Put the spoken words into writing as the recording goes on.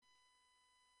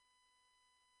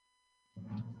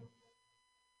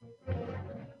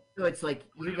So it's like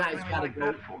you guys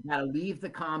gotta leave the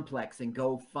complex and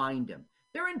go find them.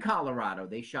 They're in Colorado.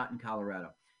 They shot in Colorado.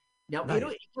 Now Nice.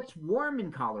 it gets warm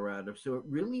in Colorado, so it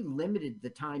really limited the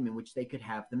time in which they could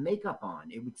have the makeup on.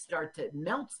 It would start to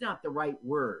melt's not the right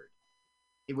word.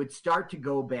 It would start to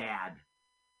go bad.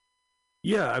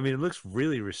 Yeah, I mean, it looks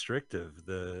really restrictive.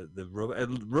 The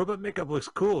robot makeup looks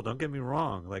cool. Don't get me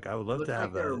wrong. Like, I would love to Looks like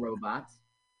have there are a. robots.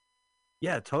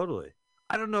 Yeah, totally.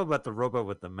 I don't know about the robot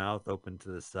with the mouth open to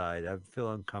the side. I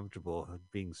feel uncomfortable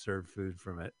being served food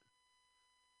from it.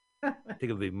 I think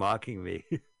it'll be mocking me.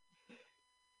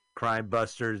 Crime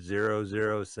Buster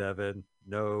 007,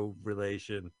 no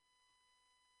relation.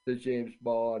 The James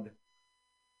Bond.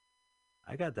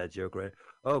 I got that joke right.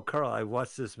 Oh, Carl, I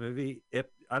watched this movie. I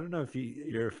don't know if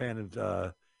you're a fan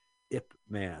of Ip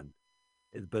Man,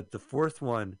 but the fourth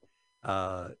one,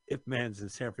 Ip Man's in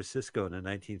San Francisco in the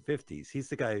 1950s. He's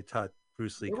the guy who taught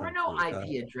Bruce Lee There were kung no fu.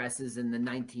 IP addresses in the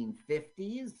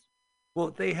 1950s. Well,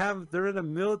 they're in a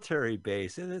military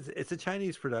base, and it's a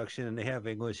Chinese production, and they have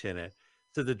English in it.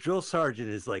 So the drill sergeant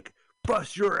is like,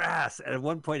 "Bust your ass!" And at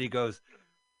one point, he goes,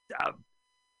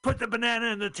 "Put the banana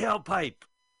in the tailpipe."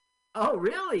 Oh,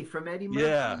 really? From Eddie Murphy?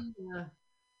 Yeah.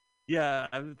 Yeah,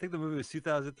 I think the movie was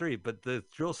 2003, but the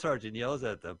drill sergeant yells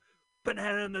at them,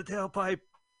 "Banana in the tailpipe."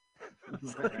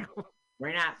 Like,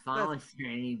 we're not following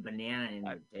any banana in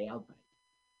the tailpipe.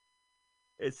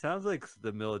 It sounds like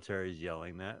the military is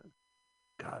yelling that.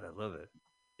 God, I love it.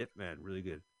 Ip Man, really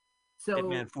good. So Ip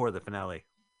Man 4, the finale.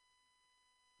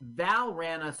 Val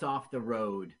ran us off the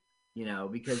road,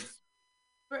 because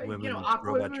Women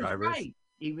Aqua robot was drivers. right.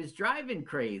 He was driving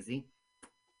crazy,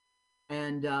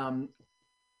 and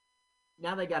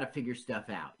now they got to figure stuff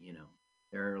out.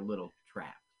 They're a little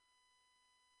trapped.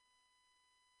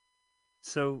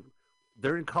 So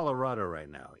they're in Colorado right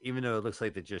now, even though it looks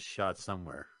like they just shot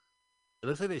somewhere. It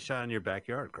looks like they shot in your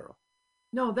backyard, Carl.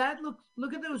 No,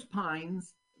 look at those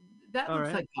pines. That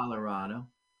looks like Colorado.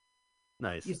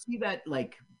 Nice. You see that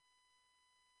like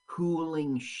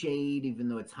cooling shade, even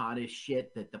though it's hot as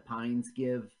shit, that the pines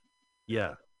give?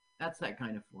 Yeah. That's that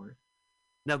kind of forest.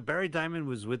 Now, Barry Diamond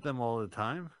was with them all the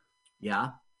time? Yeah.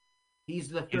 He's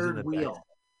the third wheel. Back.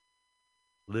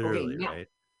 Literally, now, right?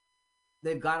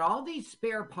 They've got all these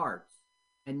spare parts,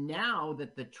 and now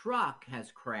that the truck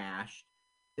has crashed,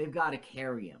 they've got to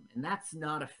carry them, and that's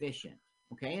not efficient.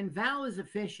 Okay, and Val is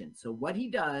efficient. So what he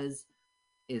does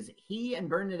is he and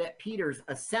Bernadette Peters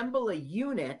assemble a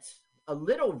unit, a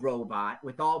little robot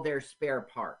with all their spare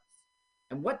parts.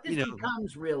 And what this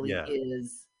becomes really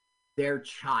is their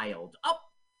child.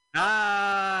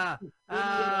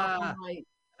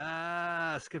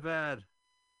 Skipad.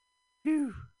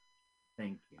 Phew.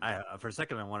 Thank you. For a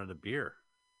second, I wanted a beer.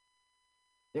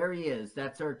 There he is.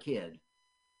 That's our kid.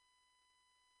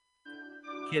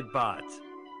 Kid Bot.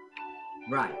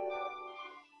 Right.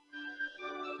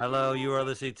 Hello, you are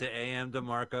listening to AM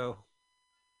DeMarco.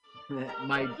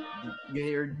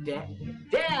 Your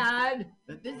dad.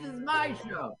 This is my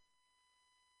show.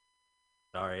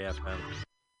 Sorry, FM.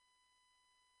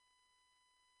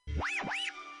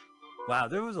 Wow,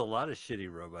 there was a lot of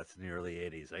shitty robots in the early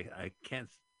 80s. I can't.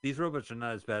 These robots are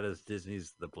not as bad as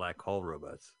Disney's The Black Hole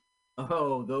robots.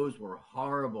 Oh, those were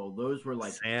horrible. Those were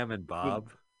like Sam and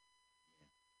Bob.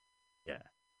 Yeah.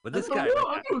 But this guy.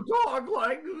 Why do you talk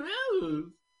like this?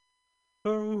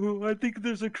 Oh, I think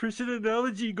there's a Christian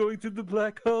analogy going through the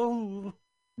black hole.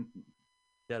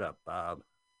 Shut up, Bob.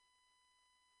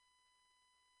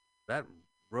 That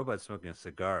robot smoking a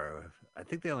cigar. I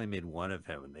think they only made one of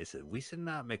him, and they said we should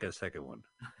not make a second one.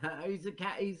 He's a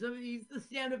cat. He's the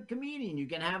stand-up comedian. You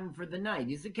can have him for the night.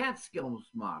 He's a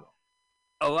Catskills model.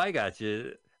 Oh, I got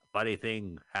you. Funny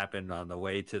thing happened on the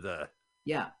way to the.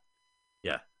 Yeah.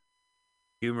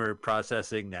 Humor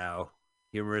processing now.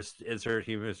 Humorous insert.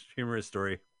 Humorous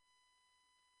story.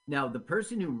 Now, the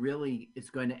person who really is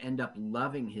going to end up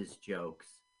loving his jokes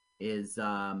is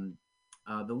the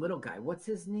little guy. What's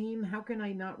his name? How can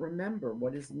I not remember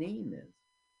what his name is?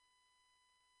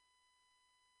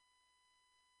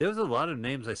 There was a lot of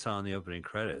names I saw in the opening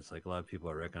credits, like a lot of people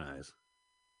I recognize.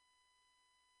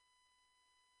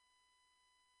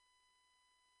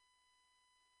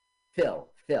 Phil.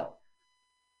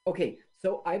 Okay,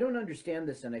 so I don't understand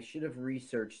this, and I should have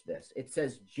researched this. It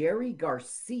says Jerry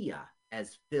Garcia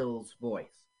as Phil's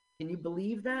voice. Can you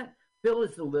believe that? Phil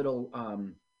is the little...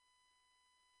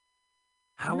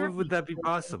 How would that be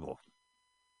possible?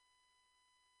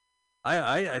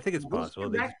 I think it's possible.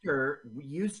 This director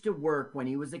used to work when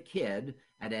he was a kid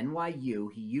at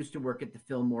NYU. He used to work at the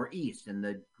Fillmore East, and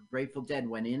the Grateful Dead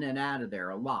went in and out of there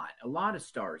a lot. A lot of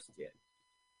stars did.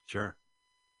 Sure.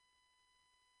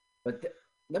 But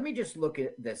let me just look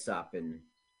at this up and.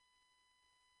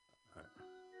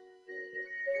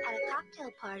 At a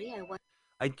cocktail party,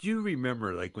 I do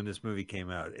remember, like, when this movie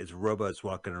came out, it's robots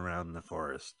walking around in the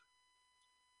forest.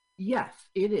 Yes,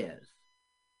 it is.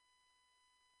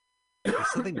 There's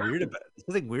something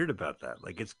weird about that.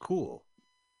 Like, it's cool.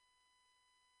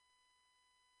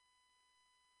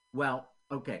 Well,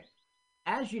 okay.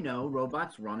 As you know,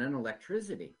 robots run on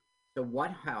electricity. So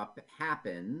what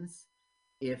happens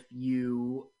if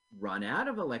you run out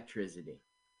of electricity?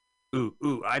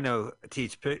 Ooh, I know.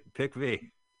 Teach, pick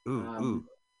V. Ooh.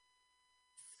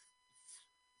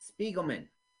 Spiegelman.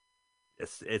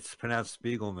 It's pronounced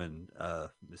Spiegelman,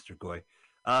 Mr. Goy.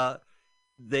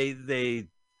 They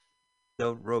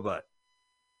don't robot.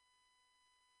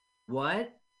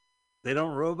 What? They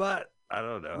don't robot? I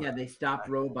don't know. Yeah, they stopped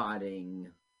roboting.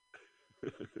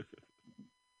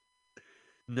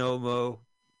 No mo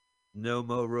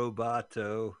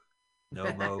roboto.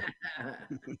 No mo.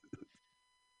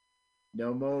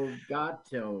 No mo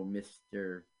gato,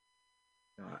 Mr.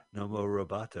 No mo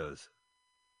robotos.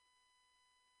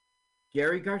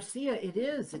 Jerry Garcia, it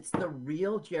is. It's the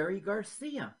real Jerry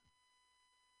Garcia.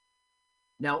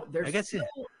 Now,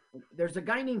 there's a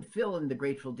guy named Phil in the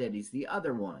Grateful Dead. He's the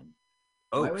other one.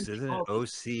 Oaks, isn't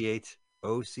it?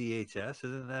 OCHS,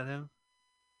 isn't that him?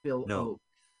 Phil no. Oaks.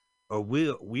 Or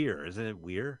Weir, isn't it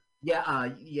Weir? Yeah,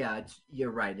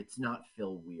 you're right. It's not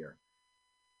Phil Weir.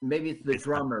 Maybe it's the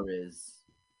drummer is.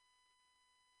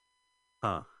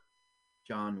 Huh.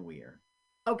 John Weir.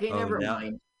 Okay, never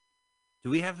mind. Do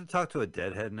we have to talk to a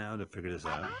deadhead now to figure this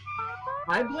out?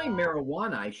 I blame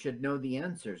marijuana. I should know the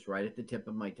answers right at the tip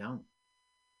of my tongue.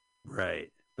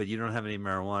 Right. But you don't have any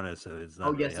marijuana, so it's not.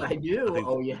 Oh, yes, I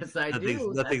do. Yes, I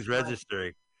do. Nothing's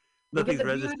registering. Nothing's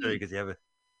registering because you have a.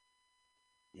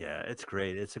 Yeah, it's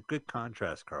great. It's a good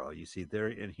contrast, Carl. You see, they're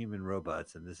inhuman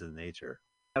robots, and this is nature.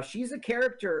 Now, she's a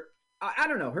character. I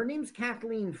don't know. Her name's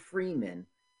Kathleen Freeman,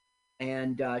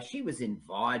 and she was in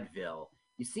vaudeville.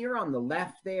 You see her on the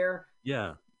left there?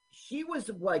 Yeah. She was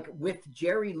like with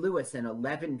Jerry Lewis in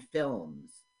 11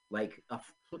 films, like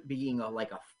being a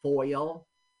foil.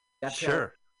 That's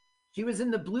sure. She was in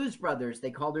the Blues Brothers.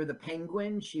 They called her the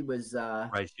Penguin. She was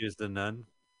right. She was the nun.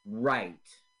 Right.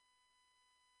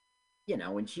 You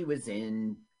know, and she was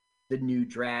in The New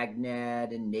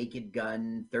Dragnet and Naked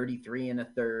Gun, 33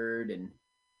 1/3, and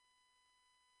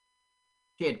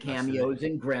she had cameos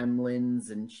in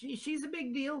Gremlins, and she's a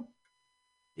big deal.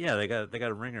 Yeah, they got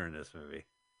a ringer in this movie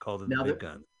called The Big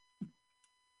Gun.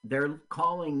 They're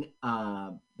calling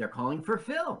for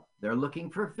Phil. They're looking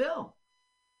for Phil.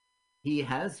 He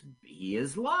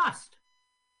is lost.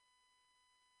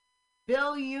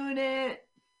 Phil unit.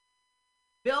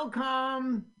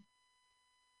 Philcom.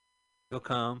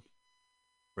 Philcom.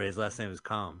 Ray's last name is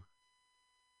Com.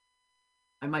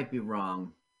 I might be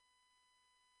wrong.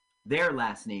 Their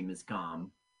last name is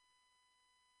Com.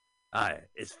 Hi,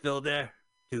 is Phil there?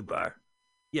 2 bar.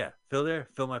 Yeah, Phil there?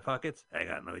 Fill my pockets? Hang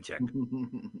on, let me check.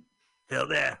 Phil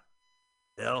there?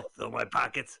 Phil, fill my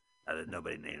pockets?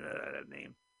 Nobody named that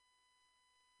name.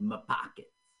 My pockets.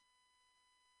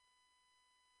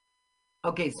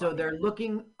 Okay, so they're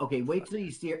looking. Okay, wait till you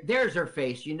see her. There's her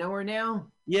face. You know her now?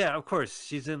 Yeah, of course.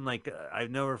 She's in I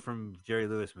know her from Jerry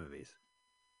Lewis movies.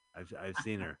 I've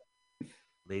seen her.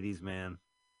 Ladies Man.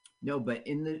 No, but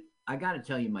I got to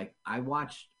tell you, Mike, I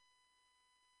watched.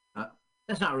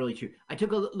 That's not really true. I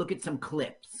took a look at some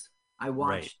clips. I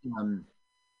watched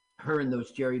her in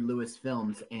those Jerry Lewis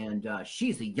films, and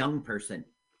she's a young person.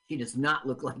 She does not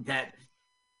look like that.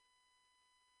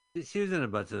 She was in a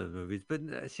bunch of movies, but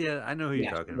I know who you're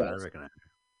talking about. I recognize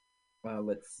her. Well,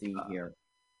 let's see here.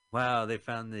 Wow, they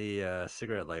found the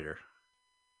cigarette lighter.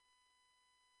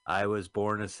 I was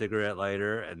born a cigarette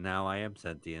lighter, and now I am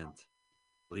sentient.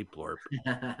 Bleep blorp.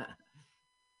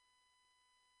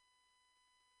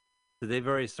 So they've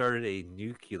already started a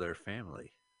nuclear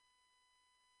family.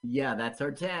 Yeah, that's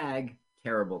our tag.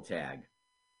 Terrible tag.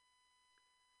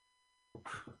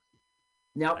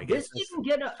 Now, this didn't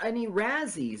get any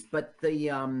Razzies, but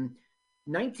the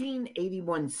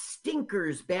 1981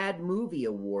 Stinkers Bad Movie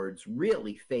Awards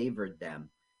really favored them.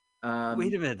 Wait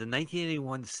a minute, the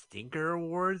 1981 Stinker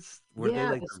Awards? Were they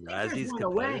like the Razzies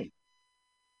competitive?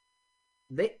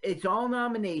 It's all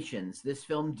nominations. This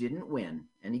film didn't win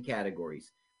any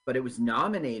categories, but it was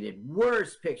nominated.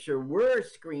 Worst picture,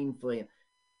 worst screenplay,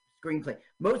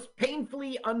 most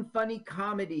painfully unfunny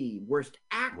comedy, worst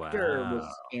actor was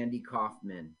Andy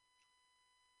Kaufman.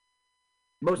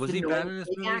 Most was he bad in this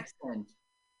movie? Accent.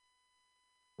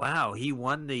 Wow, he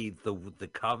won the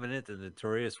Covenant, the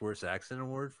Notorious Worst Accent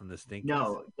Award from the Stinkies?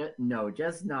 No,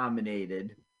 just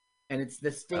nominated. And it's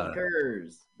the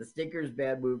Stinkers. The Stinkers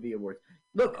Bad Movie Awards.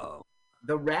 Look,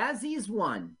 the Razzies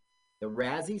won. The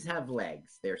Razzies have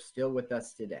legs. They're still with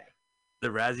us today. The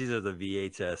Razzies are the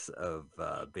VHS of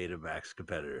Betamax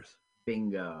competitors.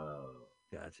 Bingo.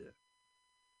 Gotcha.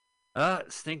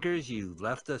 Stinkers, you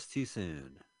left us too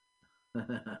soon.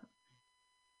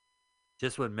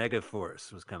 Just when Mega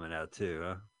Force was coming out too,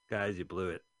 huh? Guys, you blew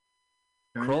it.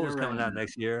 Kroll was coming out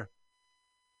next year.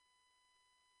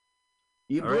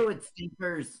 You blew it,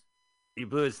 Stinkers. You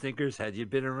blew it, Stinkers. Had you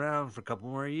been around for a couple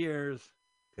more years,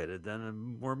 could have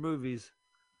done more movies.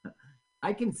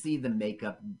 I can see the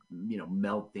makeup,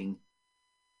 melting.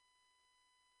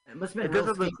 It must have been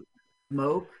real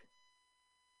smoke.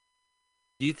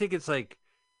 Do you think it's like?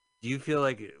 Do you feel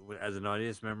like, as an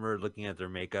audience member, looking at their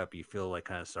makeup, you feel like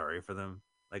kind of sorry for them,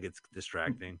 like it's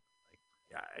distracting?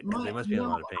 Like, they must be in a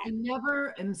lot of pain. I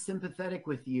never am sympathetic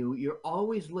with you. You're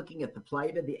always looking at the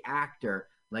plight of the actor,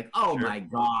 like, oh my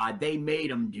God, they made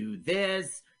them do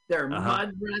this. They're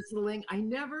mud wrestling. I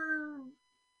never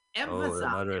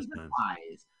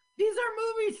empathize. These are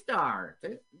movie stars.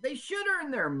 They should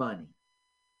earn their money.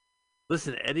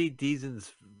 Listen, Eddie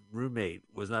Deazen's roommate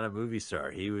was not a movie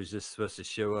star. He was just supposed to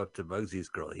show up to Muggsy's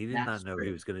girl. He did not know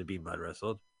he was going to be mud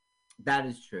wrestled. That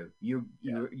is true. You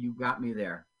got me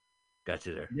there. Got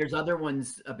you there. There's other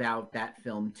ones about that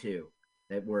film too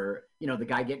that were, the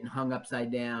guy getting hung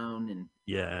upside down and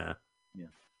yeah.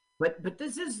 But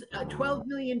this is a $12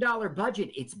 million budget.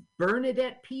 It's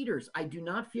Bernadette Peters. I do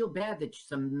not feel bad that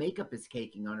some makeup is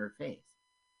caking on her face.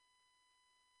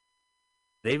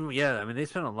 They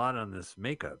spent a lot on this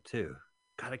makeup too.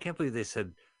 God, I can't believe they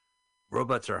said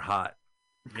robots are hot.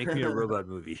 Make me a robot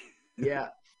movie. Yeah,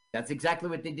 that's exactly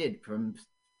what they did from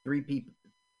 3P.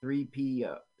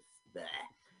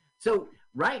 So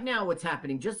right now what's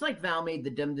happening, just like Val made the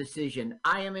dumb decision,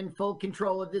 I am in full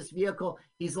control of this vehicle.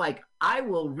 He's like, I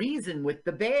will reason with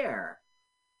the bear,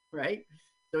 right?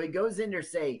 So he goes in there,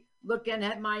 say, looking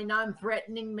at my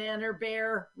non-threatening manner,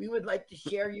 bear, we would like to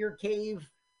share your cave.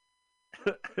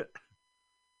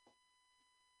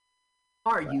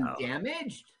 Are you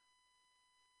damaged?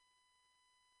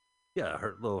 Yeah,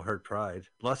 hurt pride.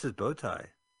 Lost his bow tie.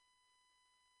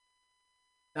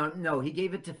 No, he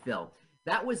gave it to Phil.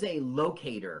 That was a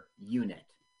locator unit.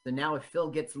 So now if Phil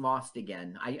gets lost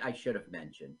again, I should have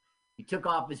mentioned. He took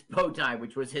off his bow tie,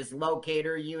 which was his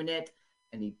locator unit,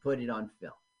 and he put it on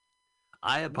Phil.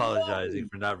 I apologize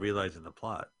for not realizing the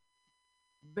plot.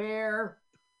 Bear.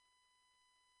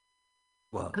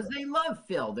 Well, because they love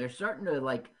Phil. They're starting to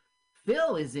like,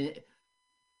 Phil is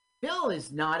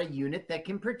not a unit that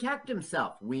can protect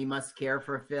himself. We must care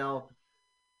for Phil.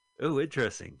 Oh,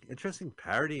 interesting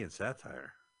parody and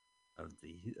satire of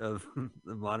the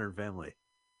Modern Family.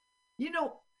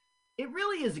 It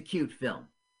really is a cute film.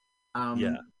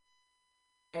 And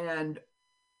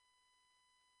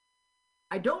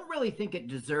I don't really think it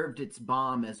deserved its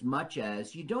bomb as much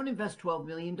as you don't invest $12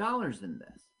 million in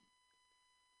this.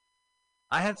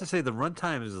 I have to say the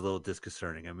runtime is a little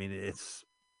disconcerting. I mean, it's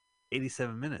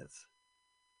 87 minutes.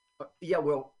 Yeah,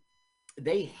 well,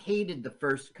 they hated the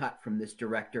first cut from this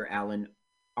director, Alan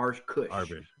Arkush.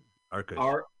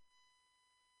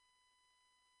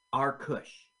 Arkush.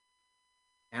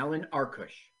 Alan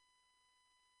Arkush.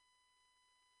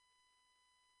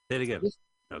 Say it again.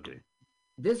 Okay.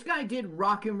 This guy did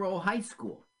Rock and Roll High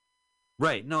School.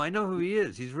 Right. No, I know who he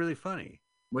is. He's really funny.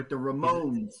 With the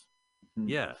Ramones.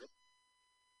 Yeah.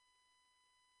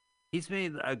 He's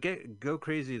made Go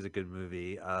Crazy is a good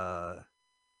movie.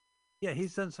 Yeah,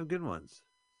 he's done some good ones.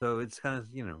 So it's kind of,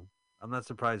 I'm not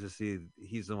surprised to see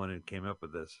he's the one who came up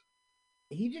with this.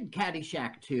 He did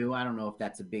Caddyshack too. I don't know if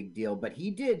that's a big deal, but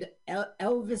he did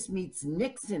Elvis Meets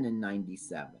Nixon in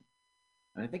 '97.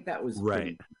 And I think that was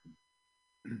right.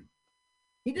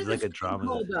 He did like a drama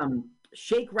called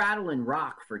Shake, Rattle, and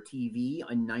Rock for TV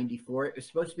in '94. It was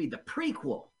supposed to be the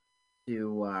prequel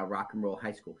to Rock and Roll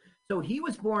High School. So he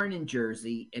was born in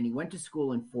Jersey, and he went to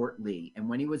school in Fort Lee. And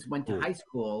when he went to high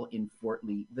school in Fort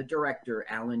Lee, the director,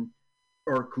 Alan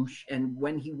Arkush, and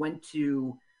when he went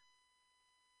to,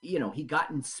 he got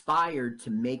inspired to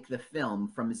make the film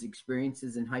from his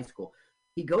experiences in high school.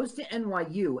 He goes to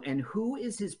NYU, and who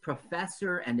is his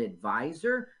professor and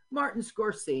advisor? Martin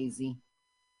Scorsese.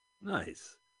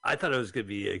 Nice. I thought it was going to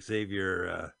be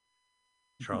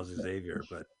Charles Xavier,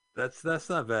 but that's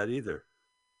not bad either.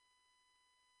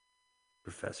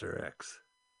 Professor X.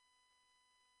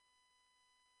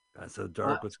 That's so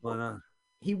dark. What's going on?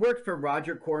 He worked for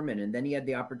Roger Corman, and then he had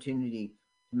the opportunity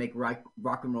to make Rock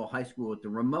and Roll High School with the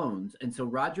Ramones. And so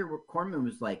Roger Corman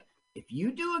was like, if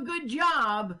you do a good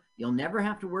job, you'll never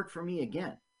have to work for me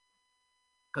again.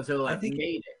 Because they're like,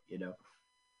 made it.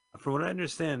 From what I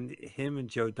understand, him and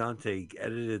Joe Dante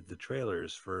edited the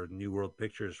trailers for New World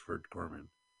Pictures for Corman.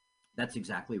 That's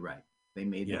exactly right. They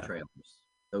made the trailers.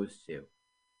 Those two.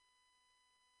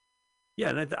 Yeah,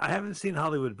 and I haven't seen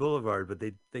Hollywood Boulevard, but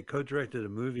they co-directed a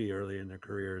movie early in their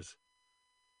careers.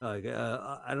 I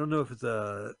don't know if it's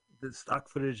the stock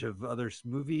footage of other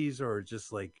movies or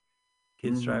just like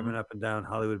kids driving up and down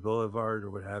Hollywood Boulevard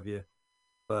or what have you.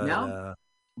 But now,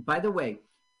 by the way,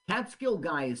 Catskill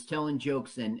Guy is telling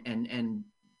jokes and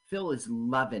Phil is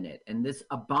loving it. And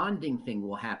a bonding thing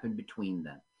will happen between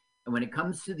them. And when it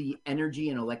comes to the energy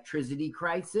and electricity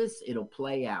crisis, it'll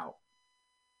play out.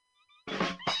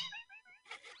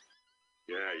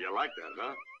 Yeah, you like that,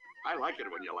 huh? I like it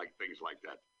when you like things like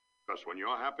that. Because when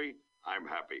you're happy, I'm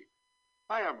happy.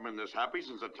 I haven't been this happy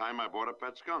since the time I bought a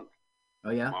pet skunk.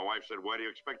 Oh, yeah? My wife said, where do you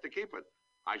expect to keep it?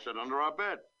 I said, under our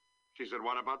bed. She said,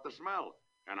 what about the smell?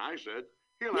 And I said,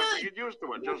 he'll have to get used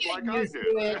to it, just like I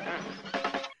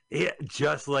did. Yeah,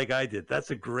 just like I did.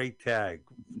 That's a great tag.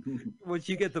 Once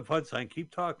you get the punchline, keep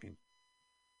talking.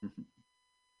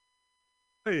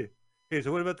 Hey,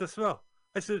 so what about the smell?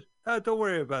 I said, don't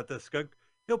worry about the skunk.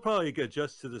 He'll probably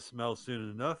adjust to the smell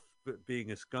soon enough, but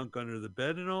being a skunk under the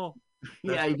bed and all.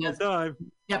 Yeah, he does.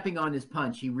 Stepping on his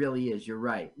punch, he really is. You're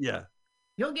right. Yeah.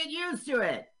 He'll get used to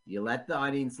it. You let the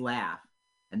audience laugh.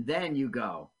 And then you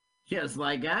go, just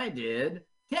like I did,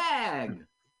 tag.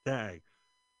 Tag.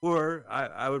 Or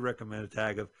I would recommend a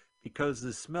tag of, because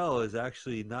the smell is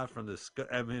actually not from the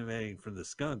emanating from the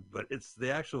skunk, but it's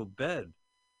the actual bed.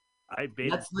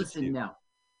 Let's listen now.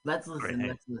 Let's listen. Right.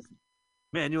 Let's listen.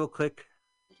 Manual click.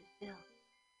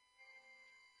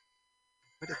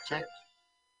 Put a check.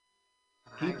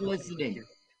 Keep listening.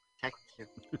 Protect you.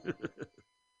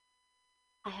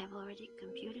 I have already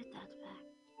computed that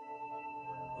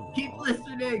fact. Keep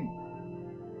listening.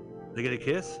 They get a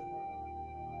kiss?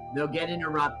 They'll get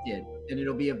interrupted, and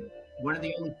it'll be one of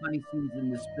the only funny scenes in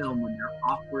this film when they're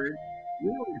awkward.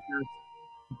 You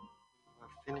are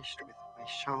finished with my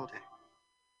shoulder.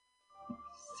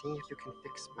 See if you can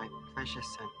fix my pleasure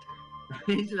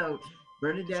center. So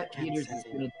Bernadette Peters is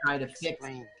going to try to fix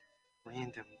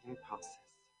random impulses.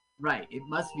 Right, it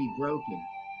must be broken.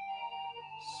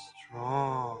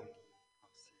 Strong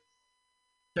impulses.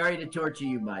 Sorry to torture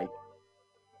you, Mike.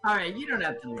 All right, you don't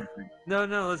have to listen. No,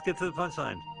 let's get to the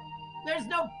punchline. There's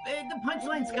no, the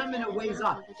punchline's coming a ways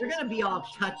off. They're going to be all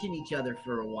touching each other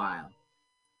for a while.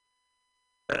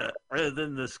 And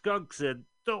then the skunk said,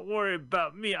 don't worry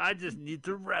about me, I just need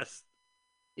to rest.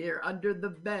 Here, under the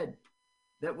bed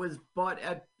that was bought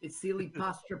at Sealy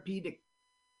Posturepedic.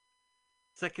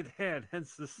 Second hand,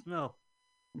 hence the smell.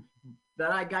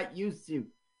 That I got used to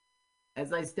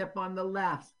as I step on the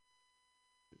laughs.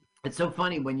 It's so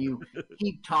funny when you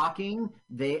keep talking,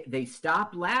 they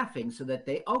stop laughing so that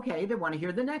they want to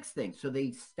hear the next thing. So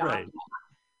they stop. Right.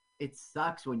 It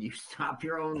sucks when you stop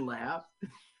your own laugh.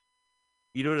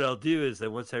 You know what I'll do is that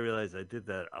once I realize I did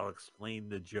that, I'll explain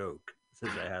the joke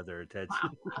since I have their attention.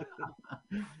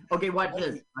 Okay, watch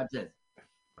this. Watch this.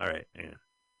 All right, yeah.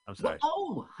 I'm sorry.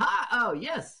 Oh,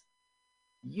 yes.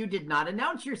 You did not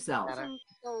announce yourself.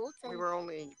 We were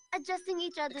only adjusting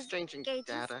each other's exchanging gauges.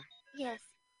 data. Yes.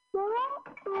 I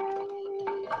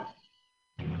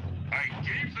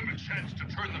gave them a chance to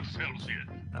turn themselves in.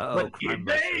 But did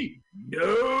they?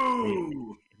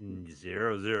 No.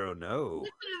 0-0, no.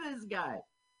 Listen to this guy.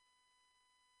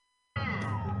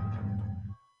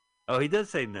 Oh, he does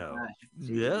say no. Gosh,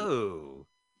 No.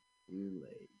 too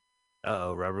late.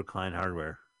 Uh-oh, Robert Klein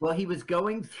Hardware. Well, he was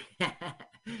going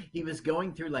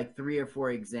through like 3 or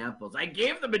 4 examples. I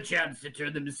gave them a chance to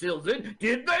turn themselves in.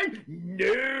 Did they?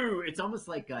 No. It's almost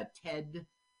like a Ted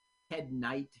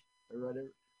Knight or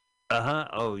whatever. Uh-huh.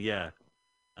 Oh, yeah.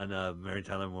 And Mary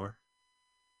Tyler Moore.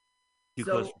 Too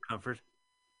close for comfort.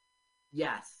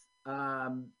 Yes. I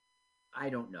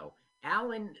don't know.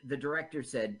 Alan, the director,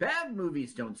 said, bad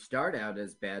movies don't start out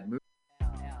as bad movies.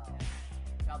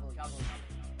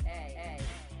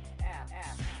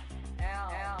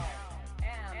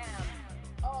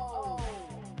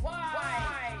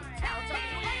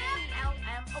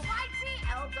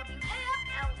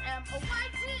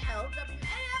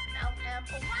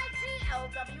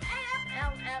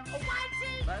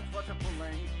 Let's watch a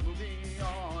full-length movie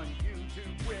on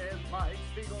YouTube with Mike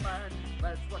Spiegelman.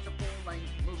 Let's watch a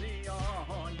full-length movie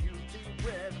on YouTube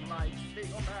with Mike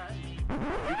Spiegelman.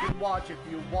 You can watch if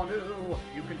you want to.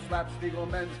 You can slap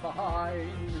Spiegelman's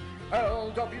behind.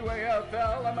 LWAFLMNOYT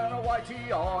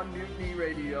on Mutiny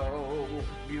Radio.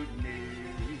 Mutiny.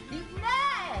 Mutiny!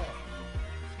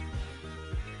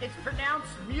 It's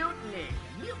pronounced mutiny.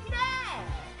 Mutiny!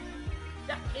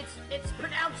 It's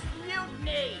pronounced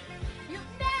mutiny. Mutiny!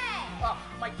 Oh,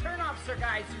 my turnoffs are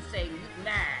guys who say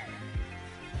mutiny.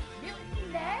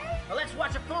 Mutiny? Well, let's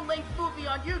watch a full-length movie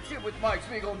on YouTube with Mike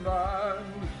Spiegelman.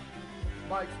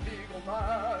 Mike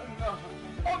Spiegelman.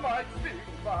 Oh, Mike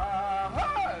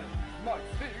Spiegelman. Mike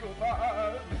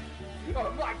Spiegelman.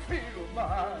 Oh, Mike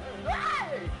Spiegelman.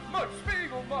 Hey! Mike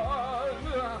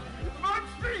Spiegelman. Mike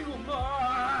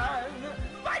Spiegelman.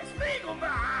 Mike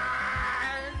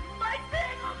Spiegelman. Mike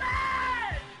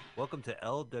Spiegelman. Welcome to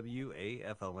LWAFLMOYT.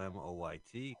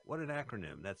 What an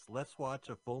acronym. That's Let's Watch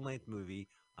a Full-Length Movie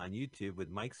on YouTube with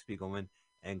Mike Spiegelman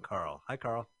and Carl. Hi,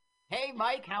 Carl. Hey,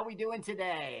 Mike, how we doing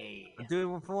today? I'm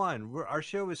doing fine. Our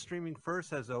show is streaming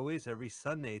first, as always, every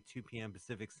Sunday, 2 p.m.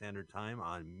 Pacific Standard Time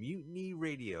on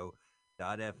MutinyRadio.fm.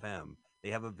 They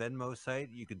have a Venmo site.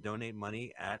 You can donate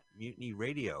money at Mutiny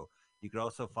Radio. You can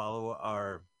also follow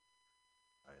our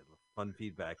fun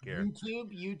feedback here.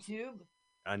 YouTube.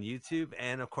 On YouTube,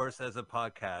 and, of course, as a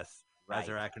podcast, Right. as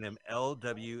our acronym,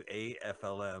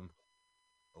 LWAFLMOYT.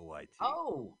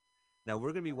 Oh, Now, we're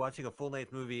going to be watching a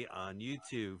full-length movie on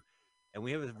YouTube, and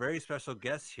we have a very special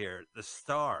guest here, the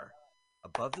star,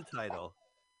 above the title,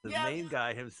 the Yes. main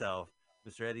guy himself,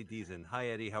 Mr. Eddie Deason. Hi,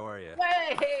 Eddie. How are you?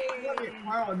 hey!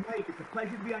 Carl and Mike, it's a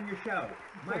pleasure to be on your show.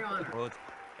 My honor. Well,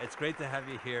 it's great to have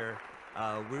you here.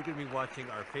 We're going to be watching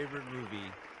our favorite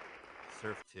movie,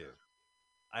 Surf 2.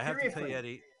 I have to tell you, Seriously?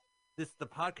 Eddie, the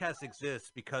podcast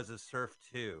exists because of Surf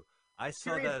 2. I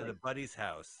saw that at Seriously? a buddy's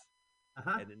house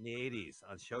Uh-huh. in the 80s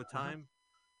on Showtime.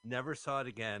 Never saw it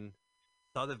again.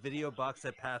 Saw the video box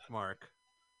at Pathmark.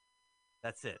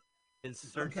 That's it. Been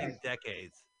searching Okay.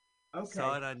 decades. Okay.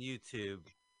 Saw it on YouTube.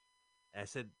 And I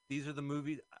said, these are the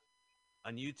movies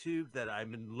on YouTube that I've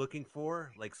been looking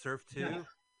for, like Surf 2. Yeah.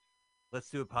 Let's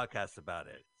do a podcast about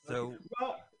it. So,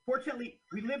 Well, fortunately,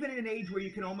 we live in an age where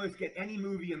you can almost get any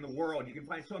movie in the world. You can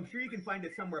find, so I'm sure you can find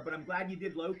it somewhere. But I'm glad you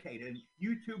did locate it. And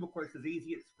YouTube, of course, is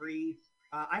easy. It's free.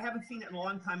 I haven't seen it in a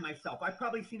long time myself. I've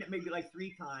probably seen it maybe like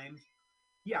 3 times.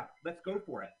 Yeah, let's go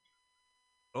for it.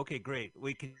 okay, great.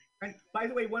 We can. And by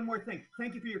the way, one more thing.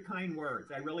 Thank you for your kind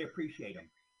words. I really appreciate them.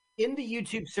 In the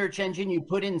YouTube search engine, you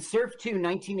put in Surf 2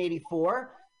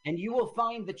 1984, and you will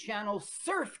find the channel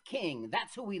Surf King.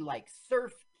 That's who we like,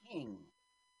 Surf King.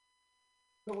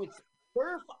 So it's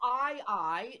Surf II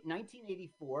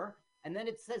 1984, and then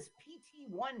it says PT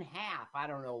 1/2. I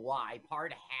don't know why,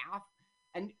 part half.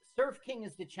 And Surf King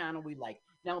is the channel we like.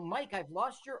 Now, Mike, I've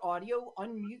lost your audio.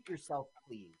 Unmute yourself,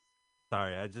 please.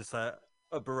 Sorry, I just a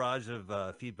barrage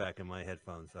of feedback in my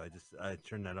headphones, so I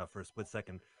turned that off for a split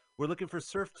second. We're looking for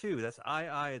Surf 2. That's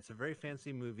II. It's a very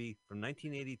fancy movie from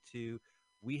 1982.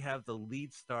 We have the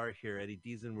lead star here, Eddie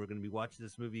Deason. We're going to be watching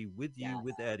this movie with you, Yes.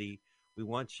 with Eddie. We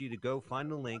want you to go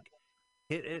find the link,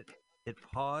 hit it, hit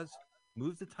pause,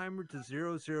 move the timer to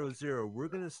 000. We're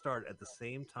going to start at the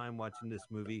same time watching this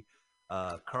movie.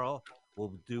 Carl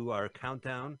will do our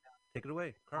countdown. Take it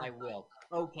away, Carl. I will.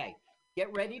 Okay.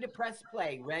 Get ready to press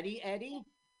play. Ready, Eddie?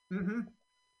 Mm-hmm.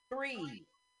 3,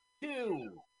 2,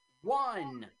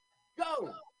 1,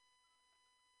 go.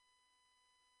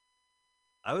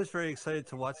 I was very excited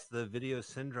to watch the Video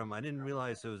Syndrome. I didn't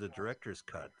realize it was a director's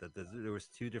cut, that there was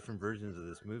 2 different versions of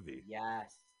this movie.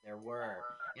 Yes, there were.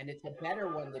 And it's a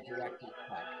better one, the director's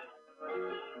cut.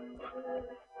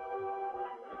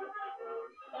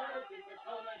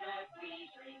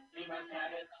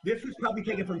 This was probably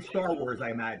taken from Star Wars, I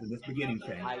imagine, this beginning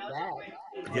thing. I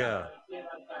bet. Yeah.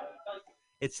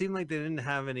 It seemed like they didn't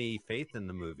have any faith in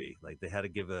the movie. Like they had to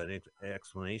give an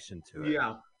explanation to it.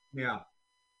 Yeah.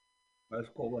 Let's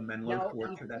call him Menlo Now,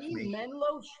 Schwarzer. That's you see me.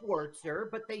 Menlo Schwarzer,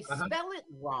 but they Uh-huh. spell it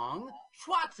wrong.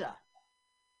 Schwarzer.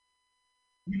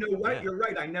 You know what? Yeah. You're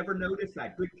right. I never noticed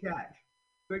that. Good catch.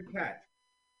 Good catch.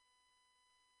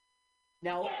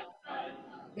 Now,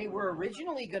 they were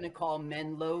originally going to call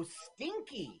Menlo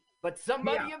Stinky, but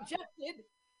somebody Yeah. objected.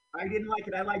 I didn't like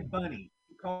it. I like Bunny.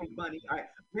 He called me Bunny.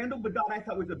 Randall Bedard, I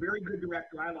thought was a very good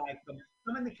director. I liked him.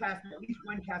 Some in the cast, at least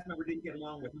one cast member didn't get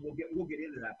along with him. We'll get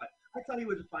into that. But I thought he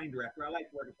was a fine director. I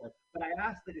liked working for him. But I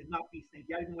asked that it not be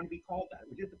Stinky. I didn't want to be called that. It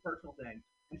was just a personal thing.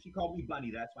 And she called me Bunny.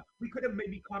 That's why. We could have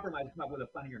maybe compromised and come up with a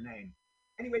funnier name.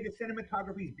 Anyway, the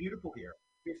cinematography is beautiful here.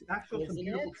 There's actually some Isn't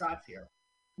beautiful it? shots here.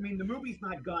 I mean, the movie's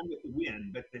not Gone with the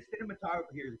Wind, but the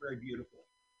cinematography here is very beautiful.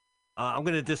 I'm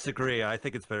going to disagree. I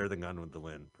think it's better than Gone with the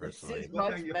Wind, This personally. is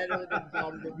much better than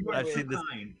Gone with You the are I've so seen this-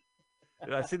 kind.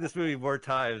 I've seen this movie more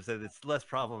times, and it's less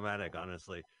problematic,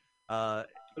 honestly. I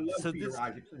love So Peter this-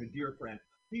 Isaacson, a dear friend.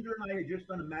 Peter and I had just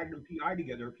done a Magnum PI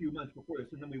together a few months before this,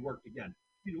 and then we worked again.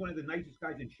 He's one of the nicest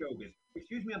guys in showbiz.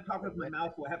 Excuse me, I'm talking with my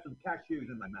mouth, so I have some cashews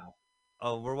in my mouth.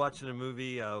 Oh, we're watching a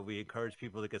movie. We encourage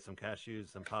people to get some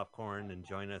cashews, some popcorn, and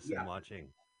join us in watching.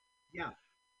 Yeah.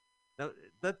 Now,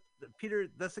 Peter,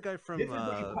 that's the guy from. This is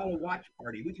what you call a watch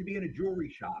party. We should be in a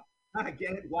jewelry shop. I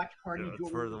get it. Watch party It's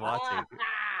jewelry. for the watching.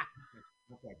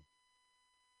 Okay.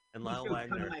 And This Lyle goes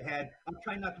kind Wagner. of my head. I'm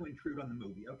trying not to intrude on the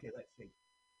movie. Okay, let's see.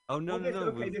 Oh no, Okay, no,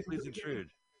 okay, this please is- intrude.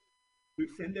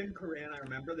 Lucinda and Corinne, I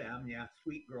remember them. Yeah,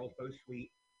 sweet girls, both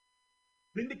sweet.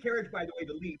 Linda Carriage, by the way,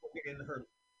 the lead. We'll get into her.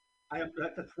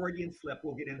 That's a Freudian slip.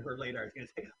 We'll get into her later. I was going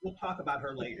to say we'll talk about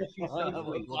her later. She's so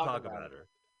sweet. We'll talk about her.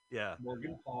 Yeah.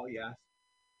 Morgan Paul, yes.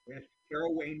 Yes,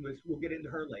 Carol Wayne was. We'll get into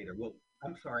her later.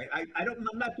 I'm sorry. I'm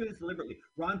not doing this deliberately.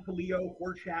 Ron Polillo,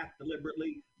 Horshack,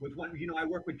 deliberately was one. You know, I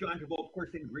work with John Travolta, of course,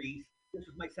 in Greece. This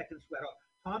was my second sweat off.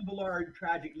 Tom Ballard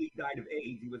tragically died of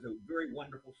AIDS. He was a very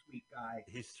wonderful, sweet guy.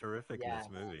 He's terrific in this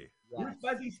movie. Bruce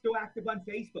Buzzy's still active on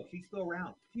Facebook. She's still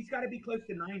around. She's got to be close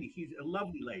to 90. She's a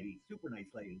lovely lady, super nice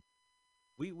lady.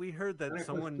 We heard that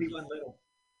someone Little.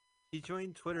 he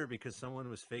joined Twitter because someone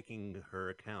was faking her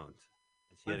account.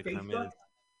 And she On had to come Facebook? in.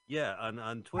 Yeah,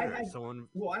 on Twitter.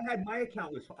 Well, I had my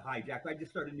account was hijacked. I just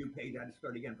started a new page. I had to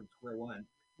start again from square one.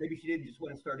 Maybe she didn't just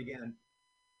want to start again.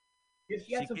 Yeah,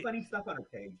 she had some funny stuff on her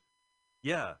page.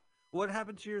 Yeah. What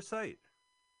happened to your site?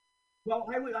 Well,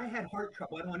 I had heart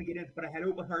trouble. I don't want to get into it, but I had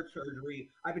open heart surgery.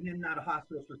 I've been in and out of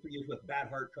hospitals for 3 years with bad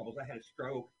heart troubles. I had a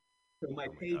stroke. So my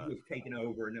page was taken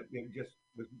over, and it just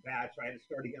was bad. So I had to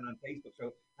start again on Facebook.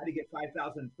 So I had to get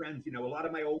 5,000 friends. You know, a lot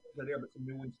of my old ones are there, but some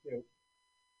new ones too.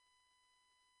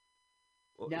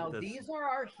 Well, now, these are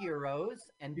our heroes,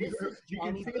 and this is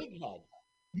Johnny Bighead.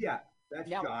 Yeah, that's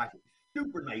Josh.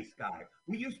 Super nice guy.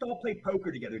 We used to all play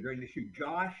poker together during the shoot.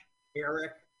 Josh,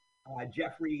 Eric,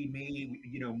 Jeffrey, me,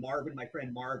 you know, Marvin, my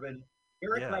friend Marvin.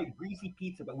 Eric liked greasy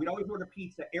pizza, but we'd always order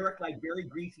pizza. Eric liked very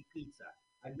greasy pizza.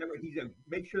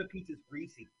 Make sure the pizza's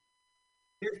greasy.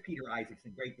 There's Peter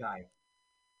Isaacson, great guy.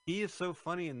 He is so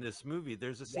funny in this movie.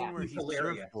 There's a scene where he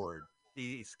surfboard.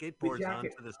 He skateboards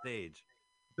onto the stage.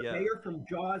 The mayor from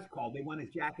Jaws called. They want his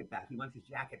jacket back. He wants his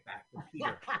jacket back from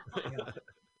Peter.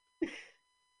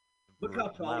 Look how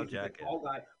tall he's a tall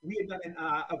guy. We had done,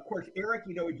 of course, Eric,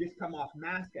 you know, had just come off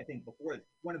Mask, I think, before. It's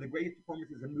one of the greatest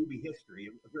performances in movie history,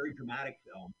 a very dramatic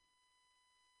film.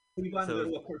 Cleavon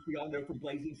Little, of course, we all know from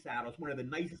Blazing Saddles, one of the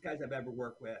nicest guys I've ever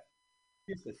worked with.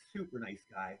 Just a super nice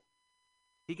guy.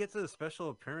 He gets a special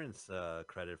appearance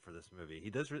credit for this movie.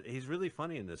 He's really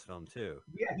funny in this film, too.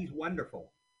 Yeah, he's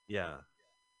wonderful. Yeah.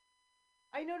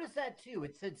 I noticed that too.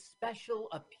 It said special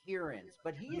appearance,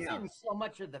 but he's in so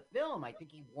much of the film. I think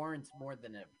he warrants more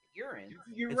than an appearance.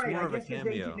 You're right. I guess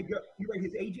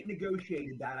his agent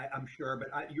negotiated that. I'm sure,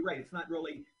 but you're right. It's not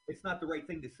the right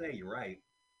thing to say. You're right.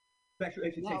 I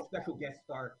should say special guest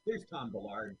star. There's Tom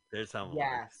Ballard. There's Tom Ballard.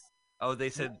 Yes. Oh, they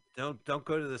said don't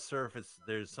go to the surf.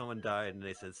 There's someone died, and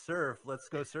they said surf. Let's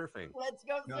go surfing. Let's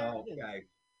go surfing. Okay.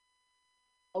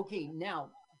 Okay,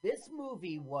 now. This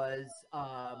movie was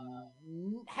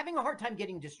having a hard time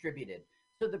getting distributed.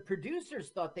 So the producers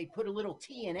thought they put a little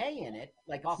TNA in it,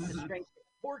 like off the strength of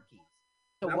Porky's.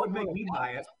 So that what would make me buy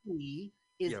it.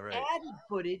 Is added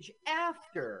footage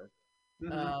after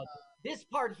this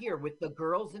part here with the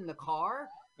girls in the car.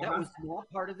 That was not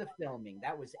part of the filming.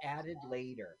 That was added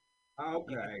later.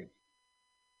 Okay.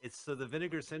 It's so the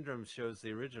Vinegar Syndrome shows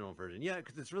the original version. Yeah,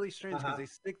 because it's really strange because they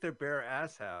stick their bare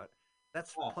ass out.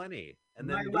 That's plenty. And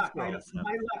then my luck,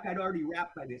 I'd already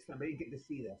wrapped by this time. I didn't get to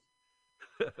see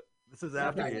this. This is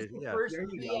after the first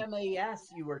PMAS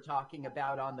you were talking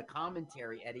about on the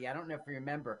commentary, Eddie. I don't know if you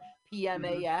remember.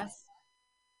 PMAS?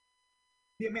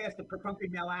 PMAS, the perfunctory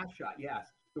male ass shot, yes.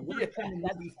 The worst trending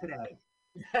movies today.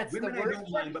 That's Women, the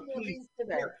worst trending movies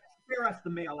today. Spare us the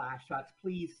male ass shots.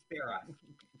 Please spare us.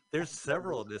 There's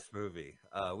several in this movie.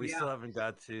 We still haven't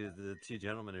got to the two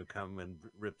gentlemen who come and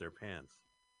rip their pants.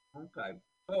 Okay.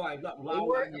 Oh, I love Lyle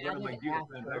Wagner, one of my dear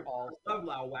friends. I love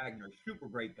Lyle Wagner. Super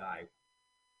great guy.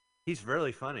 He's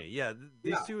really funny. Yeah,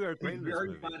 these two are great in this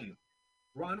movie. Very funny.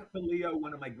 Ron Polillo,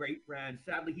 one of my great friends.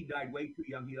 Sadly, he died way too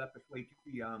young. He left us way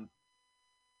too young.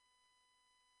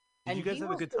 Did you guys have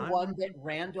a good time? The one that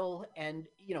Randall and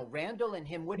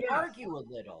him would argue a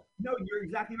little. No, you're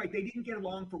exactly right. They didn't get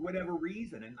along for whatever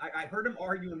reason, and I heard him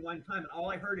arguing one time, and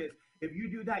all I heard is, "If you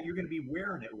do that, you're going to be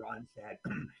wearing it." Ron said.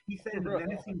 He said in a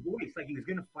menacing voice, like he was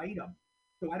going to fight him.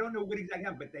 So I don't know what exactly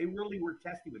happened, but they really were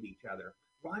testy with each other.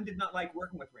 Ron did not like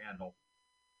working with Randall.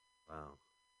 Wow.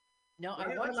 Now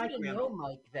I want you to know,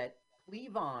 Mike, that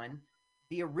Cleavon,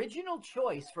 the original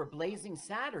choice for Blazing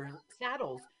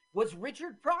Saddles was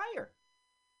Richard Pryor.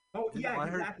 Oh, yeah,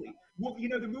 exactly. Well, you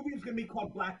know, the movie was going to be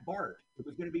called Black Bart. It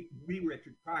was going to be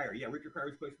Richard Pryor. Yeah, Richard Pryor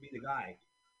was supposed to be the guy.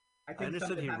 I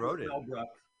understood he wrote it. Mel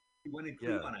Brooks. He went in Yeah.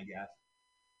 Cleveland, I guess.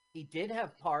 He did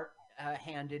have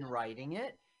hand in writing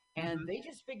it, and they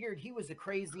just figured he was a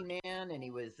crazy man, and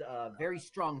he was a very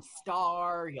strong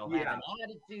star. He'll have an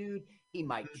attitude. He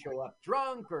might show up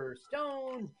drunk or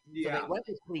stoned. So they went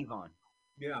with Cleveland.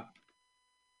 Yeah.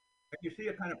 And you see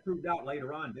it kind of proved out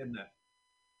later on, didn't it?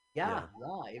 Yeah,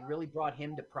 it really brought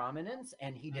him to prominence,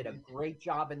 and he did a great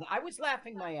job. And I was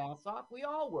laughing my ass off. We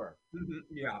all were.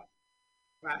 Yeah,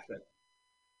 classic.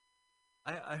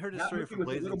 I heard a That story movie from was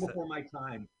Blazing a little before my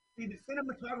time. See, the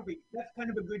cinematography, that's kind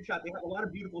of a good shot. They have a lot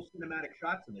of beautiful cinematic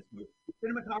shots in this movie. The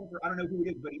cinematographer, I don't know who it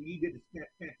is, but he did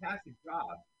a fantastic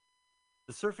job.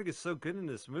 The surfing is so good in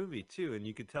this movie too, and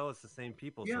you could tell it's the same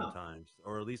people sometimes,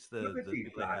 or at least the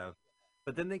people they have.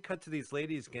 But then they cut to these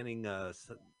ladies getting shower.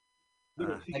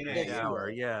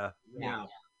 Yeah.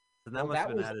 So that must have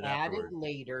been added afterwards.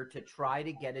 Later to try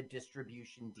to get a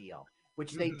distribution deal,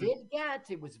 which they did get.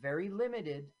 It was very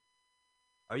limited.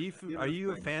 Are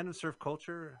you a fan of surf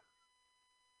culture?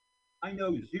 I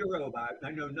know zero about it. I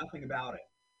know nothing about it.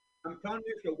 I'm telling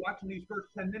you, so watching these first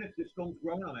 10 minutes, this film's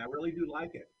grown on me. I really do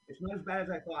like it. It's not as bad as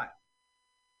I thought.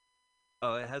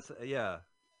 Oh, it has, yeah.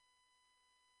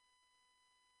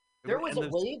 There was a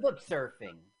wave of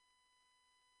surfing.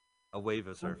 A wave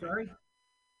of surfing. I'm sorry?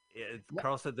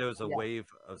 Carl said there was a wave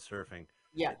of surfing.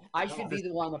 Yeah, I should be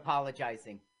the one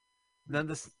apologizing. Then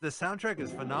the soundtrack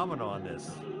is phenomenal on this.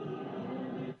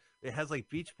 It has like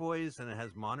Beach Boys and it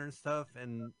has modern stuff,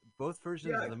 and both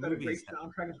versions of the movies. It's got a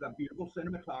great soundtrack. It's got beautiful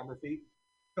cinematography.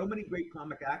 So many great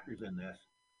comic actors in this.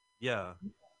 Yeah.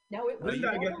 Now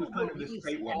Linda, I guess, was kind of the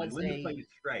straight woman. Linda played it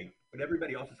straight, but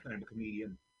everybody else is kind of a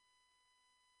comedian.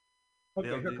 Okay,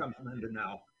 here comes Linda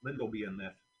now. Linda will be in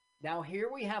this. Now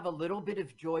here we have a little bit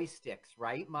of joysticks,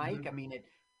 right, Mike? I mean, it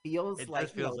feels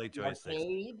like joysticks.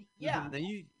 Arcade. Yeah. Now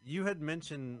you had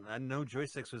mentioned, I know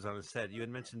joysticks was on a set. You had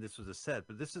mentioned this was a set,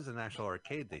 but this is an actual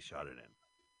arcade they shot it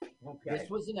in. Okay. This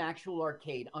was an actual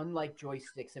arcade, unlike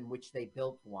joysticks, in which they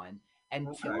built one. And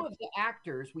two of the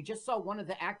actors, we just saw one of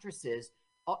the actresses,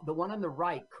 the one on the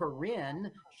right,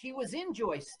 Corinne. She was in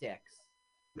joysticks.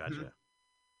 Gotcha.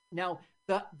 Now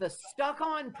the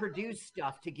stuck-on produced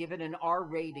stuff to give it an R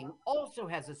rating also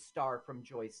has a star from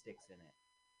joysticks in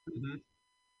it.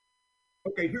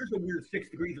 Okay, here's a weird 6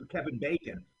 Degrees of Kevin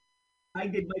Bacon. I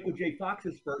did Michael J.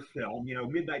 Fox's first film.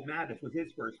 Midnight Madness was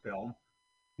his first film.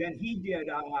 Then he did,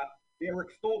 Eric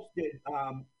Stoltz did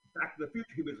Back to the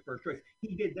Future. He was the first choice.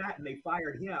 He did that, and they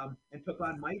fired him and took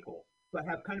on Michael. So I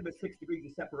have kind of a 6 degrees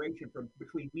of separation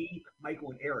between me, Michael,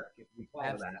 and Eric, if we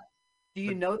follow that. Do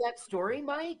you know that story,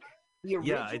 Mike? The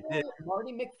original I did.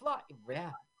 Marty McFly.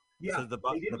 Yeah, so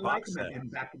they didn't like him in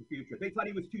Back to the Future. They thought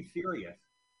he was too serious.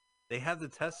 They have the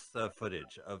test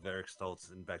footage of Eric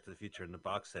Stoltz in Back to the Future in the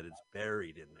box set. It's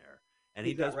buried in there. And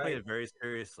he does play it very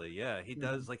seriously. Yeah, he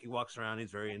does. Like, he walks around. He's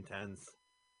very intense.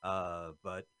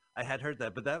 But I had heard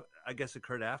that. But that, I guess,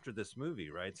 occurred after this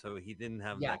movie, right? So he didn't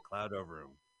have that cloud over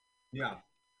him. Yeah.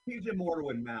 He's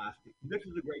immortal in Mask. This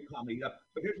is a great comedy.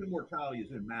 But his immortality is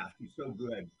in Mask. He's so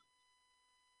good.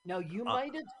 Now, you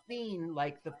might have seen,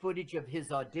 like, the footage of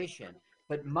his audition.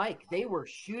 But, Mike, they were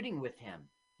shooting with him.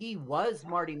 He was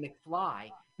Marty McFly,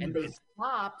 and they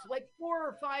stopped like 4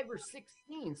 or 5 or 6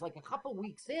 scenes, like a couple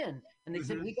weeks in, and they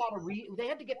said, we got to they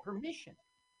had to get permission.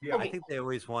 Yeah, I think they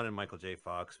always wanted Michael J.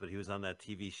 Fox, but he was on that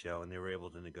TV show, and they were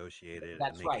able to negotiate it.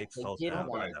 That's and right. They did out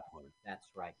at that point. That's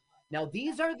right. Now,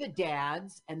 these are the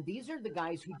dads, and these are the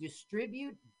guys who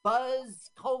distribute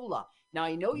Buzz Cola. Now,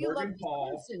 I know you love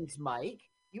The Simpsons, Mike.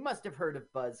 You must have heard of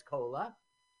Buzz Cola.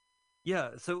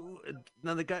 Yeah. So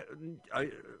now the guy,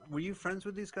 were you friends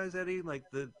with these guys, Eddie? Like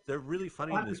they're really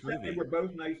funny in this movie. They were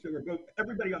both nice.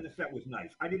 Everybody on the set was nice.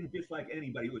 I didn't dislike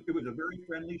anybody. It was a very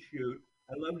friendly shoot.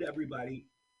 I loved everybody.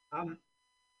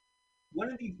 One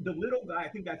of the little guy, I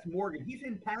think that's Morgan. He's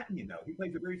in Patton. He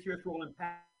plays a very serious role in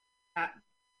Patton.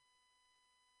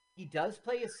 He does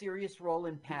play a serious role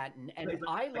in Patton, and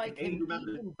I like him.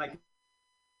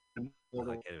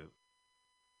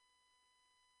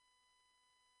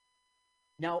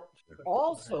 Now,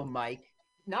 also, Mike,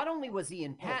 not only was he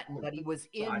in Patton, but he was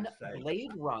in Blade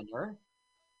Runner.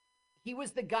 He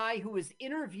was the guy who was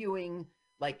interviewing,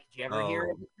 like, did you ever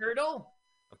hear of the turtle?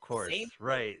 Of course,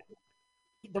 right.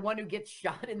 The one who gets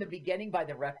shot in the beginning by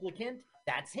the replicant,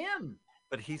 that's him.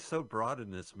 But he's so broad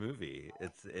in this movie.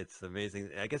 It's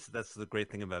amazing. I guess that's the great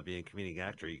thing about being a comedic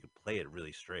actor. You can play it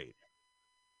really straight.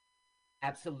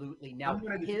 Absolutely. Now,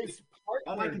 his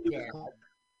partner, Dad,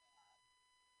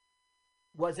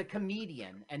 was a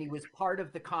comedian, and he was part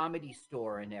of the Comedy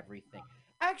Store and everything.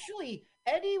 Actually,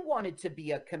 Eddie wanted to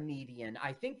be a comedian.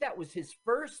 I think that was his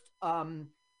first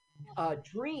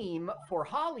dream for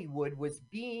Hollywood was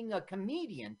being a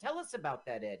comedian. Tell us about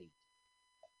that, Eddie.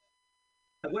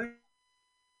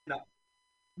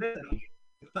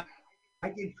 I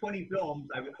did 20 films.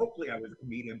 Hopefully I was a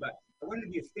comedian, but I wanted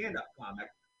to be a stand-up comic.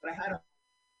 But I had a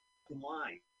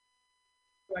line,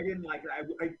 so I didn't like it.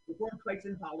 I performed twice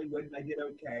in Hollywood, and I did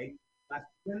okay.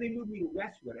 Then they moved me to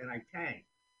Westwood, and I tanked.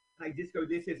 And I just go,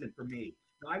 this isn't for me.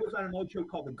 Now, I was on an old show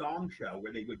called The Gong Show,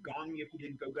 where they would gong you if you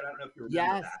didn't go good. I don't know if you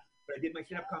remember that. But I did my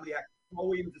stand-up comedy act. Paul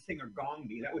Williams, the singer, gonged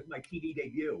me. That was my TV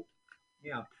debut.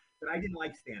 Yeah, but I didn't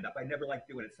like stand-up. I never liked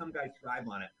doing it. Some guys thrive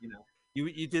on it, you know.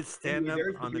 You did stand up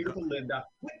there's on the beautiful Linda.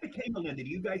 What became of Linda? Do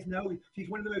you guys know? She's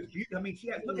one of the most beautiful. I mean, she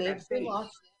has. Look at that face.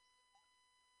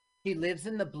 She lives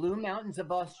in the Blue Mountains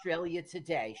of Australia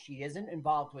today. She isn't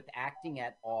involved with acting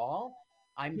at all.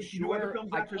 I'm sure.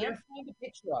 I can't find a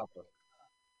picture of her.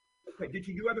 Okay. Did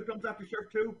she do other films after Surf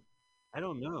 2? I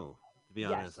don't know, to be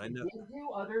honest. I know. She did do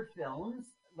other films.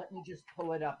 Let me just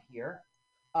pull it up here.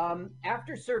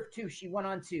 After Surf 2, she went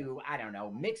on to, I don't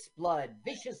know, Mixed Blood,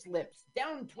 Vicious Lips,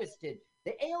 Down Twisted,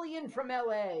 The Alien from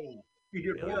L.A. She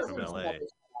did from L.A.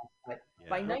 But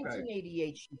by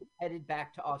 1988, she headed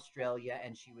back to Australia,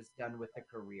 and she was done with her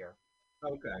career.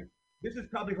 Okay. This is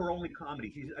probably her only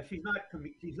comedy. She's not a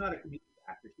comedic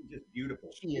actress. She's just beautiful.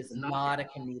 She is not a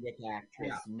comedic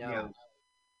actress. No.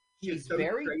 She's so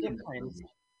very different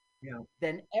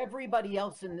than everybody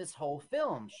else in this whole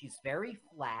film. She's very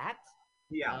flat.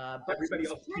 Yeah, but everybody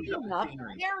else chews up the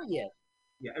scenery. Period.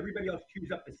 Yeah, everybody else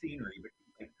chews up the scenery, but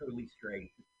she's like totally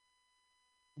straight.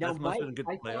 Now, Mike,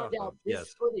 I found out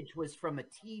this footage was from a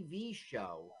TV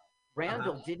show.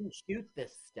 Randall didn't shoot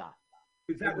this stuff.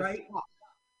 Is that right?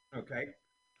 Okay.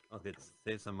 Okay,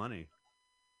 save some money.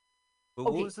 But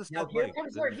okay, what was this now here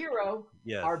comes our hero.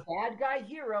 Yes. Our bad guy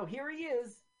hero. Here he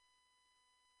is.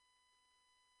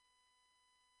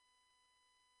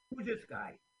 Who's this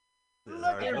guy?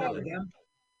 Look at him.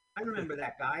 I remember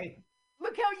that guy.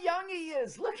 Look how young he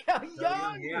is. Look how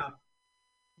young. Yeah.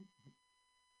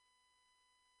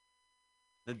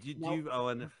 Do you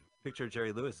and picture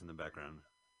Jerry Lewis in the background?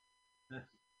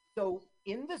 So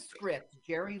in the script,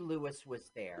 Jerry Lewis was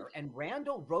there, and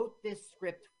Randall wrote this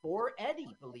script for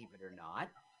Eddie, believe it or not.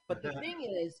 But the thing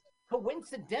is,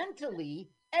 coincidentally,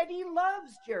 Eddie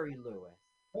loves Jerry Lewis.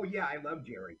 Oh, yeah, I love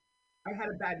Jerry. I had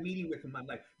a bad meeting with him. I'm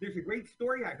like, there's a great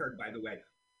story I heard, by the way,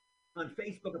 on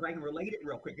Facebook, if I can relate it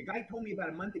real quick. A guy told me about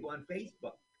a month ago on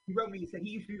Facebook. He wrote me, he said he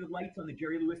used to do the lights on the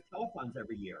Jerry Lewis telethons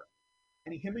every year.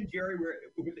 And him and Jerry were,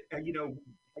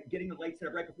 getting the lights set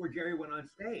up right before Jerry went on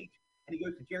stage. And he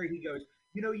goes to Jerry, he goes,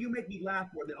 you make me laugh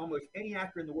more than almost any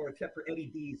actor in the world except for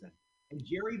Eddie Deason. And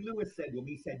Jerry Lewis said to him,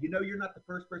 he said, you're not the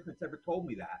first person that's ever told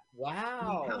me that.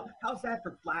 Wow. I mean, how's that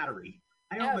for flattery?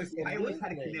 I always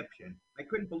had a conniption. I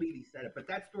couldn't believe he said it, but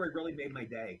that story really made my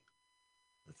day.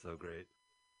 That's so great.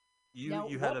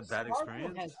 You had a bad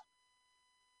experience?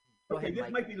 Okay, this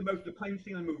might be the most acclaimed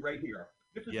scene in the movie right here.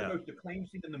 This is the most acclaimed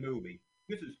scene in the movie.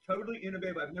 This is totally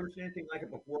innovative. I've never seen anything like it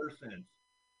before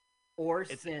or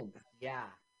since. Yeah.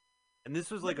 And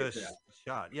this was like a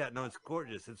shot. Yeah, no, it's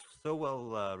gorgeous. It's so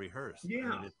well rehearsed. Yeah,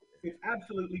 I mean, it's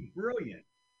absolutely brilliant.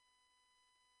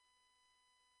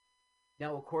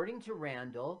 Now, according to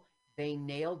Randall, they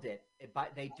nailed it.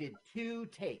 They did 2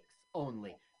 takes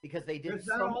only because they did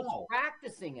so much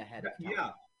practicing ahead of time. Yeah,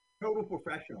 total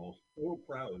professionals, total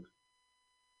pros.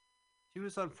 She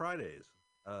was on Fridays.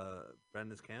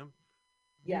 Brenda's camp.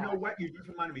 Yeah. You know what? You just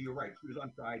reminded me. You're right. She was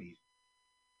on Fridays.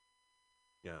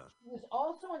 Yeah. She was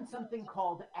also in something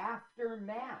called After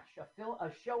MASH,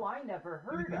 a show I never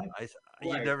heard of.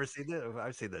 You've never seen it?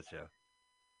 I've seen that show.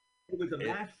 It was a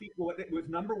MASH sequel. It was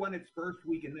 #1 its first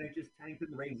week, and then it just tanked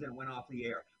in the ratings and it went off the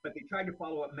air. But they tried to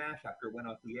follow up MASH after it went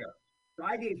off the air.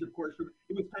 Fridays, of course,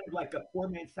 it was kind of like a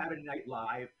poor-man Saturday Night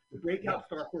Live. The breakout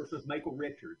star, of course, was Michael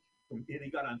Richards, and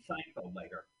he got on Seinfeld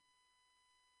later.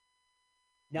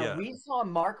 Now, we saw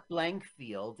Mark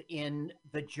Blankfield in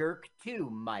The Jerk 2,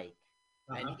 Mike.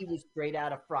 And he was straight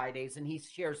out of Fridays, and he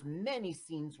shares many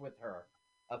scenes with her.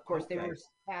 Of course, they were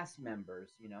cast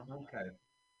members, Okay.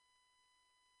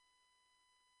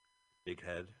 Big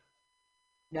head.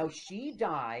 Now, she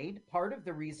died. Part of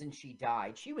the reason she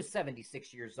died, she was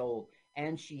 76 years old,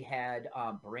 and she had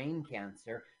brain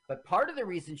cancer. But part of the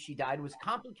reason she died was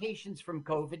complications from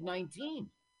COVID-19.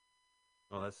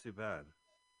 Oh, that's too bad.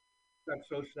 That's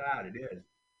so sad. It is.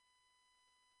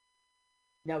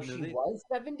 Now, she was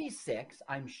 76.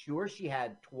 I'm sure she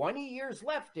had 20 years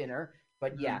left in her,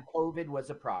 but COVID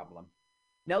was a problem.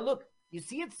 Now, look, you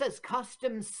see it says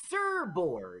custom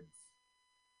surfboards.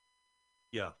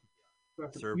 Yeah.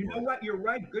 You know what? You're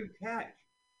right. Good catch.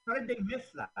 How did they miss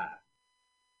that?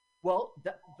 Well,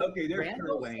 Okay, there's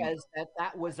Randall Carol Wayne. says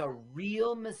that was a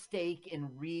real mistake in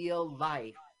real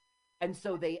life. And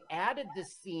so they added the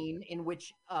scene in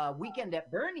which Weekend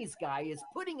at Bernie's guy is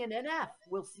putting in an F.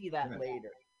 We'll see that Yeah.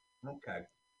 later. Okay.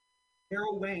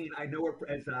 Carol Wayne, I know her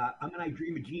as I'm and I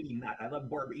Dream of Jeannie Nut. I love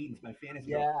Barbara Eaton's my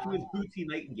fantasy. Yeah. She was Bootsy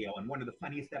Nightingale in one of the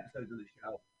funniest episodes of the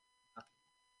show.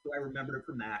 So I remember her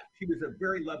from that. She was a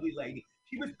very lovely lady.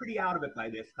 She was pretty out of it by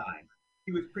this time.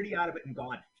 She was pretty out of it and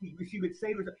gone. She would say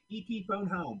it was E.T. phone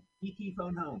home, E.T.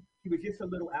 phone home. She was just a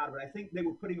little out of it. I think they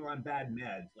were putting her on bad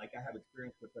meds, like I have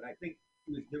experience with, but I think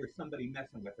there was somebody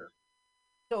messing with her.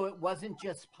 So it wasn't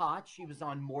just pot. She was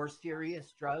on more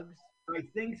serious drugs. I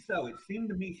think so. It seemed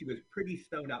to me she was pretty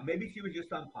stoned out. Maybe she was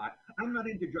just on pot. I'm not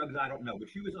into drugs. I don't know, but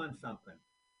she was on something.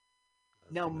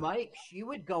 Now, Mike, she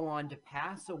would go on to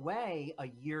pass away a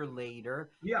year later.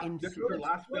 Yeah, in this was her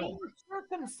last film.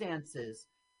 circumstances.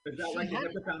 Is that right? You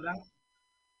never found out?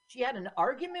 She had an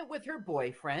argument with her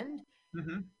boyfriend.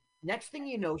 Mm-hmm. Next thing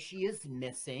you know, she is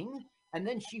missing. And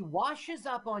then she washes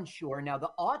up on shore. Now, the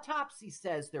autopsy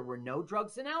says there were no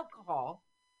drugs and alcohol.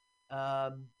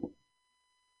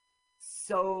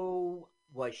 So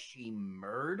was she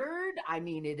murdered? I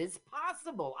mean, it is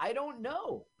possible. I don't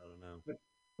know. I don't know. But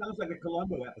sounds like a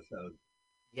Columbo episode.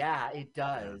 Yeah, it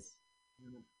does.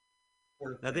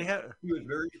 Now they have. He was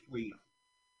very sweet.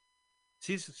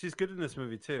 She's good in this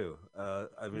movie too.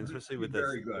 I mean, especially with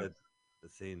the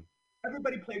scene.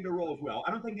 Everybody played their roles well.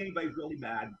 I don't think anybody's really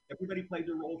bad. Everybody played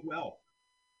their roles well.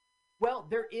 Well,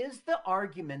 there is the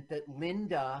argument that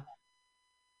Linda,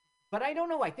 but I don't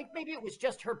know. I think maybe it was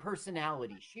just her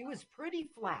personality. She was pretty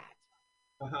flat.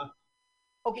 Uh-huh.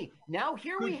 Okay, now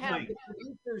here Good we have point. the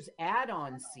producers'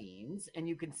 add-on scenes, and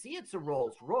you can see it's a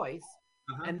Rolls Royce.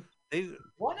 Uh-huh. And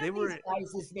one of these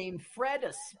guys is named Fred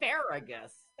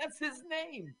Asparagus. That's his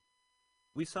name.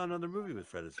 We saw another movie with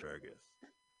Fred Asparagus.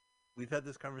 We've had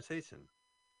this conversation.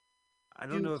 I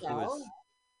don't know if it was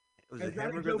Is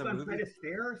that a joke on Fred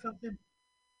Astaire or something?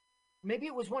 Maybe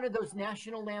it was one of those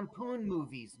National Lampoon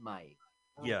movies, Mike.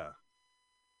 Yeah.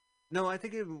 No, I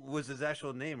think it was his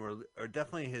actual name, or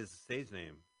definitely his stage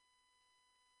name.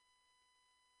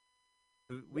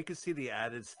 We could see the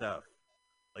added stuff.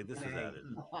 Like this was added.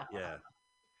 Yeah.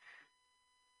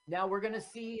 Now we're going to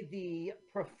see the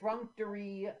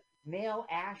perfunctory male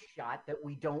ass shot that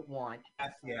we don't want. Yes,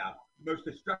 yeah. Most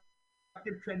destructive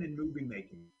trend in movie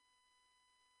making.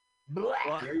 Well,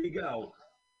 there you go.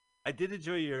 I did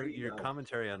enjoy your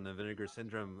commentary on the Vinegar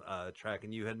Syndrome track,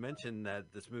 and you had mentioned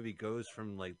that this movie goes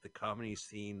from like the comedy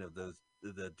scene of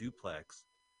the duplex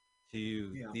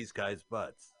to these guys'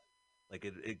 butts. Like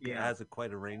it has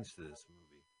quite a range to this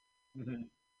movie. Mm-hmm.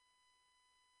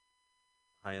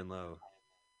 High and low.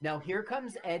 Now here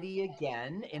comes Eddie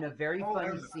again in a very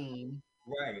funny scene.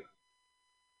 Right.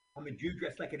 I'm a Jew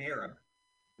dressed like an Arab.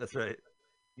 That's right.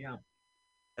 Yeah.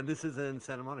 And this is in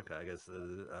Santa Monica, I guess.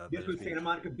 This was Santa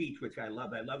Monica Beach, which I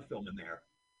love. I love filming there.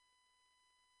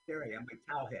 There I am, my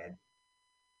towel head.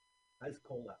 Nice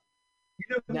cola.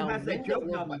 You know who has that joke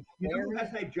now? You know who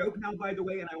has that joke now, by the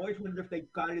way? And I always wonder if they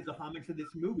got it as a homage to this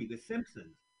movie, The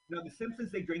Simpsons. You know, The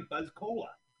Simpsons, they drink Buzz Cola.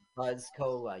 Buzz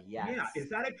Cola, yes. Yeah, is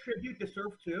that a tribute to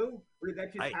Surf too, or did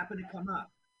that just happen to come up?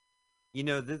 You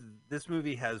know, this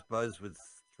movie has Buzz with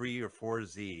 3 or 4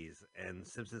 Z's, and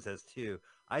Simpsons has 2.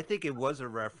 I think it was a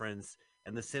reference,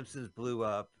 and The Simpsons blew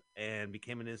up and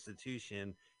became an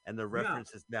institution, and the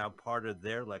reference is now part of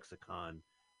their lexicon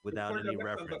without any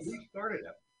reference. But we started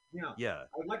it. Yeah. Yeah.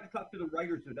 I'd like to talk to the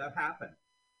writers if that happened.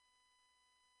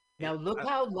 Now look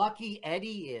how lucky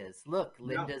Eddie is. Look,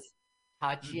 Linda's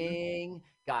touching,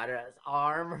 got his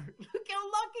arm. Look how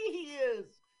lucky he is.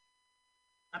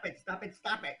 Stop it, stop it,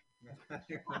 stop it.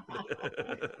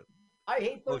 I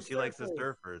hate those. Oh, she likes the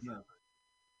surfers. No.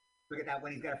 Look at that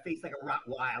one. He's got a face like a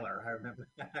Rottweiler. I remember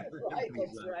that. Right,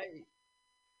 that's right.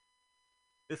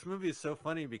 This movie is so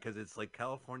funny because it's like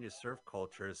California surf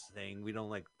culture saying we don't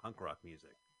like punk rock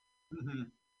music. Mm-hmm.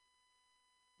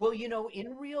 Well, you know,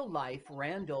 in real life,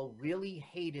 Randall really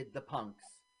hated the punks.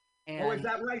 And is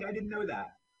that right? I didn't know that.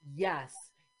 Yes.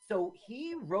 So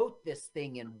he wrote this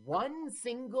thing in one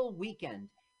single weekend.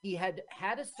 He had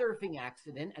had a surfing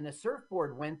accident and a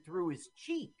surfboard went through his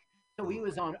cheek. So he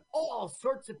was on all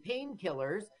sorts of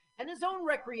painkillers and his own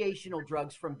recreational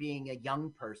drugs from being a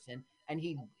young person. And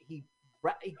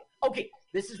okay,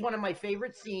 this is one of my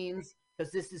favorite scenes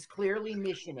because this is clearly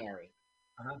missionary.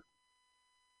 Uh-huh.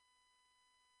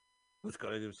 Let's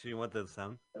go. Do you want the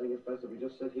sound? I think it's best if we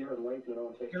just sit here and wait,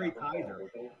 and take Harry Kaiser.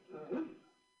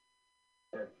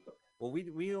 Well,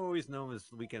 we always know him as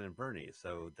Weekend at Bernie's,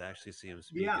 so to actually see him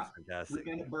speak is fantastic.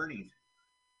 Weekend at Bernie's.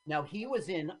 Now, he was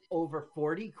in over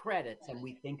 40 credits, and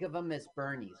we think of him as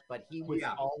Bernie's, but he was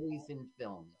always in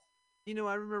films. You know,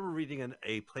 I remember reading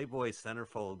a Playboy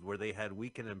centerfold where they had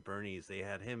Weekend and Bernie's. They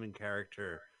had him in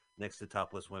character next to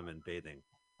topless women bathing.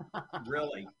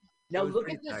 Really? Now, look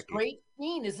at this great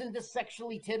scene. Isn't this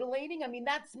sexually titillating? I mean,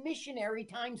 that's missionary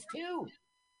times 2.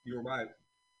 You're right.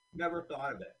 Never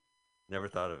thought of it. Never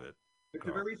thought of it. It's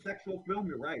a very sexual film.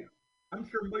 You're right. I'm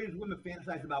sure millions of women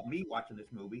fantasize about me watching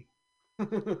this movie.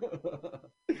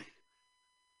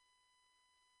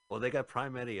 Well, they got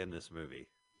Prime Eddie in this movie.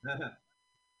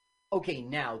 Okay,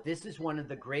 now, this is one of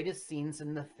the greatest scenes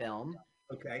in the film.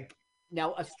 Okay.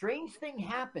 Now, a strange thing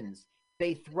happens.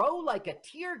 They throw like a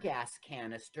tear gas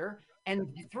canister, and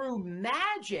through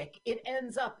magic, it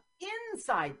ends up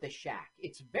inside the shack.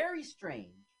 It's very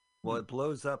strange. Well, it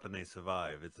blows up and they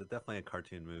survive. It's definitely a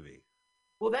cartoon movie.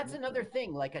 Well, that's another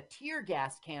thing. Like a tear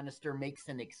gas canister makes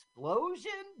an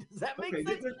explosion. Does that make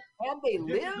sense? And they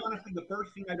live? This is honestly the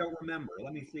first thing I don't remember.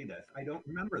 Let me see this. I don't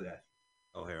remember this.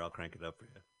 Oh, here, I'll crank it up for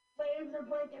you. Waves are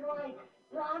breaking right.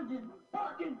 I'm just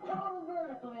fucking total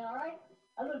vertically, all right?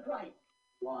 I look right.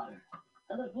 Water.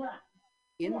 I look left.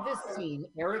 In this scene,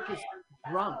 Eric is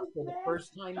drunk for the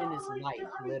first time in his life,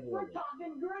 literally. We're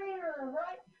talking greater,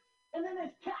 right? And then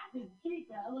this cat, this geek,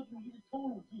 I look at me, he's a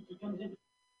total geek. He comes in.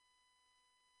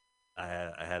 I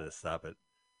had to stop it.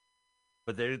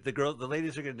 But the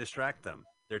ladies are going to distract them.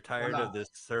 They're tired of this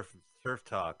surf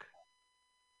talk.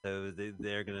 So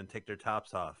they're going to take their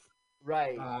tops off.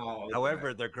 Right. Oh, okay.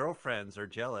 However, their girlfriends are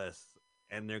jealous,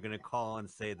 and they're going to call and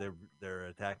say they're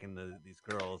attacking these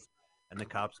girls, and the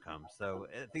cops come. So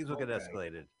things will get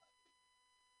escalated.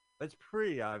 But it's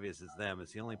pretty obvious it's them.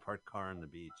 It's the only parked car on the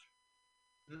beach.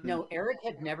 No, Eric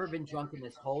had never been drunk in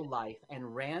his whole life,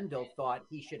 and Randall thought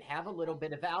he should have a little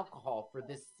bit of alcohol for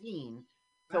this scene.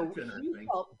 So he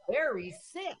felt very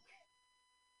sick.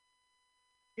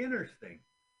 Interesting.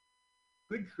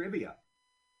 Good trivia.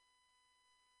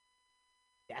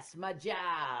 That's my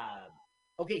job.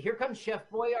 Okay, here comes Chef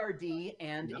Boyardee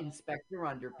and Inspector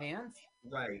Underpants.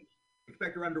 Right.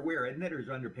 Inspector Underwear, isn't it, or is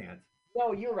it Underpants?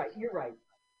 No, you're right. You're right.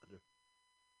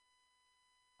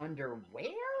 Underwear?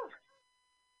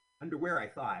 Underwear, I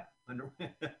thought.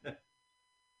 Underwear.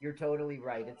 You're totally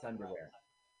right. It's underwear.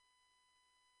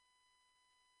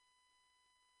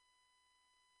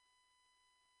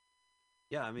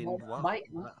 Yeah, I mean, Mike,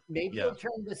 maybe you'll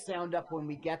turn the sound up when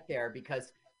we get there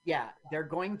because, they're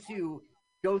going to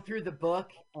go through the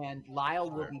book and Lyle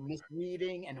will be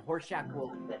misreading and Horshack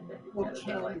will coach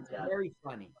him. It's very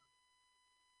funny.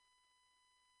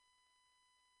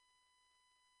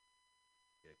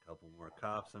 Get a couple more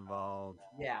cops involved.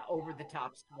 Yeah, over the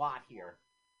top SWAT here.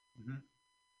 Mm-hmm.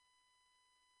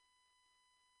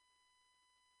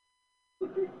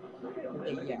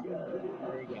 There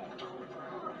you go.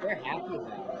 They're happy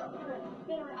about it.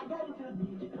 I got into the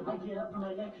beach. I get up for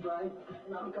my next ride,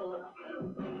 and I'm going,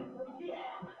 yeah.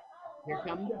 Here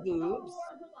come the boobs.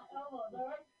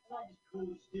 I just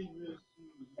coast in real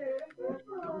smooth.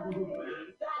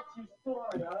 That's your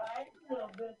story, all right?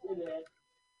 Little bit of it.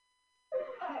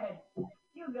 Hey,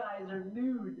 you guys are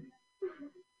nude.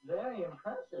 Very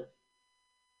impressive.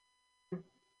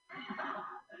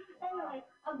 Anyway,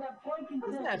 I've got point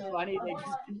Isn't that funny? They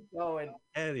just keep going.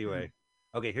 Anyway.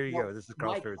 Okay, here you go. This is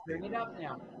Carl's favorite thing. Turn it up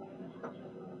now.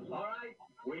 All right,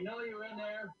 we know you're in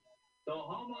there. So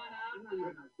home on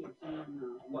out.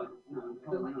 What?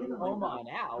 Home on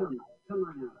out. Come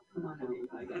on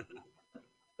out.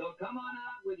 So come on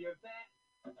out with your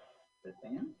fan. The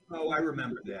fan? Oh, I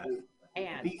remember that.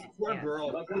 And these poor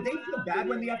girls. Would they feel bad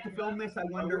when they have to film this? I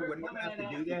wonder when they have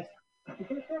to do this.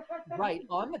 Right.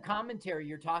 On the commentary,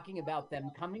 you're talking about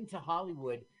them coming to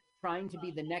Hollywood, trying to be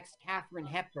the next Katharine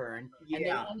Hepburn, and they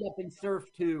end up in Surf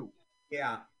 2.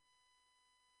 Yeah.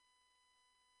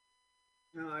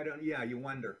 No, I don't. Yeah, you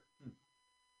wonder.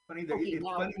 Funny that it's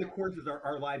funny the courses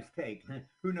our lives take.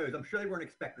 Who knows? I'm sure they weren't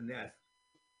expecting this.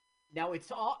 Now it's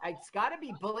got to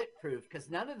be bulletproof because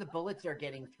none of the bullets are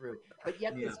getting through. But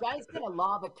yet this guy's going to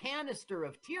lob a canister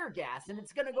of tear gas, and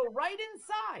it's going to go right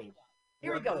inside.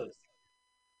 Here he goes.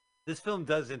 This film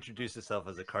does introduce itself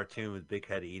as a cartoon with Big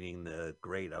Head eating the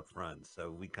grate up front, so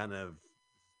we kind of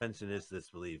suspension is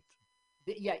disbelief.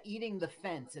 Yeah, eating the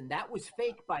fence, and that was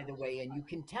fake, by the way, and you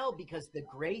can tell because the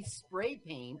gray spray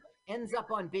paint ends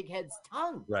up on Big Head's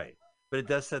tongue. Right, but it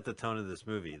does set the tone of this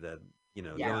movie that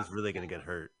no one's really going to get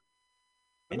hurt.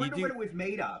 I wonder what it was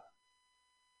made of.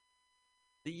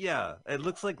 Yeah, it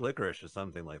looks like licorice or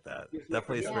something like that.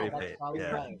 Definitely spray paint.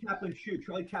 Yeah,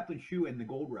 Charlie Chaplin's shoe in The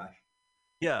Gold Rush.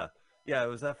 Yeah, it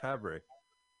was that fabric.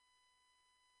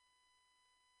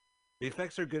 The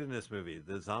effects are good in this movie.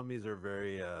 The zombies are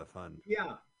very fun.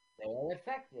 Yeah. They are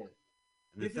effective.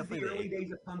 And This is the early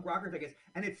days of punk rockers, I guess.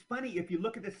 And it's funny, if you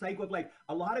look at the cycle of, like,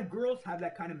 a lot of girls have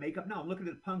that kind of makeup now. I'm looking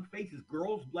at the punk faces.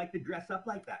 Girls like to dress up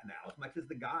like that now, as much as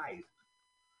the guys.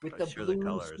 With the Sure, the blue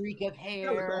colors. streak of hair.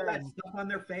 Yeah, with all that and- stuff on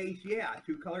their face. Yeah,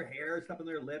 two-color hair, stuff on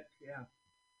their lips. Yeah.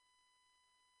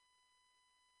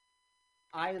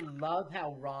 I love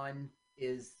how Ron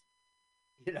is,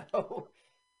 you know,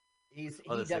 he the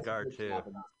does cigar, a good too. job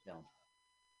in this film.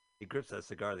 He grips that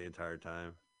cigar the entire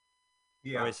time.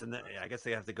 Yeah. All right, so I guess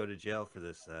they have to go to jail for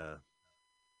this.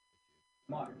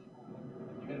 Smart.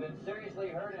 You could have been seriously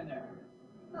hurt in there.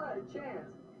 Not a chance.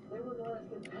 They wouldn't let us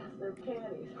get past their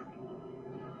panties.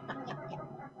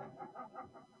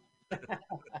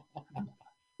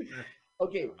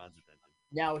 Okay, Ron's attention.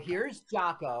 now here's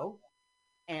Jocko.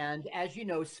 And as you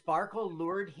know, Sparkle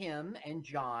lured him and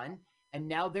John. And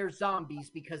now they're zombies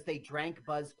because they drank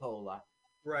Buzz Cola.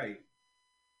 Right.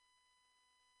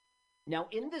 Now,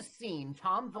 in this scene,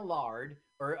 Tom Villard,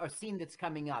 or a scene that's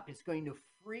coming up, is going to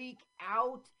freak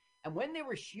out. And when they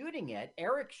were shooting it,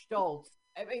 Eric Stoltz,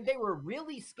 I mean, they were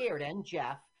really scared, and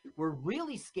Jeff were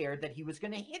really scared that he was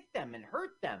going to hit them and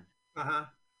hurt them. Uh-huh.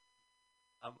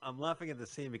 I'm laughing at the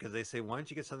scene because they say, "Why don't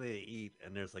you get something to eat?"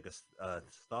 And there's like a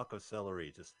stalk of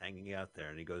celery just hanging out there,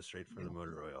 and he goes straight for the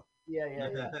motor oil.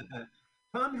 Yeah.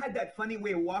 Tom had that funny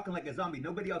way of walking like a zombie.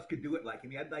 Nobody else could do it like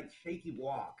him. He had like shaky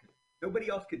walk. Nobody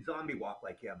else could zombie walk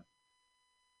like him.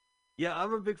 Yeah,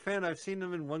 I'm a big fan. I've seen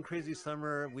him in One Crazy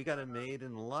Summer. We Got It Made,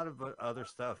 and a lot of other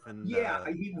stuff. And yeah,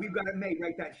 we've got it made,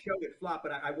 right? That show that flopped,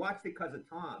 but I watched it because of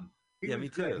Tom. He was me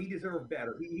good. too. He deserved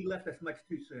better. He left us much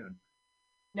too soon.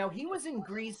 Now, he was in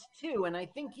Grease, too, and I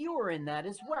think you were in that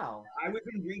as well. I was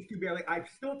in Grease too, barely. I'm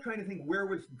still trying to think, where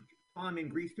was Tom in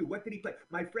Grease too? What did he play?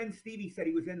 My friend Stevie said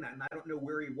he was in that, and I don't know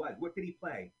where he was. What did he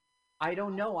play? I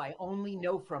don't know. I only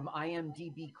know from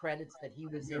IMDb credits that he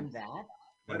was in that.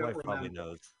 my wife probably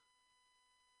knows.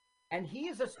 And he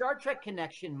is a Star Trek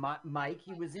connection, Mike.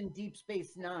 He was in Deep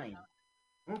Space Nine.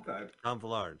 Okay. Tom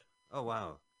Villard. Oh,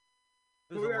 wow.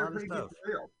 There's So we a are lot of pretty good stuff.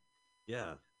 for real.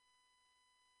 Yeah.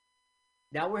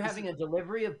 Now we're having a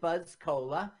delivery of Buzz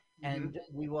Cola, and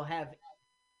we will have.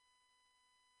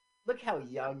 Look how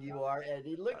young you are,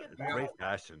 Eddie. Look at that. Great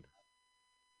fashion.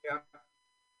 Yeah.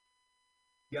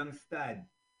 Young stud.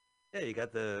 Yeah, you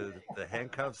got the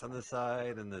handcuffs on the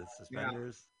side and the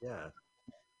suspenders. Yeah.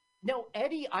 Now,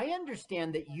 Eddie, I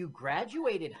understand that you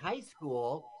graduated high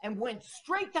school and went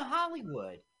straight to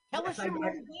Hollywood. Tell us your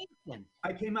motivation.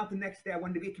 I came out the next day. I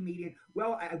wanted to be a comedian.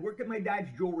 Well, I worked at my dad's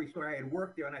jewelry store. I had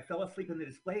worked there, and I fell asleep in the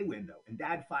display window. And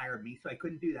Dad fired me, so I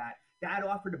couldn't do that. Dad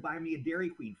offered to buy me a Dairy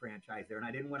Queen franchise there, and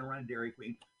I didn't want to run a Dairy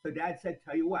Queen. So Dad said,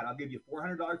 "Tell you what, I'll give you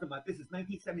 $400 a month." This is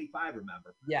 1975,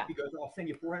 remember? Yeah. He goes, "I'll send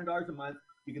you $400 a month.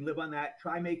 You can live on that.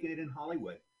 Try making it in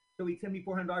Hollywood." So he'd send me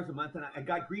 $400 a month, and I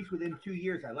got Grease within 2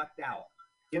 years. I lucked out.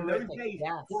 In those days,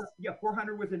 yes.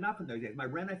 400 was enough in those days. My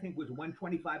rent, I think, was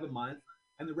 $125 a month.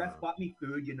 And the rest bought me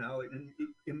food, you know, and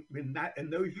in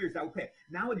those years I would pay.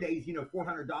 Nowadays, you know,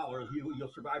 $400,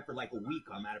 you'll survive for like a week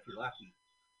on that if you're lucky.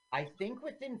 I think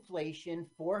with inflation,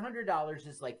 $400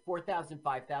 is like $4,000,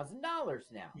 $5,000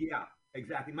 now. Yeah,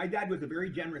 exactly. My dad was a very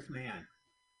generous man.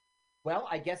 Well,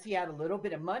 I guess he had a little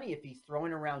bit of money if he's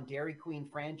throwing around Dairy Queen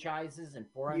franchises and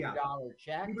 $400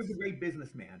 checks. He was a great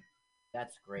businessman.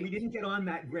 That's great. We didn't get on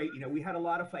that great. You know, we had a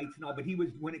lot of fights and all, but he was,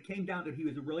 when it came down to it, he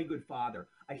was a really good father.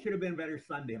 I should have been a better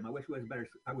son to him. I wish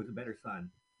I was a better son.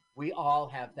 We all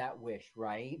have that wish,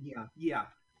 right? Yeah.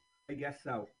 I guess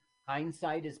so.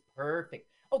 Hindsight is perfect.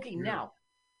 Okay, now,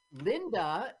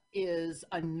 Linda is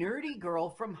a nerdy girl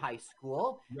from high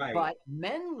school, Right. but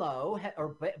Menlo,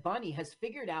 or Bunny, has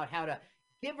figured out how to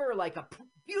give her like a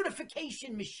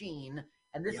beautification machine,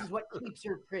 and this is what keeps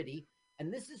her pretty.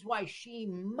 And this is why she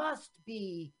must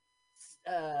be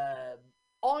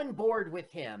on board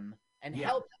with him and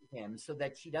helping him so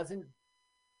that she doesn't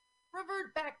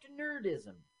revert back to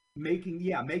nerdism.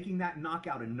 Making that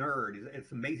knockout a nerd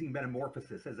it's amazing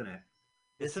metamorphosis, isn't it?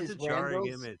 It's such a jarring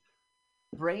image.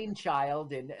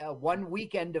 Brainchild in one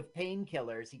weekend of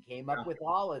painkillers. He came up with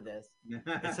all of this.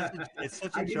 It's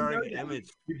such a jarring image.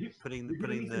 Putting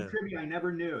the trivia I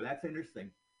never knew. That's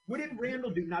interesting. What did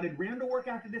Randall do? Now, did Randall work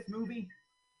after this movie?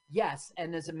 Yes,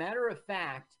 and as a matter of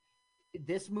fact,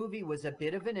 this movie was a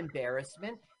bit of an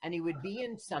embarrassment, and he would be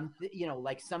in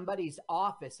like somebody's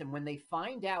office, and when they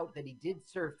find out that he did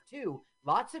surf too,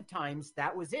 lots of times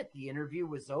that was it. The interview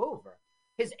was over.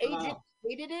 His agent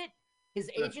hated it. His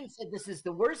agent said, "This is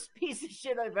the worst piece of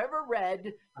shit I've ever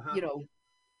read," you know,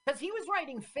 because he was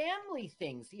writing family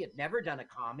things. He had never done a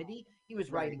comedy. He was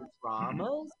writing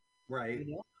dramas. Right.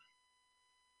 You know?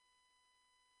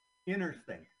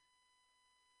 Interesting.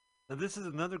 Now, this is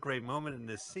another great moment in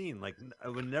this scene. Like, I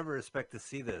would never expect to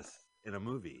see this in a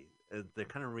movie. They're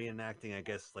kind of reenacting, I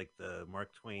guess, like the Mark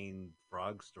Twain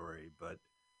frog story, but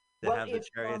they Well, have the it's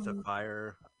Chariots of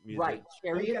Fire music. right. Oh,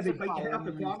 yeah, Chariots they of bite your head Fire off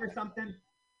the frog or music. something?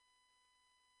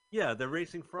 Yeah, they're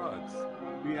racing frogs,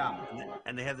 Yeah.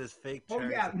 and they have this fake Oh,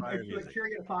 Chariots yeah. of Fire It's a music.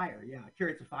 Chariot of Fire. Yeah,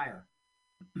 Chariots of Fire.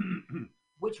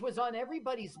 Which was on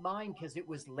everybody's mind because it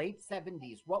was late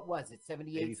 70s. What was it?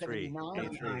 78, 83. 79?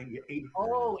 83.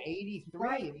 Oh, 83.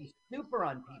 Right. It was super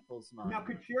on people's minds. Now,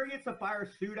 could Chariots of Fire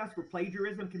suit us for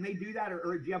plagiarism? Can they do that,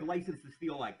 or do you have a license to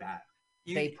steal like that?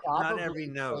 They Not probably every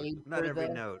note. paid Not for every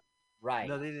the- note. Right.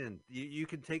 No, they didn't. You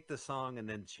can take the song and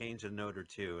then change a note or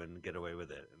two and get away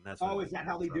with it. And that's Oh, is that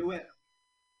how they do it?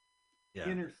 Yeah.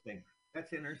 Interesting.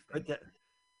 That's interesting.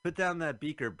 Put down that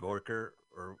beaker, Borker,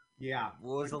 or Yeah.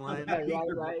 what was the line?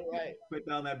 Right. Put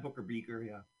down that Booker Beaker,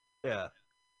 yeah. Yeah.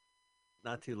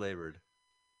 Not too labored.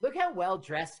 Look how well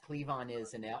dressed Cleavon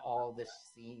is in all this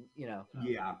scene, you know.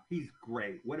 Yeah, he's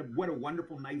great. What a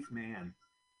wonderful, nice man.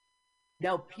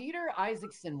 Now, Peter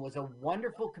Isaacson was a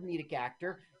wonderful comedic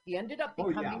actor. He ended up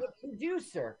becoming a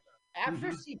producer.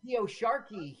 After CPO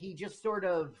Sharkey, he just sort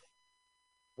of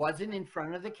wasn't in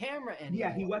front of the camera anymore.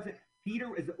 Yeah, he wasn't.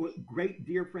 Peter is a great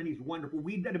dear friend. He's wonderful.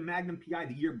 We did a Magnum PI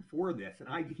the year before this,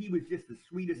 and he was just the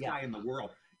sweetest guy in the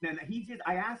world. And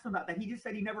I asked him about that. He just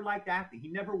said he never liked acting. He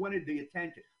never wanted the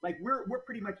attention. Like we're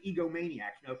pretty much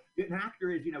egomaniacs. You know, an actor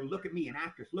is, you know, look at me. An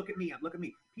actress, look at me. Look at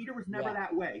me. Peter was never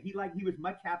that way. He was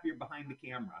much happier behind the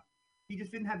camera. He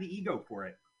just didn't have the ego for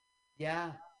it.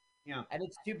 Yeah. Yeah. And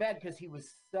it's too bad because he was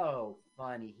so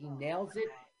funny. He nails it.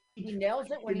 He nails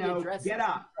it when he addresses get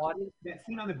up. the audience. That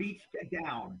scene on the beach, get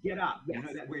down, get up. Yes. You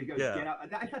know that where he goes, Yeah. get up.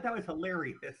 I thought that was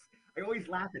hilarious. I always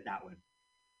laugh at that one.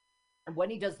 And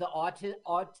when he does the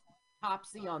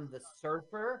autopsy on the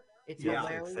surfer, it's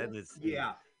hilarious. And it's,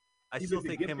 I He still was a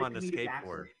think him gifted on the comedic skateboard.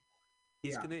 actor.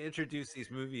 He's going to introduce these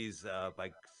movies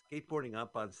by skateboarding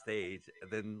up on stage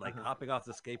and then like hopping off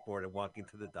the skateboard and walking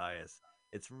to the dais.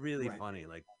 It's really funny,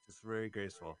 like just very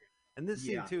graceful. And this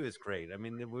scene too is great. I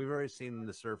mean, we've already seen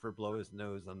the surfer blow his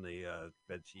nose on the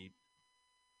bed sheet,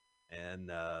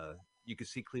 and you can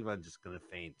see Cleavon just going to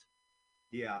faint.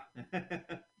 Yeah.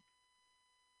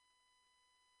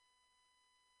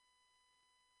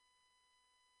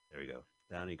 There we go.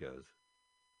 Down he goes.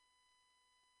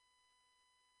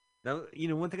 Now, you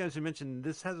know, one thing I should mention,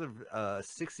 this has a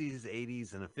 60s,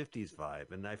 80s, and a 50s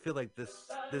vibe. And I feel like this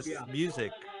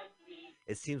music,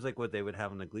 it seems like what they would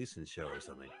have on the Gleason show or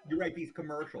something. You're right, these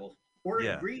commercials. Or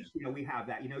in Greece, you know, we have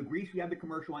that. You know, Greece, we have the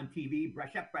commercial on TV,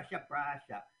 brush up, brush up, brush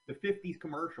up. The 50s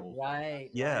commercials. Right.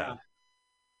 Yeah.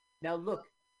 Now, look,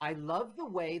 I love the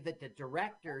way that the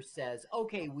director says,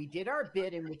 okay, we did our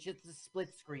bit in which it's a split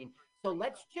screen. So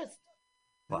let's just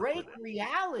break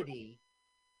reality.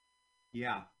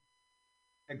 Yeah.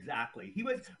 Exactly.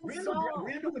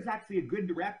 Randall was actually a good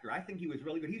director. I think he was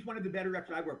really good. He's one of the better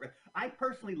directors I've worked with. I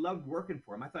personally loved working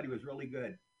for him. I thought he was really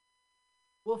good.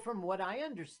 Well, from what I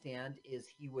understand is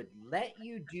he would let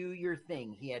you do your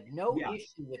thing. He had no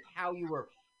issue with how you were.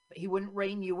 He wouldn't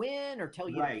rein you in or tell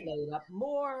you to play it up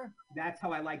more. That's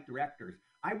how I like directors.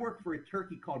 I worked for a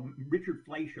turkey called Richard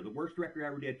Fleischer, the worst director I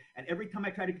ever did. And every time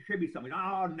I tried to contribute something,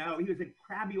 oh no, he was a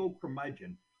crabby old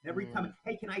curmudgeon. Every time,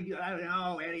 hey, can I do? I don't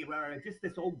know, anywhere. Just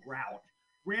this old grouch.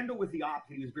 Randall was the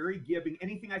opposite. He was very giving.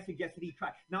 Anything I suggested, he'd try.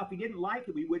 Now, if he didn't like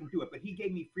it, we wouldn't do it. But he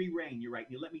gave me free reign. You're right.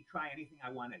 He let me try anything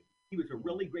I wanted. He was a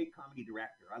really great comedy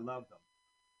director. I loved him.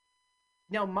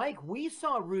 Now, Mike, we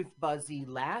saw Ruth Buzzy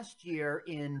last year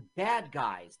in Bad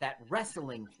Guys, that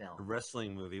wrestling film. A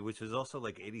wrestling movie, which was also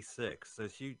like 86. So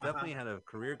she definitely had a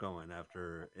career going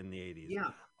after in the 80s.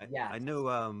 Yeah. I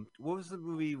know. What was the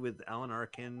movie with Alan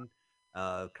Arkin,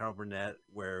 Carl Burnett,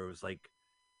 where it was like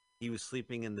he was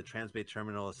sleeping in the Transbay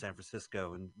Terminal of San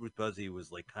Francisco, and Ruth Buzzy was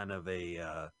like kind of a,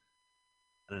 I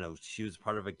don't know, she was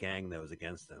part of a gang that was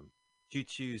against him.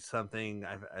 Choo-choo something,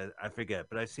 I forget,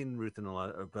 but I've seen Ruth in a lot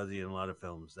of Buzzy in a lot of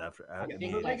films after. I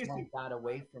think that's one got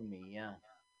away from me. Yeah.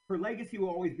 Her legacy will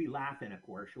always be laughing, of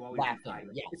course. She'll always be tied.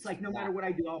 Yes, it's like no matter what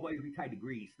I do, I'll always be tied to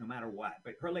Grease, no matter what.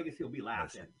 But her legacy will be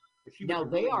laughing. But she now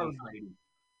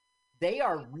they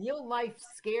are real life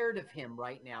scared of him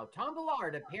right now. Tom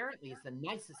Ballard apparently is the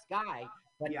nicest guy,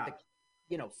 but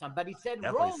somebody said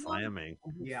definitely roll slamming.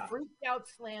 Freaked out,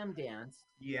 slam dance.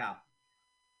 Yeah.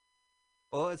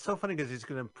 Well, it's so funny because he's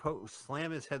going to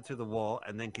slam his head through the wall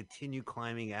and then continue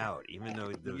climbing out, even though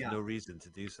there was no reason to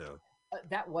do so.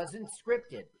 That wasn't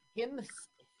scripted. Him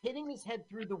hitting his head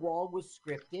through the wall was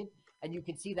scripted, and you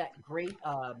can see that great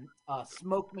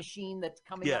smoke machine that's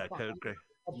coming up.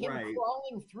 of him Right.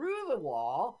 crawling through the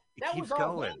wall. It That keeps was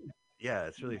all going. him. Yeah,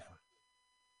 it's really fun.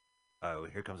 Oh,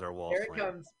 here comes our wall There it slam.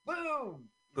 comes. Boom.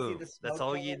 You see Boom. the That's smoke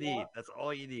all you coming need. out? That's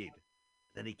all you need.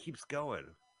 Then he keeps going.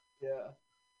 Yeah.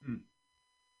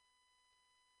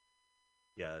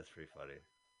 Yeah, that's pretty funny.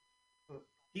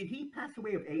 Did he pass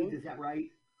away of AIDS? Is that right?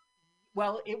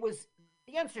 Well,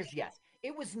 the answer is yes.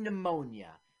 It was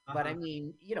pneumonia. But I Uh-huh.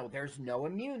 mean, there's no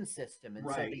immune system, and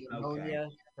so Right, the okay. pneumonia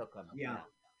took him. Yeah.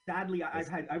 Sadly,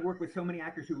 I've worked with so many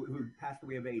actors who passed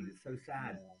away of AIDS. It's so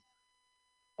sad.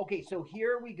 Okay, so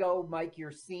here we go, Mike.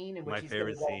 Your scene in which My he's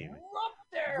favorite gonna go scene. up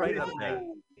there. Right up Woo! there.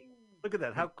 Look at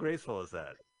that. How graceful is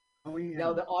that? Oh yeah.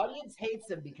 Now the audience hates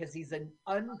him because he's an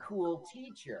uncool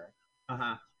teacher.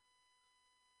 Uh-huh.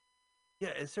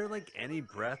 Yeah, is there like any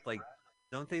breath? Like,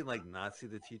 don't they like not see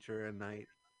the teacher at night?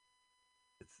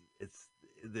 It's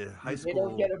the high school. They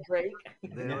don't get a break.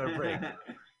 They don't get a break.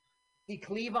 See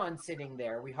Cleavon sitting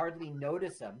there. We hardly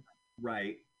notice him.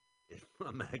 Right.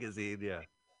 A magazine, yeah.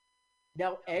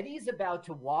 Now Eddie's about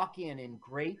to walk in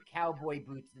great cowboy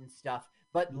boots and stuff,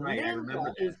 but Right, I Linda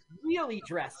remember is really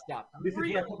dressed up. This is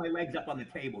really. where I put my legs up on the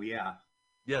table. Yeah.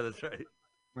 Yeah, that's right.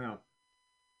 Well.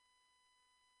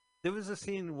 There was a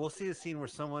scene. We'll see a scene where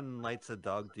someone lights a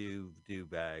dog do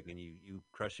bag, and you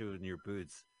crush it in your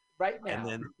boots. Right now. And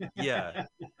then yeah,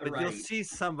 but Right. you'll see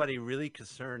somebody really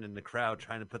concerned in the crowd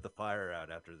trying to put the fire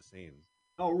out after the scene.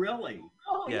 Oh really?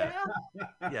 Oh Yeah.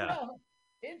 yeah. Yeah.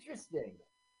 Interesting.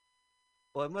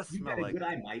 Well, it must You smell got a like. good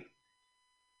eye, Mike.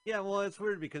 Yeah, well, it's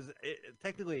weird because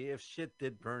technically, if shit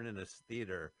did burn in a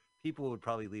theater, people would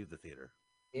probably leave the theater.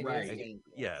 It Right. is dangerous.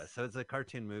 Yeah, so it's a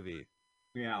cartoon movie.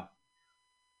 Yeah.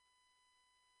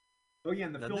 Oh yeah,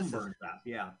 and the Now, film this is- burns up.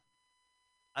 Yeah.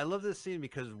 I love this scene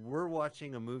because we're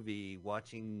watching a movie,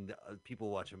 watching people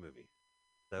watch a movie,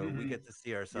 so we Mhm. get to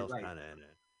see ourselves right. kind of in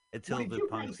it until Well, did the you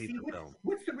punk guys sees see the film.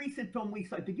 what's the recent film we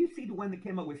saw? Did you see the one that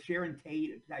came out with Sharon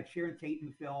Tate? That Sharon Tate in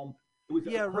the film. It was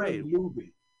Yeah, her right.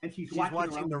 movie, and she's watching her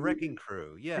watching own the movie. Wrecking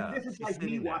Crew. Yeah, And this is she's like me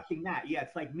sitting there. watching that. Yeah,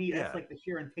 it's like me. That's Yeah. like the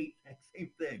Sharon Tate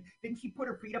same thing. Didn't she put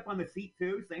her feet up on the seat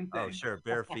too? Same thing. Oh, sure,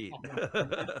 bare feet.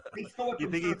 They stole it You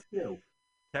from think Surf too.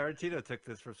 Tarantino took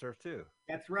this from Surf too?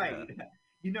 That's right.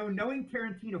 Knowing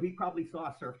Tarantino, he probably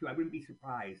saw Surf too. I wouldn't be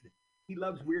surprised. He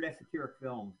loves weird esoteric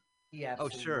films. Yeah. Oh,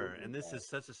 sure. And this is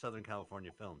such a Southern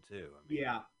California film too. I mean,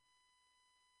 Yeah.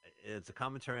 it's a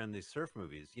commentary on these surf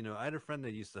movies. I had a friend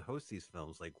that used to host these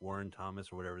films, like Warren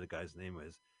Thomas or whatever the guy's name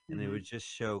was, and they Mhm. would just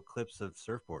show clips of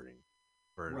surfboarding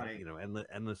for Right.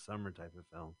 endless summer type of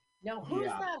film. Now, who's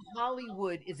Yeah. that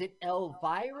Hollywood? Is it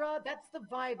Elvira? That's the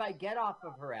vibe I get off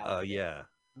of her. Oh yeah,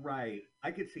 Right.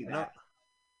 I could see No, that.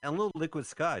 and a little Liquid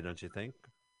Sky, don't you think?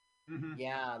 Mhm.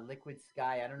 Yeah, Liquid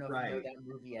Sky. I don't know if you know Right. that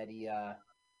movie, Eddie.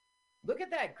 Look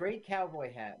at that great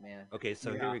cowboy hat, man. Okay,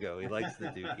 so here Yeah. we go. He likes the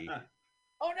dookie.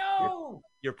 Oh no!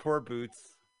 Your poor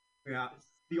boots. Yeah.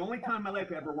 The only time in my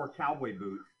life I ever wore cowboy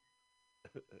boots.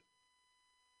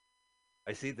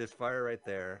 I see this fire right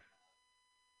there.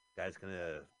 Guy's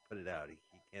gonna put it out. He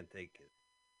can't take it.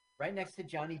 Right next to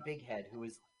Johnny Bighead, who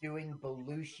is doing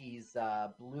Belushi's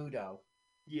Bluto.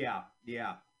 Yeah.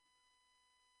 Yeah.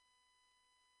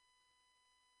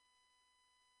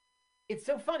 It's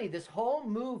so funny. This whole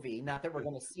movie, not that we're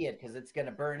going to see it because it's going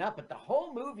to burn up, but the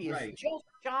whole movie is Right. just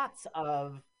shots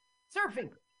of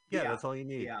surfing. Yeah, Yeah. that's all you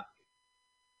need. Yeah.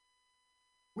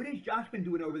 What has Josh been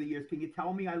doing over the years? Can you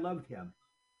tell me? I loved him.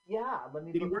 Yeah, let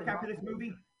me. Did he look work him after up. this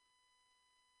movie?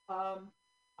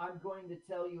 I'm going to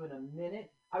tell you in a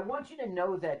minute. I want you to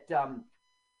know that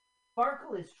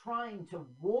Sparkle is trying to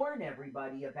warn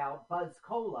everybody about Buzz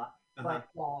Cola, but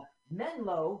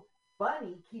Menlo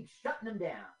Bunny keeps shutting them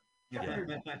down.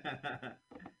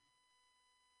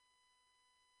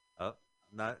 Oh,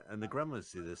 and the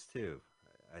Gremlins do this too.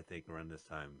 I think around this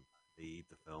time they eat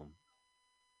the film.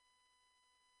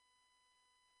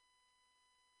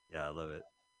 Yeah, I love it.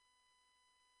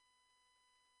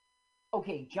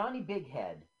 Okay, Johnny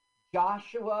Bighead,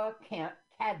 Joshua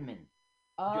Cadman.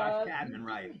 Josh Cadman,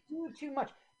 right. He didn't do too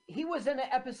much. He was in an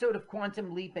episode of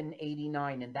Quantum Leap in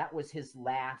 '89, and that was his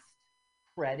last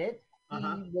credit. He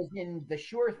was in The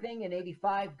Sure Thing in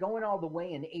 '85, going all the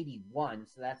way in '81,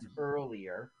 so that's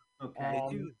earlier.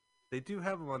 Okay. They do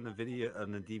have him on the video,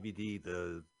 on the DVD,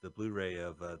 the Blu-ray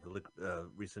of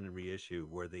the recent reissue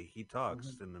where he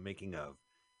talks in the making of,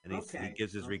 and he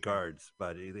gives his regards,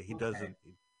 but he doesn't.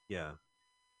 Yeah.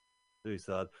 Really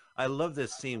solid. I love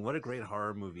this scene. What a great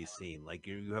horror movie scene! Like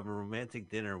you have a romantic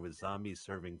dinner with zombies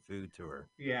serving food to her.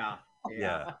 Yeah.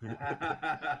 Yeah.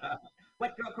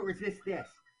 What girl could resist this?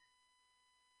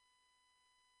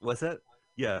 What's that?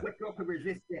 Yeah. What girl could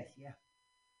resist this? Yeah.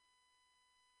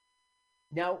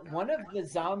 Now, one of the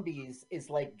zombies is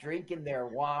like drinking their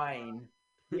wine.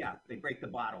 Yeah, they break the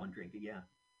bottle and drink it. Yeah.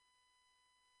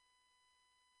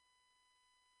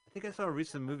 I think I saw a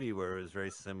recent movie where it was very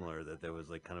similar. That there was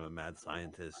like kind of a mad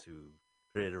scientist who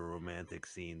created a romantic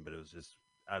scene, but it was just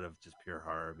out of just pure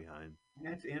horror behind.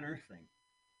 That's interesting.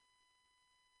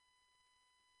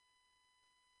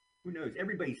 Who knows?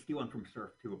 Everybody's stealing from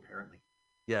Surf too, apparently.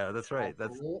 Yeah, that's right.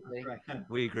 Absolutely.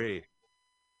 We agree.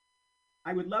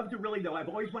 I would love to really, though. I've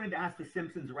always wanted to ask the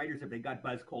Simpsons writers if they got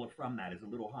Buzz Cola from that as a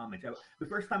little homage. The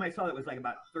first time I saw it was like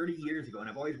about 30 years ago, and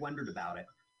I've always wondered about it.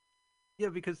 Yeah,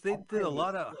 because they did a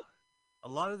lot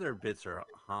of their bits are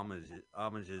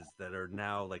homages that are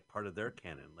now like part of their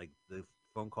canon. Like the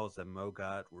phone calls that Mo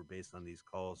got were based on these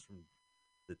calls from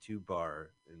the Tube Bar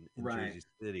in Jersey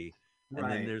City, and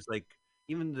then there's like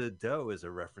even the dough is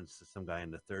a reference to some guy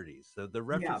in the 30s. So the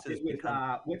references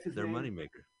become what's his their name?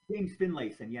 moneymaker. James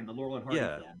Finlayson, yeah, the Laurel and Hardy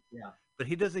film. Yeah. But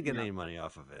he doesn't get any money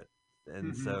off of it,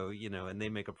 and so and they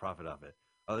make a profit off it.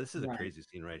 Oh, this is a crazy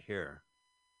scene right here.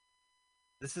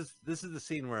 This is the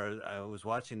scene where I was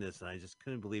watching this and I just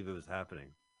couldn't believe it was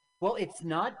happening. Well, it's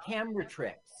not camera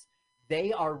tricks.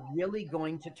 They are really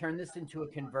going to turn this into a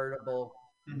convertible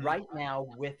right now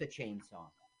with a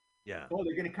chainsaw. Yeah. Oh,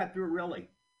 they're going to cut through really.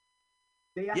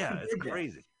 It's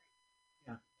crazy.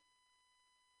 Yeah.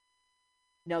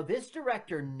 Now, this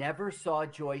director never saw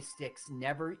joysticks,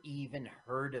 never even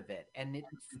heard of it, and it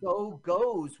so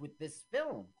goes with this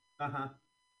film.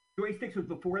 Joysticks was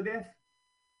before this?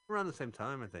 Around the same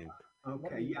time, I think.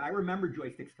 Okay, yeah, I remember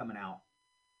joysticks coming out.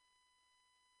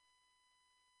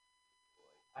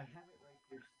 I have it right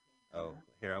here. Oh,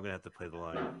 here, I'm going to have to play the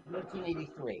line.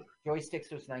 1983.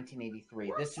 Joysticks was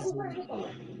 1983. This is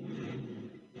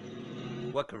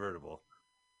What convertible?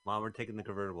 Mom, we're taking the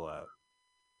convertible out.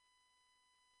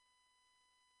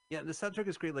 Yeah, the soundtrack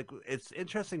is great. Like, it's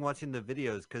interesting watching the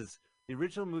videos because the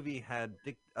original movie had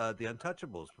the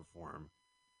Untouchables perform,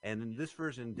 and in this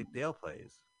version, Dick Dale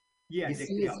plays. Yeah, you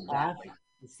see his F?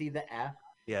 You see the F?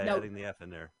 Yeah, now, adding the F in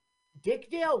there.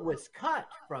 Dick Dale was cut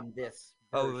from this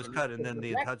version. Oh, it was cut, and then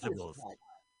the Untouchables.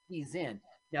 He's in.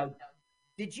 Now,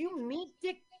 did you meet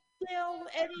Dick Dale,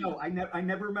 Eddie? No, I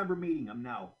never remember meeting him,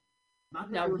 no.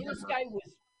 Now, this guy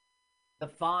was the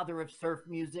father of surf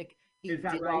music. He did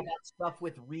all that stuff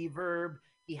with reverb.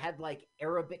 He had, like,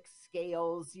 Arabic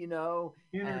scales,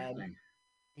 Interesting.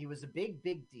 He was a big,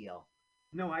 big deal.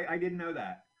 No, I didn't know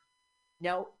that.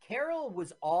 Now, Carol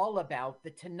was all about The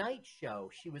Tonight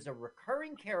Show. She was a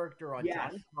recurring character on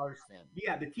Johnny Carson.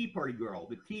 Yeah, the Tea Party girl,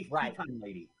 the tea time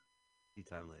lady. Tea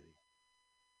time lady.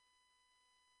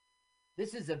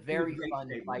 This is a very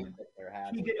fun fight that they're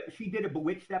having. She did a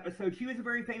Bewitched episode. She was a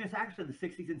very famous actress in the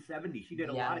 60s and 70s. She did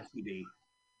a lot of TV.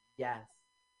 Yes.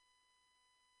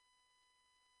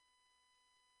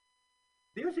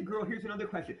 There's a girl, here's another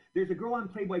question. There's a girl on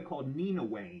Playboy called Nina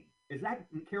Wayne. Is that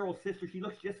Carol's sister? She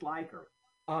looks just like her.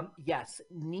 Yes.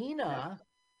 Nina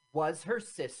was her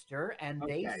sister, and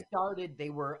they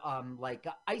were like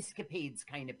ice capades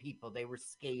kind of people. They were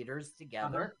skaters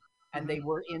together, and they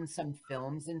were in some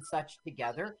films and such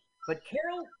together. But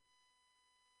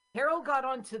Carol got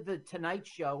onto the Tonight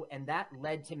Show, and that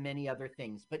led to many other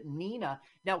things. But Nina,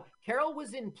 now Carol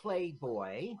was in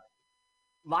Playboy.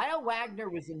 Lyle Wagner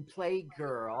was in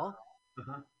Playgirl.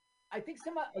 I think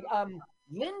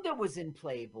Linda was in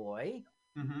Playboy.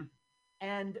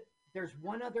 And there's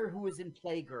one other who was in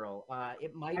Playgirl.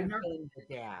 It might have been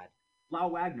the dad.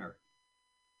 Lyle Wagner.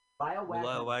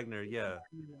 Lyle Wagner, yeah.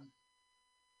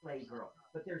 Playgirl.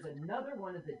 But there's another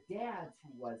one of the dads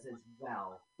who was as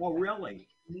well. Oh, really?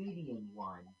 Comedian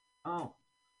one. Oh.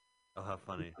 Oh, how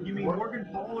funny. You mean Morgan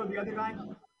Paul or the other guy?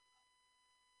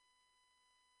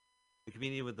 The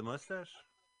comedian with the mustache?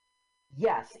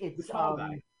 Yes, it's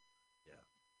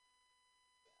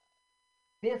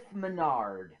Biff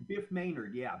Maynard. Biff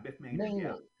Maynard, yeah. Biff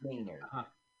Maynard. Maynard.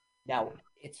 Now,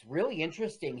 it's really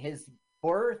interesting. His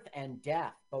birth and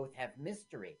death both have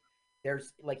mystery.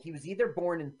 There's he was either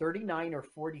born in 39 or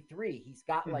 43. He's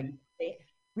got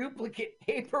duplicate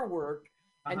paperwork.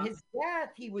 And his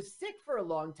death, he was sick for a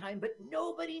long time, but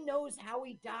nobody knows how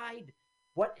he died.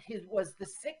 What was the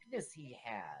sickness he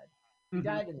had? He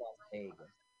died in Las Vegas.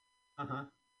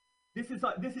 This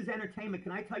is entertainment.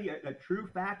 Can I tell you a true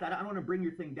fact? I don't want to bring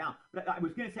your thing down, but I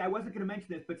was going to say I wasn't going to mention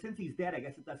this, but since he's dead, I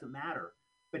guess it doesn't matter.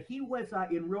 But he was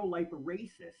in real life a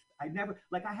racist. I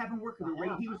haven't worked with a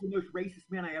racist. He was the most racist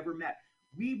man I ever met.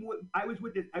 I was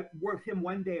with him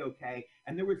one day, okay,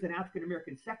 and there was an African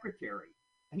American secretary,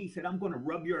 and he said, "I'm going to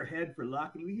rub your head for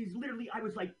luck." And he's literally, I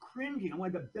was like cringing. I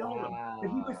wanted to belt him. But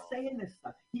he was saying this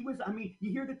stuff. He was, I mean,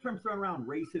 you hear the term thrown around,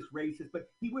 racist, but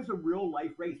he was a real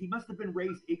life racist. He must have been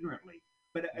raised ignorantly.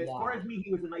 But as far as me,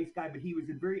 he was a nice guy, but he was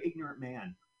a very ignorant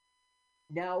man.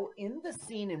 Now, in the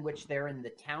scene in which they're in the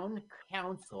town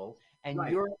council and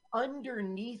you're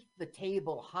underneath the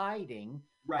table hiding,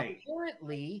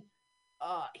 apparently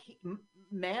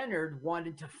Maynard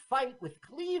wanted to fight with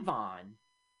Cleavon.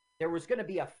 There was going to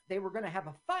be they were going to have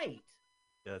a fight.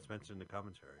 Yeah, it's mentioned in the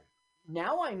commentary.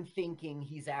 Now I'm thinking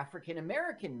he's African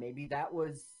American. Maybe that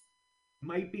was...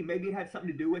 Might be. Maybe it had something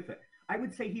to do with it. I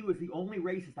would say he was the only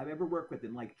racist I've ever worked with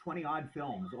in like 20-odd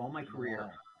films all my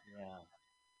career. Yeah.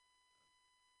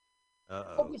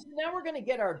 Okay, so now we're going to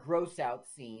get our gross out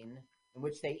scene in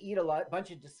which they eat a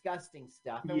bunch of disgusting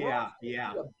stuff. And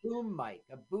yeah. A boom mic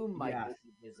will be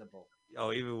visible.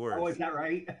 Oh, even worse. Oh, is that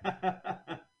right?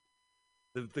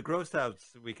 The gross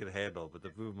outs we could handle, but the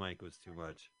boom mic was too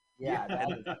much. Yeah, that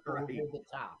was over the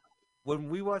top. When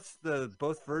we watched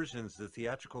both versions, the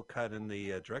theatrical cut and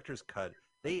the director's cut,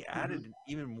 they added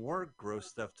even more gross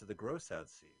stuff to the gross out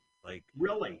scene. Like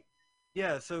really?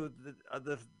 Yeah. So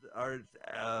our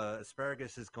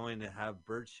asparagus is going to have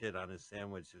bird shit on his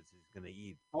sandwich, which he's going to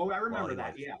eat. Oh, I remember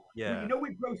that. Yeah. Yeah. Well, you know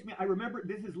what grossed me? I remember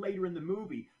this is later in the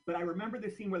movie, but I remember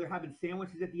the scene where they're having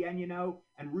sandwiches at the end, you know,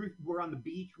 and we're on the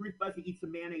beach. Ruth Buzzy eats a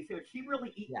mayonnaise sandwich. She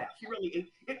really ate that. She really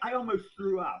ate it. I almost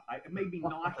threw up. It made me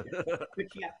nauseous. But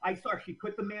I saw her. She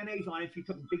put the mayonnaise on it. She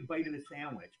took a big bite of the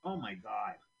sandwich. Oh my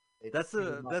God. That's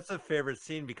a favorite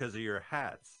scene because of your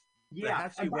hats. Yeah, the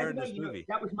hats you wear in this movie.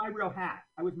 That was my real hat.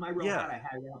 That was my real hat I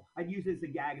had. I'd use it as a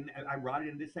gag, and I brought it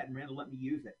in this set, and Randall let me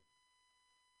use it.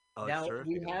 Oh, now,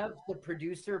 we have the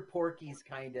producer Porky's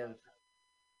kind of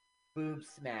boob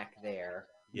smack there.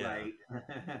 Yeah. Right.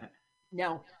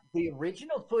 Now, the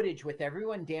original footage with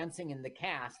everyone dancing in the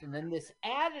cast, and then this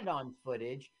added on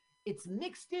footage, it's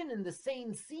mixed in the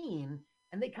same scene,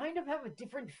 and they kind of have a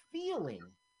different feeling.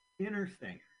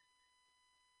 Interesting.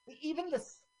 Even the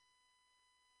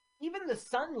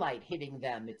sunlight hitting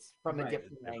them, it's from a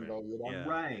different angle, you know? Yeah.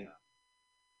 Right.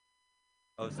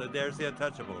 Oh, so there's the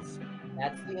Untouchables.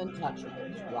 That's the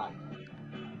Untouchables, right.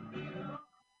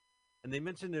 And they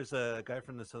mentioned there's a guy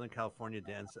from the Southern California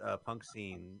dance punk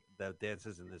scene that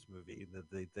dances in this movie that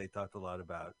they talked a lot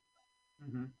about.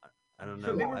 Mm-hmm. I don't know.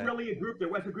 So they were really a group. There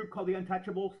was a group called the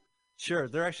Untouchables? Sure.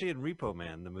 They're actually in Repo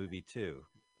Man, the movie, too.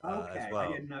 Okay. As well.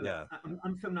 I didn't know that.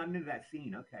 I'm so not into that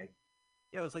scene. Okay.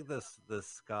 Yeah, it was like the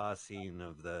ska scene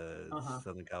of the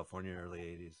Southern California early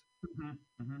 80s.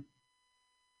 Mm-hmm. Mm-hmm.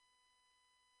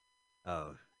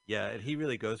 Oh, yeah, and he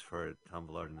really goes for it, Tom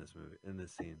Ballard, in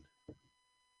this scene.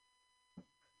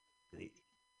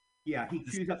 Yeah, he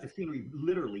chews up the scenery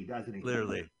literally, doesn't he?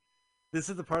 Literally. This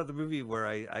is the part of the movie where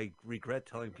I regret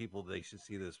telling people they should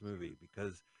see this movie,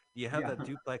 because you have that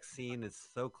duplex scene, it's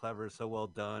so clever, so well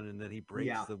done, and then he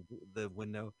breaks the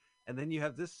window, and then you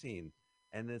have this scene,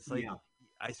 and it's like,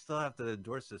 I still have to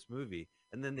endorse this movie,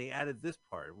 and then they added this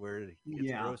part where he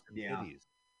gets roast and titties.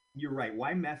 You're right.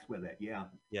 Why mess with it? Yeah.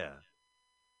 Yeah.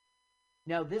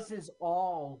 Now, this is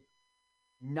all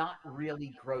not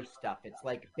really gross stuff. It's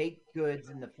like baked goods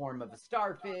in the form of a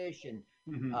starfish and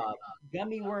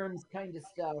gummy worms kind of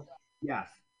stuff. Yes.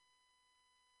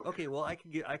 Okay, well,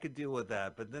 I could deal with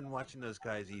that, but then watching those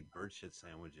guys eat bird shit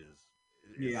sandwiches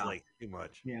is like too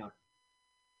much. Yeah.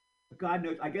 God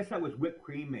knows. I guess that was whipped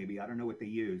cream, maybe. I don't know what they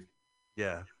used.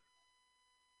 Yeah.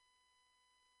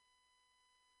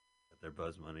 Their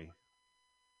buzz money.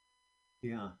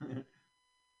 Yeah.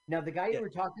 Now, the guy you were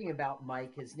talking about,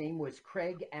 Mike, his name was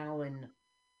Craig Allen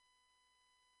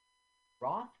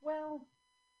Rothwell,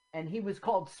 and he was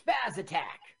called Spaz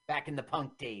Attack back in the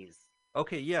punk days.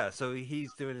 Okay, yeah, so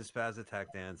he's doing his Spaz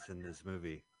Attack dance in this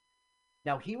movie.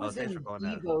 Now, he was in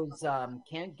Devo's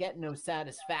Can't Get No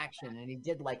Satisfaction, and he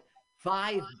did like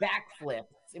 5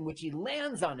 backflips in which he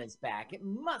lands on his back. It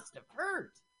must have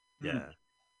hurt. Yeah,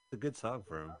 it's a good song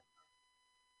for him.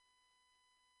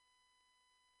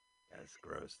 Yeah, it's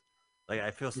gross. Like,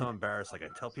 I feel so embarrassed. Like, I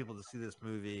tell people to see this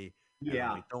movie.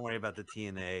 Yeah. Like, don't worry about the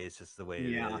TNA. It's just the way it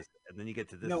is. And then you get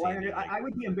to this. No, I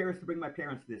would be embarrassed to bring my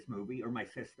parents to this movie, or my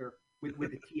sister, with the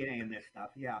TNA and this stuff.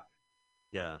 Yeah.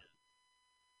 Yeah.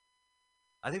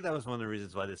 I think that was one of the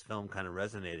reasons why this film kind of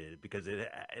resonated, because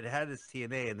it had its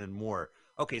TNA and then more.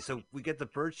 Okay, so we get the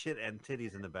bird shit and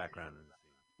titties in the background in the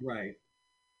scene. Right.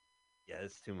 Yeah,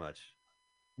 it's too much.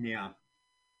 Yeah.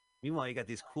 Meanwhile, you got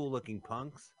these cool looking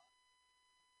punks.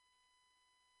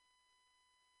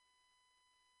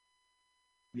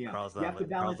 Yeah. Carl's you have to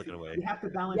balance. looking away. You have to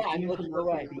balance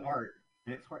the art,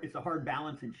 and it's hard. It's a hard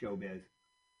balance in showbiz.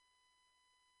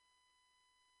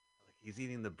 He's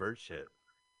eating the bird shit.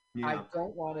 I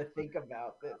don't want to think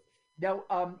about this. Now,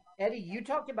 Eddie, you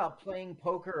talked about playing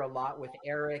poker a lot with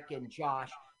Eric and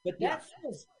Josh, but that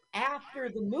was after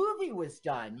the movie was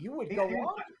done. You would go on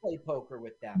to play poker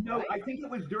with them. No, right? I think it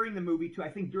was during the movie too. I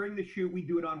think during the shoot we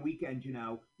do it on weekends.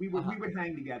 We would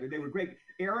hang together. They were great.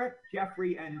 Eric,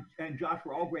 Jeffrey, and Josh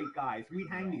were all great guys. We'd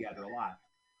hang together a lot.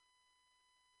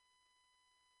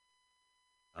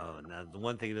 Oh, now the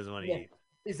one thing he doesn't want to eat.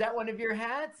 Is that one of your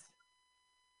hats?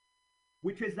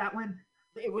 Which is that one?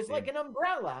 It was like an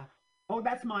umbrella. Oh,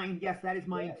 that's mine. Yes, that is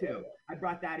mine too. I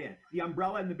brought that in. The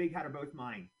umbrella and the big hat are both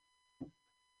mine.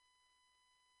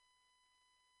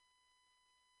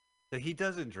 So he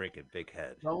doesn't drink it, Big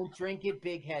Head. Don't drink it,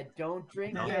 Big Head. Don't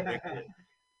drink Don't it. drink it.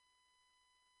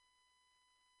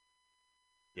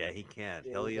 Yeah, he can't.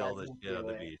 He'll eat all this shit on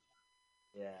the beach.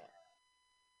 Yeah.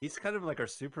 He's kind of like our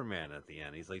Superman at the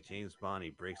end. He's like James Bond. He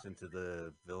breaks into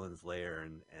the villain's lair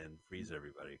and frees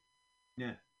everybody.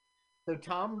 Yeah. So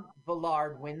Tom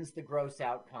Villard wins the gross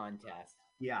out contest.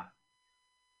 Yeah.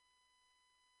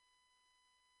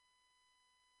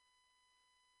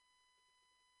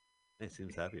 He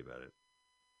seems happy about it.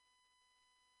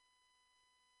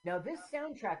 Now this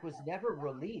soundtrack was never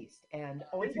released, and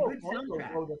It's a Oingo good Boingo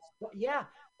soundtrack. wrote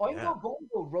Oingo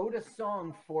Boingo wrote a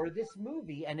song for this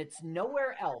movie, and it's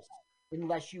nowhere else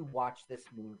unless you watch this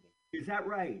movie. Is that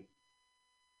right?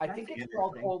 I think it's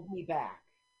called "Hold Me Back."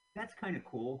 That's kind of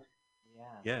cool. Yeah.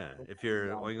 Yeah. If you're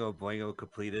Oingo Boingo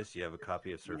completist, you have a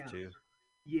copy of Surf 2.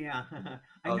 Yeah.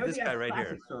 I Oh, know this they guy have right classic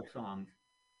here. surf songs.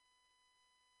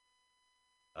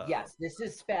 Uh-oh. Yes, this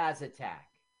is Spaz Attack.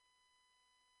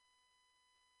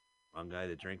 Wrong guy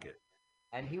to drink it.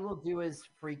 And he will do his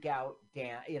freak out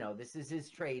dance. This is his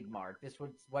trademark. This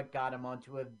was what got him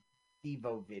onto a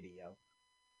Devo video.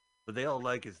 But they all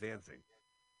like his dancing.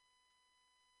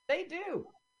 They do.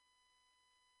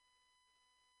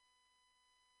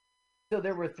 So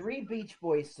there were 3 Beach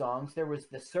Boys songs. There was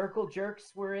the Circle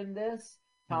Jerks were in this.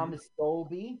 Thomas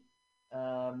Dolby.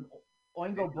 Oingo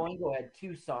Boingo had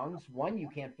 2 songs. One you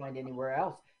can't find anywhere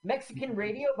else. Mexican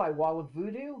Radio by Wall of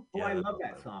Voodoo. Oh, I love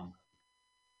that song.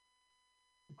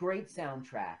 Great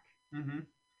soundtrack. Mm-hmm.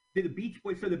 The Beach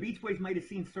Boys. So the Beach Boys might have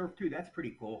seen Surf too. That's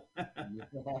pretty cool.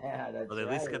 Yeah, that's Well, at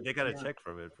least they got a check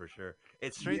from it for sure.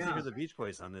 It's strange to hear the Beach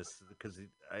Boys on this because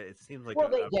it seems like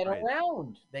they get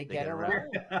around. They get around.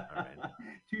 All right.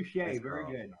 Touche. Nice Very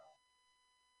call. good.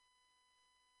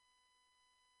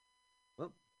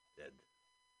 Well, dead.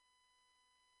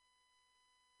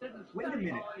 Wait a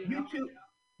minute.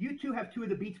 You two have 2 of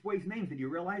the Beach Boys' names. Did you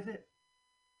realize it?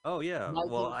 Oh yeah. Mike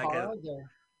Well, and I Carl, got.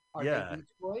 are Yeah. they Beach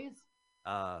Boys?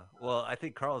 Well, I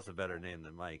think Carl's a better name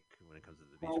than Mike when it comes to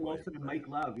the Beach Paul Boys. Wilson and Mike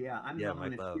Love. Yeah, I'm the one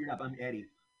Mike that Love. screwed up. I'm Eddie.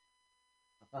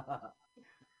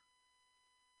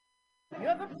 You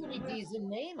have a pretty decent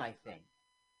name, I think.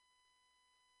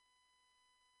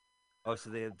 Oh,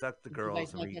 so they abduct the Did you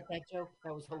guys girls. not get that joke?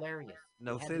 That was hilarious.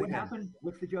 No, say it What again. happened?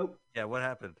 What's the joke? Yeah, what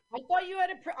happened? I thought you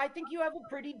had I think you have a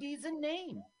pretty decent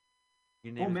name.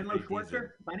 Your Oh, name's Menlo pretty Schwarzer?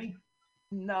 decent. Funny?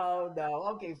 No.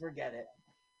 Okay, forget it.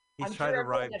 He's I'm trying sure to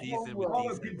rhyme everyone at decent home with will. Oh,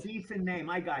 decent. good, decent name.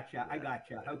 I gotcha.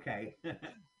 Okay.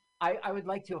 I would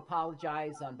like to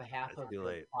apologize on behalf It's of too the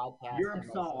late. podcast. You're and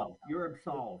myself. absolved. You're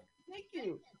absolved. Thank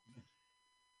you.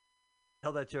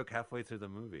 Tell that joke halfway through the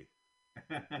movie.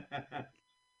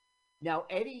 Now,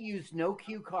 Eddie used no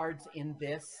cue cards in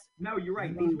this. No, you're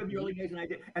right. These were the early days, and I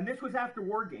did. And this was after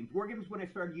War Games. War Games when I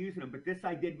started using them, but this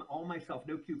I did all myself.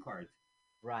 No cue cards.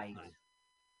 Right. Nice.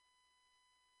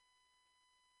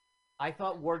 I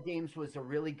thought War Games was a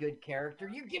really good character.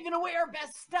 You're giving away our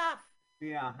best stuff.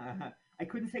 Yeah. I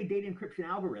couldn't say data encryption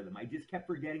algorithm. I just kept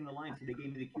forgetting the line, so they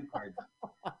gave me the cue cards.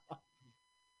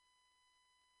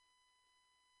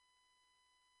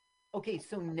 Okay,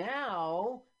 so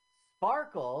now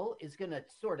Sparkle is going to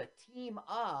sort of team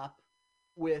up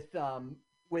with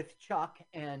Chuck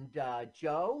and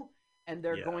Joe, and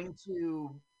they're going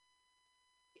to,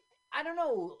 I don't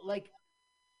know, like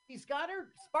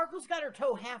Sparkle's got her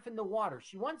toe half in the water.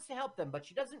 She wants to help them, but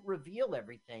she doesn't reveal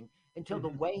everything until the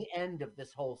way end of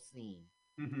this whole scene.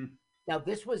 Mm-hmm. Now,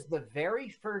 this was the very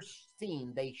first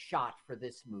scene they shot for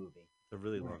this movie. It's a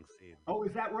really long scene. Oh,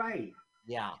 is that right?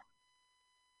 Yeah.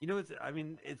 You know,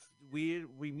 it's we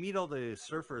meet all the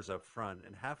surfers up front,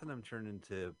 and half of them turn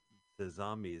into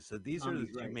zombies. So these are the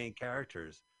two main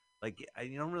characters. Like,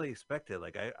 you don't really expect it.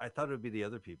 Like, I thought it would be the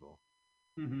other people.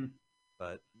 Mm-hmm.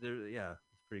 But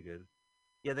it's pretty good.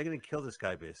 Yeah, they're gonna kill this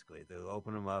guy basically. They'll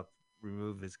open him up,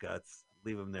 remove his guts,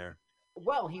 leave him there.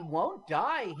 Well, he won't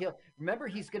die.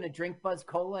 He's going to drink Buzz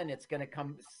Cola, and it's going to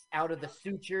come out of the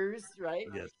sutures, right?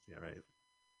 Yes, yeah, right.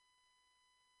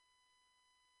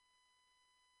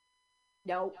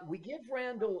 Now, we give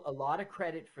Randall a lot of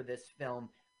credit for this film,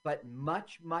 but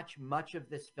much of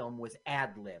this film was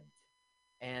ad-libbed.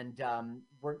 And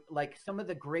we're like some of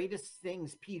the greatest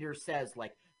things Peter says,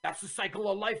 like, that's the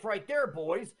cycle of life right there,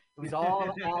 boys. It was all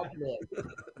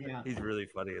ad-libbed. Yeah. He's really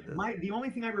funny at this. The only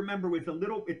thing I remember was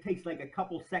it takes like a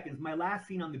couple seconds. My last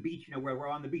scene on the beach, where we're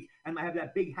on the beach, and I have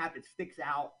that big hat that sticks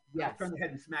out. Yes. I turned my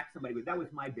head and smacked somebody with. That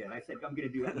was my bit. I said, I'm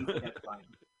going to do that. He said, that's fine.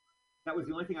 That was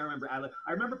the only thing I remember.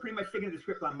 I remember pretty much sticking to the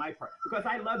script on my part because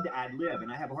I love to ad lib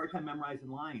and I have a hard time memorizing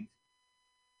lines.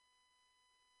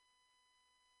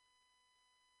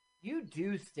 You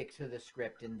do stick to the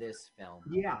script in this film.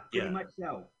 Yeah, pretty much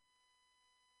so.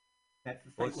 That's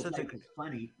the cycle of life. It's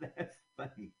funny. That's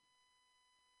funny.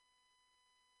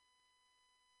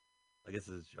 I guess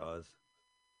it's Jaws.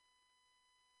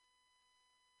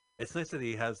 It's nice that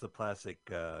he has the plastic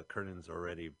curtains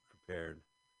already prepared.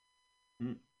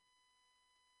 Mm.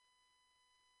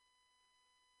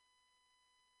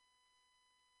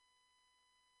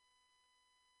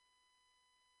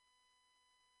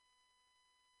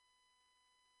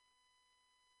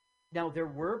 Now, there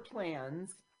were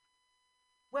plans.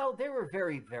 Well, they were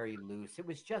very, very loose. It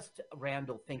was just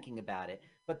Randall thinking about it.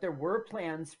 But there were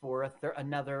plans for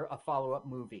a follow-up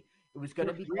movie. It was going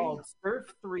to be called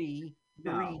Surf 3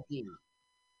 3D.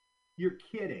 You're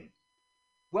kidding.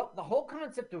 Well, the whole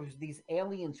concept was these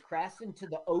aliens crash into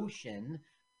the ocean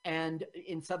and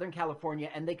in Southern California,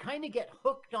 and they kind of get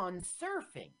hooked on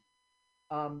surfing.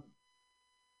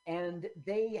 And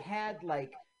they had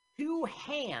like two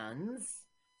hands,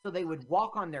 so they would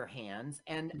walk on their hands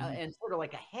and sort of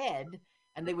like a head,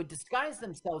 and they would disguise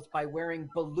themselves by wearing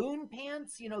balloon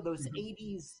pants, those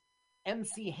 80s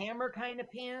MC Hammer kind of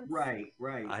pants. Right.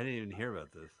 I didn't even hear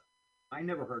about this. I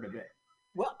never heard of it.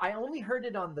 Well, I only heard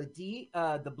it on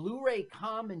the Blu-ray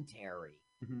commentary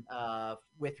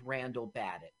with Randall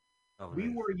Babbitt. Oh, we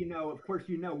nice. were, of course,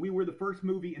 we were the first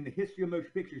movie in the history of motion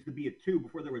pictures to be a 2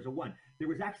 before there was a 1. There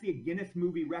was actually a Guinness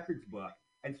Movie Records book,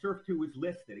 and Surf 2 was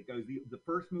listed. It goes the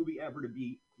first movie ever to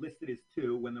be listed as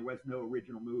 2 when there was no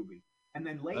original movie. And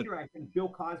then later, I think Bill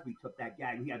Cosby took that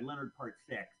gag. He had Leonard Part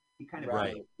 6. He kind of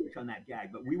switched on that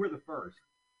gag, but we were the first.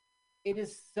 It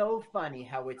is so funny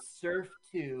how it's Surf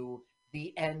 2,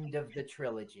 the end of the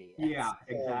trilogy. Yeah,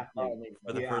 exactly.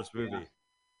 For the first movie.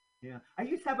 Yeah. I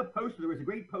used to have a poster. There was a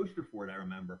great poster for it, I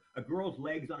remember. A girl's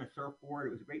legs on a surfboard.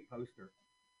 It was a great poster.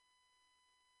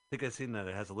 I think I've seen that.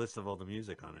 It has a list of all the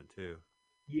music on it, too.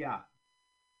 Yeah.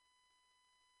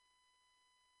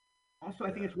 Also,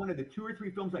 I think it's one of the 2 or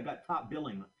 3 films I got top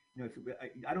billing.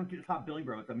 I don't get top billing,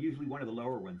 bro. I'm usually one of the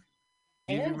lower ones.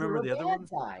 Do you remember the other ones?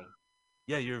 Guy.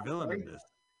 Yeah, you're a villain in this.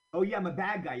 Oh, yeah, I'm a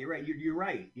bad guy. You're right. You're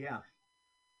right. Yeah.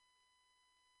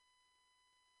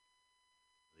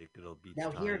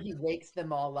 Now here he wakes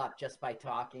them all up just by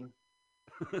talking.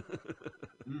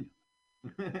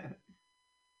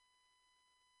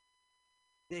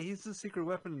 Yeah, he's the secret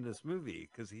weapon in this movie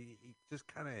because he just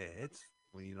kind of hits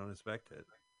when you don't expect it.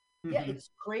 Yeah,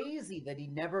 it's crazy that he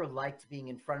never liked being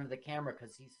in front of the camera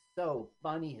because he's so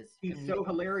funny. He's so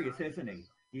hilarious, isn't he?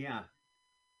 Yeah.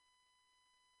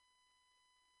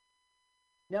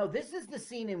 Now, this is the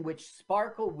scene in which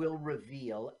Sparkle will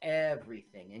reveal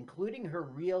everything, including her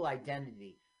real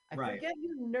identity. I forget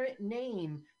your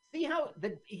name. See how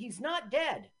he's not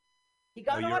dead. He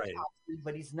got autopsy,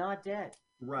 but he's not dead.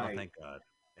 Right. Oh, thank God.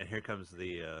 And here comes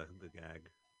the gag,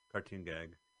 cartoon gag.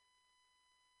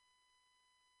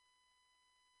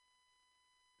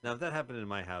 Now, if that happened in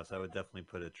my house, I would definitely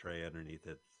put a tray underneath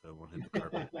it so it won't hit the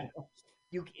carpet.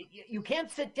 You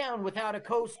can't sit down without a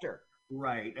coaster.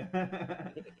 Right.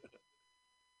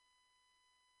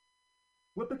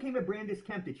 What became of Brandis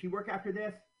Kemp? Did she work after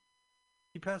this?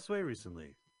 He passed away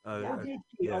recently. Oh, did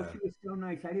she? Yeah. Oh, she was so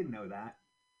nice. I didn't know that.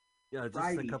 Yeah, just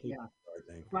Fridays, a couple. Yeah.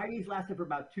 I think Fridays lasted for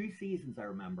about 2 seasons. I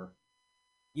remember.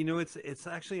 It's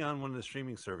actually on one of the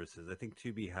streaming services. I think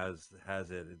Tubi has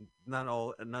it.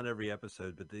 Not every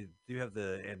episode, but they do have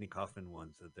the Andy Kaufman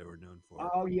ones that they were known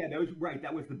for. Oh yeah, those right.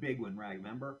 That was the big one, right?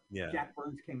 Remember? Yeah. Jack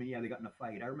Burns came in. Yeah, they got in a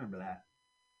fight. I remember that.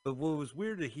 But what was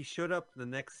weird that he showed up the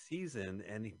next season,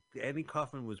 and Andy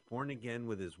Kaufman was born again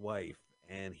with his wife,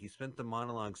 and he spent the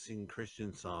monologue singing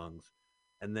Christian songs,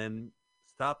 and then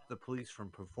stopped the police from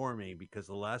performing because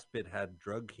the last bit had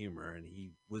drug humor, and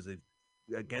he was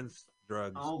against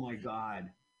drugs. Oh my God!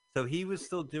 So he was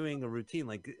still doing a routine,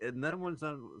 and that one's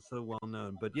not so well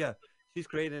known. But yeah, she's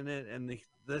great in it, and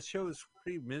the show is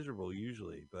pretty miserable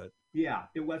usually. But yeah,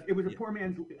 it was a poor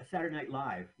man's Saturday Night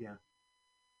Live. Yeah.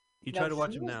 You try to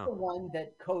watch it now. The one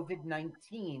that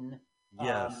COVID-19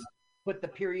 yes. Put the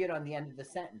period on the end of the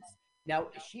sentence. Now,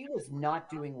 she was not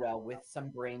doing well with some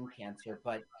brain cancer,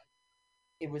 but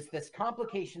It was this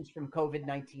complications from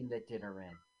COVID-19 that did her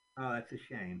in. Oh, that's a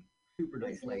shame. Super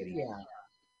nice lady. Yeah.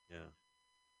 Yeah.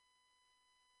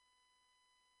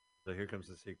 So here comes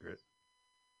the secret.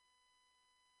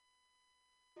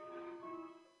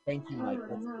 Thank you, Mike.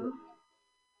 That's good.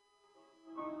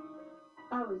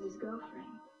 I was his girlfriend.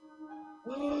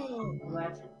 Well,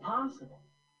 that's impossible.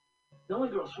 The only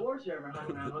girl Schwartz ever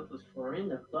hung around with was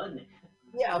Florinda Budnick.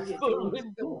 Yeah, Forget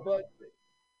Florinda School. Budnick.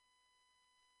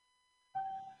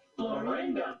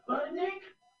 Florinda Budnick?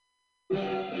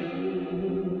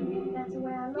 That's the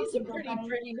way I look. He's a pretty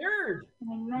nerd. I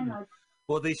mean, men like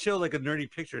Well, they show like a nerdy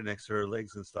picture next to her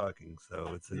legs and stockings,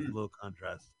 so it's a little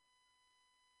contrast.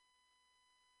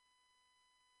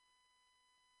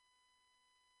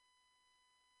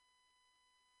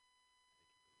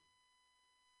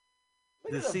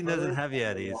 This scene doesn't have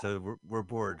Yeti, so we're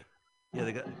bored. Yeah,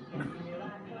 they got.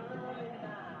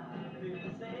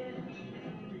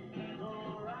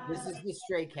 This is the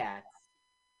Stray Cats.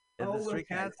 And the Stray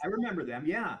okay. Cats? I remember them.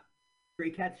 Yeah,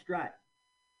 Stray Cat Strut.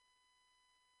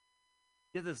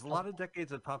 Yeah, there's a lot of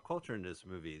decades of pop culture in this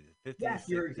movie. 50s, Yes,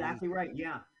 you're 60s, exactly right.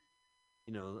 Yeah.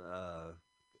 You know,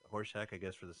 Horseshack, I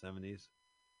guess, for the 70s.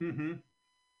 Mm-hmm.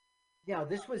 Yeah,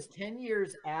 this was 10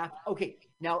 years after. Okay,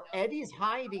 now Eddie's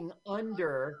hiding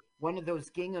under one of those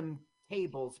gingham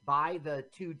tables by the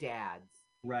two dads.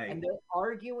 Right. And they're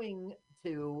arguing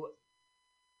to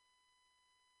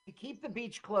keep the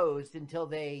beach closed until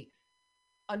they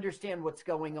understand what's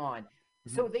going on.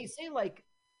 Mm-hmm. So they say, like,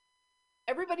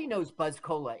 everybody knows Buzz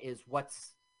Cola is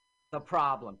what's the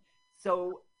problem.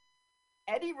 So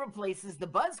Eddie replaces the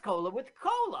Buzz Cola with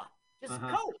cola, just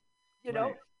Coke, you know?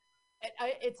 Right.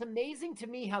 It's amazing to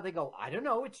me how they go, I don't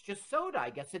know, it's just soda. I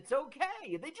guess it's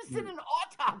okay. They just did an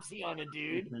autopsy on a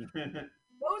dude.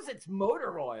 Knows it's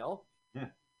motor oil. Yeah.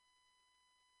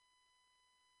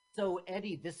 So,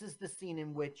 Eddie, this is the scene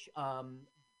in which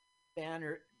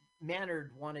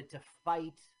Maynard wanted to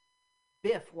fight,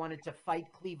 Biff wanted to fight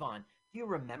Cleavon. Do you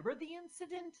remember the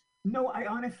incident? No, I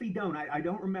honestly don't. I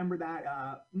don't remember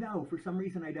that. No, for some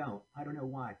reason I don't. I don't know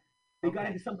why. They got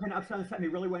into some kind of upset on something. They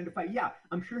really wanted to fight. Yeah,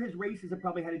 I'm sure his races have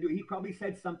probably had to do it. He probably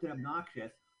said something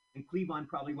obnoxious, and Cleavon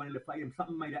probably wanted to fight him.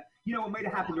 Something might have, you know, it might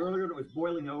have happened earlier and it was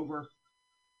boiling over.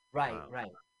 Right, Wow.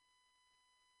 right.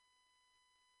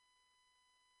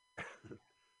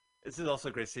 This is also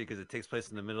a great scene because it takes place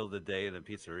in the middle of the day in a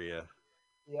pizzeria.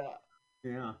 Yeah.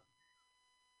 Yeah.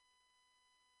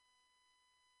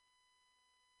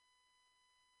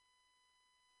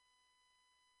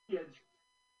 Kids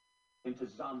into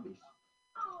zombies.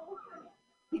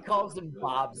 He calls him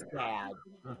Bob's dad,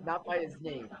 not by his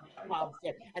name. Bob's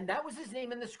dad. And that was his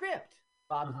name in the script.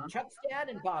 Chuck's dad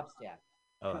and Bob's dad.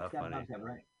 Oh, how Chuck's dad, funny. Bob's dad,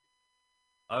 right.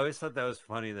 I always thought that was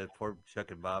funny that poor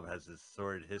Chuck and Bob has this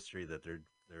sordid history that their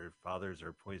fathers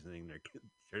are poisoning their kids,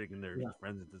 turning their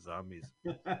friends into zombies.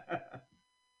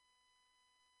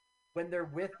 When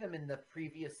they're with him in the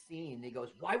previous scene, he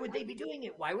goes, why would they be doing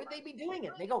it? Why would they be doing it?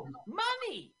 And they go,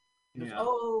 money! He goes,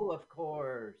 oh, of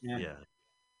course. Yeah.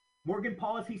 Morgan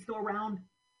Paul, is he still around?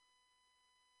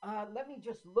 Let me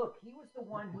just look. He was the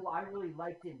one who I really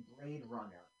liked in Blade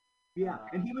Runner. Yeah,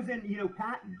 and he was in, you know,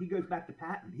 Patton. He goes back to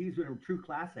Patton. He's in a true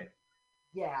classic.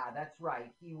 Yeah, that's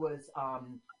right. He was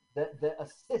the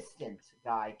assistant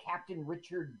guy, Captain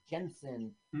Richard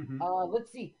Jensen.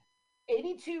 Let's see.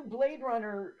 82 Blade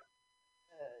Runner.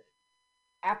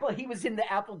 He was in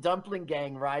the Apple Dumpling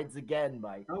Gang Rides Again,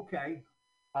 Mike. Okay.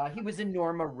 He was in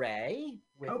Norma Ray.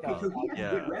 With, Okay, so he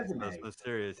has a good resume. That's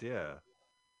mysterious, yeah.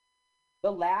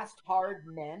 The Last Hard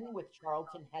Men with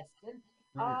Charlton Heston.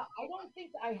 I don't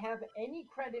think I have any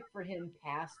credit for him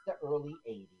past the early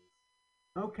 80s.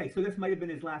 Okay, so this might have been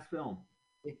his last film.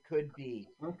 It could be.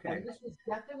 Okay. And this was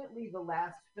definitely the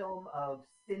last film of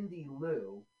Cindy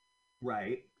Lou.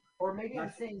 Right. Or maybe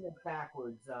I'm saying it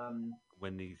backwards.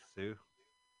 Wendy Sue.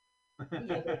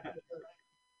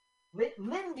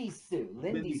 Lindy Sue.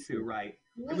 Lindy Sue, right.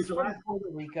 It was from Puerto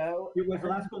Rico. It was the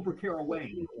last film for Carol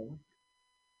Wayne.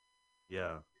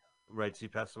 Yeah. Right, she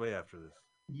passed away after this.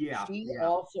 Yeah. She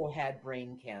also had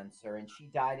brain cancer, and she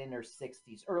died in her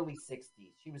 60s, early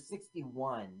 60s. She was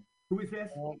 61. Who is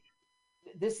this?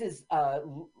 This is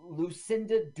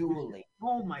Lucinda Dooley.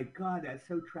 Oh my God, that's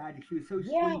so tragic. She was so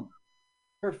sweet. Yeah.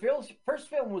 Her first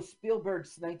film was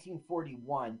Spielberg's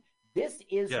 1941. This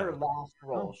is her last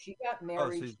role. She got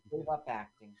married, she gave up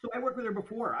acting. So I worked with her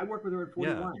before. I worked with her at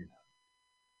 41. Yeah.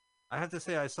 I have to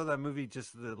say, I saw that movie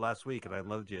just last week, and I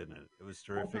loved you in it. It was a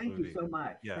terrific thank movie. you so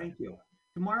much. Yeah. Thank you.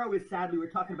 Tomorrow is sadly, we're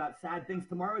talking about sad things.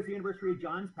 Tomorrow is the anniversary of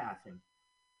John's passing.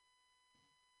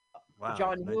 Wow.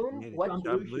 John whom? 1980. What? John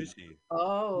John Belushi. Belushi.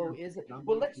 Oh, Yeah, is it? John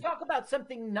Well, let's Belushi. talk about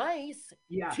something nice.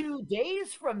 Yeah. 2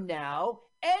 days from now,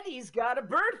 Eddie's got a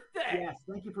birthday. Yes,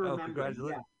 thank you for Oh, remembering. Yeah,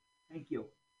 congratulations. thank you.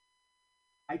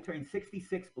 I turned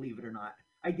 66, believe it or not.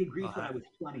 I did Grease when I was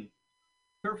 20.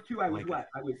 Surf 2, I was God. what?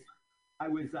 I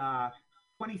was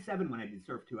 27 when I did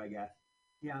Surf 2, I guess.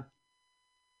 Yeah.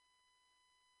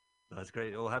 That's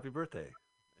great. Well, happy birthday.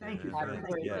 Thank you, Happy sir.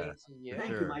 birthday Yeah. to you. Thank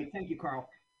sure. you, Mike. Thank you, Carl.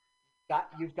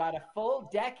 You've got a full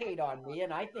decade on me,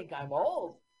 and I think I'm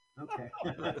old. Okay.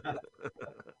 All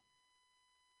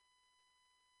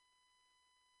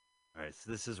right,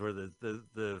 so this is where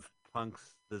the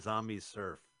punks, the zombies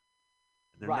surf.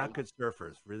 And they're Right. not good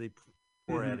surfers. Really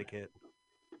poor Mhm. etiquette.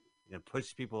 You know,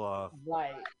 push people off.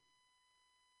 Right.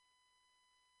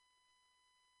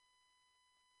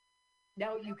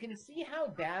 Now you can see how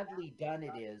badly done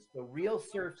it is. The real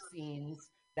surf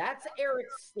scenes, that's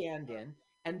Eric's stand-in,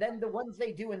 and then the ones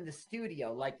they do in the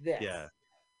studio, like this. Yeah,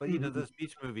 but you know Mhm. those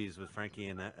beach movies with Frankie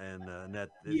and Annette.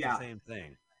 It's Yeah. the same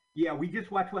thing. Yeah, we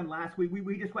just watched one last week.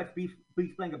 We just watched Beach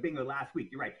Blanket Bingo last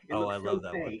week. You're right. It Oh, looks I so love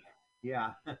that one. fake.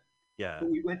 Yeah. Yeah, But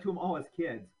we went to them all as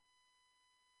kids.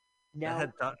 that Now,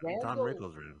 had Don Randall,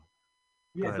 Rickles in it.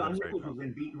 Yeah, ahead, Don I'm sorry, Rickles Carl. was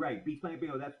in Beach Blanket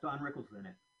Bingo. That's Don Rickles in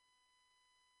it.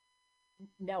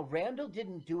 now Randall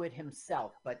didn't do it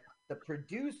himself, but the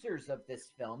producers of this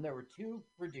film, there were 2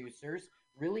 producers,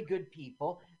 really good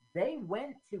people. They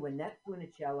went to Annette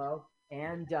Funicello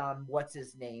and what's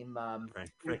his name,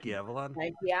 Frankie Avalon.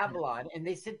 Frankie Avalon, and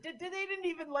they said they didn't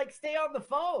even like stay on the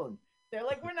phone. They're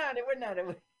like, we're not,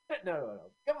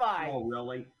 no, come on. Oh,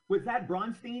 really? Was that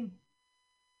Bronstein?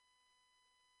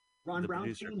 Ron The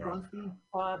producer, Brownstein?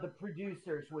 Carl. Bronstein? The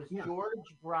producers was Yeah. George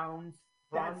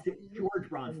That's it. Bronstein George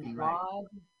and Bronstein, right? Rod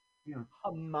Yeah.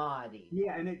 Hamadi.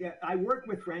 Yeah, and I worked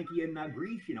with Frankie in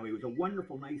Greece. You know, he was a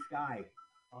wonderful, nice guy.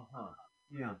 Uh-huh.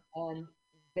 Yeah. And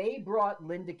they brought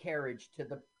Linda Carriage to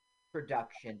the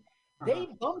production. They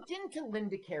bumped into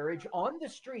Linda Carriage on the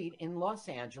street in Los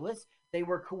Angeles. They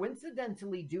were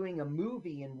coincidentally doing a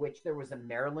movie in which there was a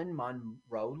Marilyn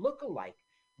Monroe lookalike.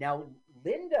 Now,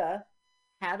 Linda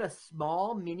had a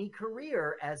small mini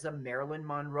career as a Marilyn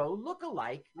Monroe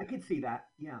lookalike. I could see that.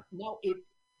 Yeah. Now,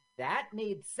 that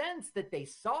made sense that they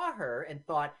saw her and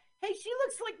thought, hey, she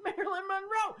looks like Marilyn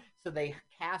Monroe. So they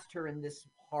cast her in this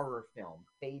horror film,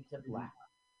 Fade to Black.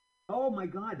 Oh my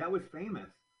God, that was famous.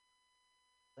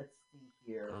 Let's see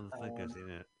here. I don't think I've seen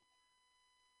it.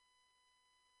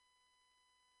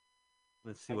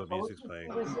 Let's see what told music's you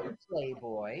playing. She was in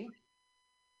Playboy.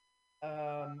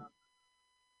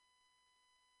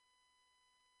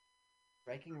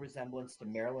 Striking resemblance to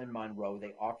Marilyn Monroe.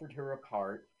 They offered her a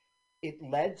part. It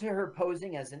led to her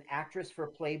posing as an actress for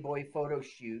Playboy photo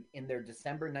shoot in their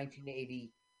December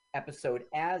 1980 episode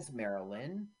as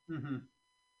Marilyn. Mm-hmm.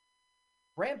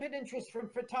 Rampant interest from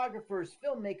photographers,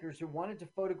 filmmakers who wanted to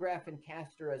photograph and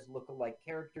cast her as lookalike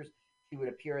characters. She would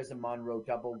appear as a Monroe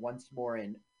double once more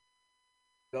in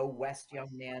Go West, Young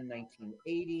Man,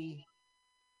 1980.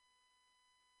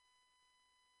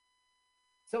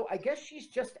 So I guess she's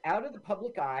just out of the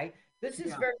public eye. This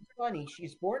is very funny.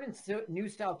 She's born in New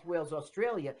South Wales,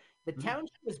 Australia. The town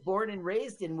she was born and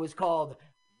raised in was called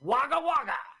Wagga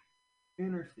Wagga.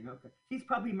 Interesting. Okay. She's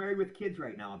probably married with kids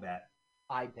right now, I bet.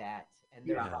 I bet. And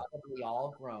they're probably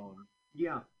all grown.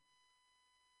 Yeah.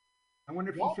 I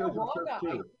wonder if she Wagga shows them Wagga.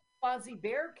 surf too. Fozzie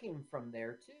Bear came from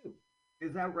there too.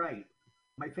 Is that right?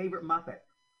 My favorite Muppet.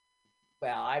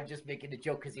 Well, I'm just making a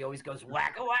joke because he always goes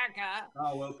wacka wacka.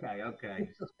 Oh, okay, okay.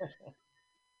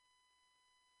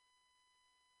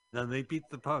 Now they beat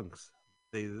the punks.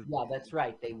 Yeah, that's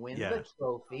right. They win the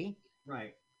trophy.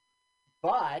 Right.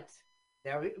 But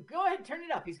go ahead, turn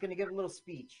it up. He's going to give a little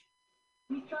speech.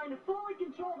 He's trying to fully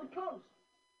control the coast.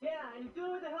 Yeah, and he's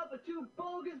doing it with the help of 2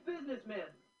 bogus businessmen.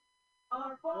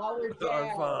 Our fathers.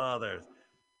 Our fathers.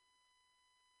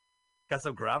 Got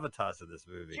some gravitas in this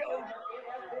movie.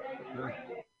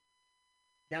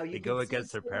 Now you they go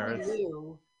against their parents.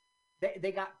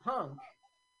 They got punk.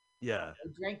 Yeah.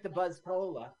 They drank the Buzz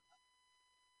Cola.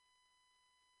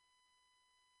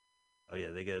 Oh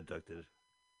yeah, they get abducted.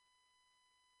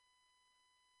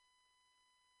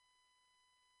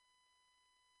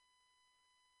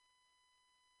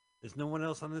 Is no one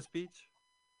else on this beach?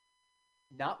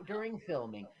 Not during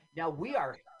filming. Now we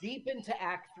are deep into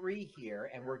Act 3 here,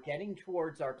 and we're getting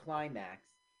towards our climax.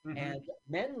 Mm-hmm. And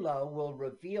Menlo will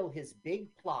reveal his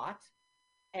big plot,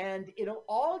 and it'll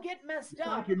all get messed up.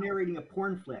 Like you're narrating a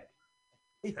porn flick.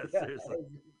 Yeah, seriously.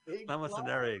 Not much to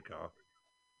narrate, Carl.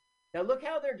 Now look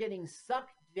how they're getting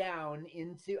sucked down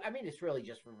into. I mean, it's really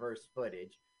just reverse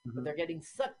footage, but they're getting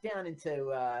sucked down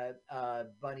into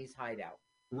Bunny's hideout.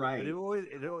 But Right.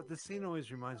 the scene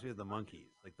always reminds me of the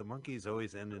monkeys. Like the monkeys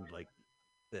always ended like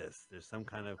this. There's some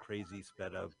kind of crazy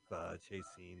sped up chase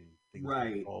scene. Things like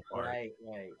Right. fall apart. Right.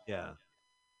 Yeah.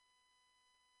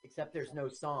 Except there's no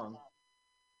song.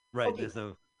 Right. Okay. There's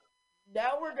no.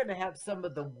 Now we're going to have some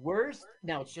of the worst.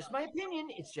 Now, it's just my opinion.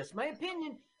 It's just my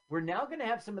opinion. We're now going to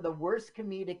have some of the worst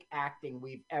comedic acting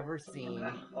we've ever seen.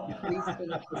 Please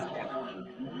bring up the sound.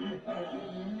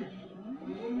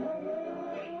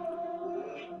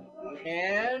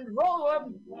 And roll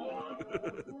them.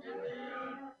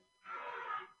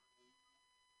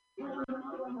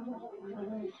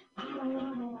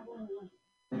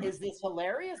 Is this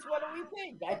hilarious? What do we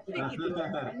think? I think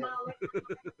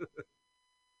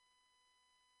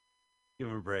Give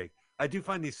him a break. I do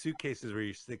find these suitcases where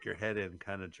you stick your head in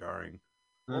kind of jarring.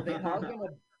 well, they are going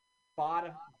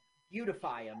to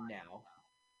beautify them now.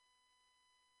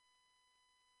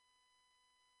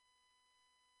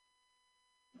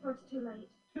 It's too late.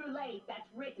 Too late. That's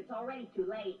Rich. It's already too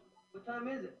late. What time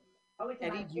is it? Oh, it's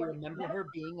Eddie, about do you 40. remember her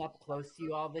being up close to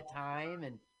you all the time,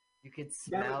 and you could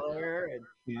smell her? And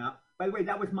Yeah. By the way,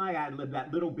 that was my ad lib.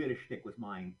 That little bit of shtick was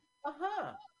mine.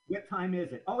 What time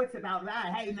is it? Oh, it's about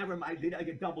that. Hey, never mind. Did I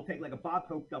get double take, like a Bob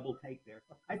Hope double take there?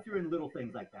 I threw in little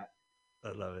things like that.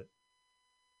 I love it.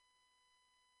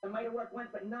 I might have worked once,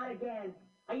 but not again.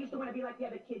 I used to want to be like the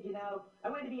other kids, you know. I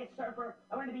wanted to be a surfer.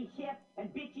 I wanted to be hip and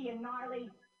bitchy and gnarly.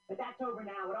 But that's over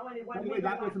now. What I wanted By the way,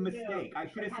 that was a mistake. I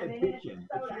should have said bitchin'. It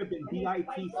should have been bitchin.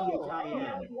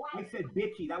 I said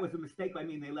bitchy. That was a mistake by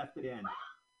me, and they left it in.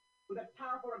 With a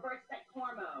powerful reverse sex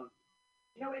hormone.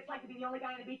 You know what it's like to be the only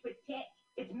guy on the beach with tits?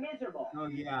 It's miserable. Oh,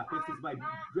 yeah. This is my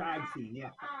drag scene,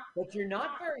 yeah. But you're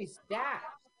not very stacked.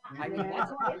 I mean,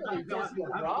 that's literally just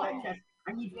a bra.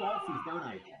 I need falsies, don't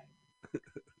I?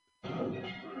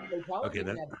 They probably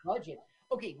didn't have budget.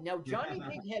 Okay, now Johnny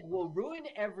Bighead will ruin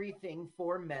everything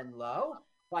for Menlo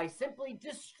by simply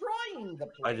destroying the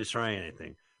place. By destroying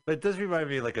anything. But it does remind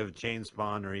me like of James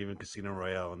Bond or even Casino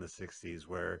Royale in the 60s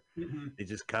where they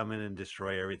just come in and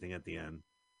destroy everything at the end.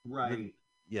 Right.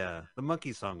 Yeah, the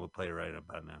monkey song will play right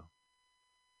about now.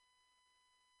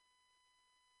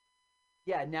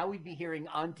 Yeah, now we'd be hearing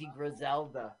Auntie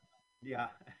Griselda. Yeah.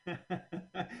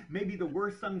 Maybe the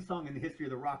worst sung song in the history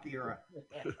of the rock era.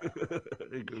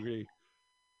 I agree.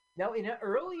 Now, in an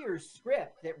earlier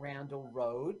script that Randall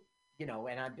wrote, you know,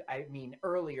 and I mean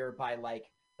earlier by like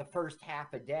the first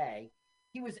half a day,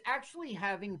 he was actually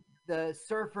having the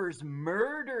surfers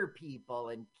murder people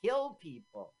and kill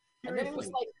people. Seriously? And then it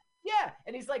was like, yeah,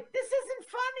 and he's like, this isn't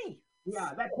funny.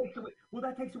 Yeah, that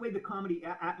takes away the comedy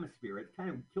atmosphere. It kind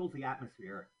of kills the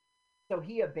atmosphere. So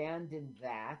he abandoned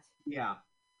that. Yeah.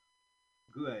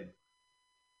 Good.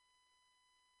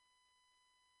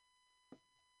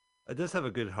 It does have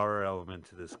a good horror element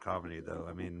to this comedy, though.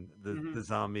 I mean, the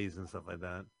zombies and stuff like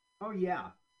that. Oh,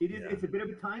 yeah. It is. Yeah. It's a bit of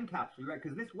a time capsule, right?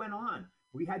 Because this went on.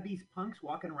 We had these punks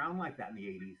walking around like that in the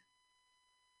 80s.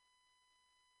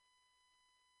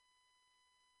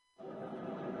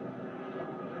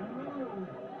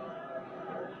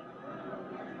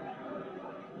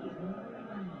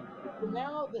 So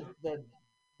now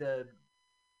the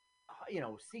you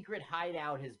know, secret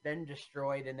hideout has been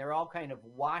destroyed, and they're all kind of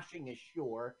washing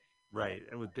ashore. Right,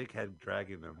 and with Big Head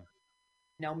dragging them.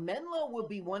 Now, Menlo will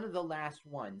be one of the last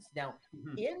ones. Now,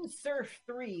 in Surf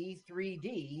 3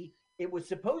 3D, it was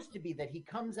supposed to be that he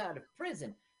comes out of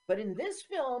prison. But in this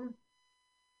film,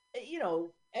 you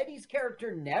know, Eddie's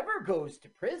character never goes to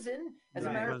prison. As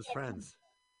a matter of fact, friends.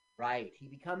 Right, he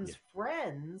becomes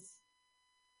friends.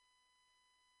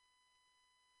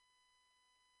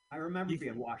 I remember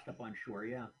being washed up on shore,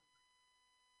 yeah.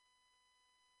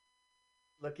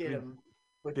 Look at him.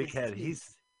 Big Head.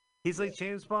 He's like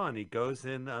James Bond. He goes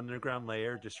in the underground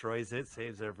layer, destroys it,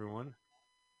 saves everyone.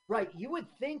 Right. You would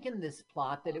think in this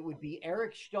plot that it would be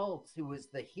Eric Stoltz who was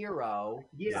the hero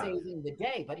saving the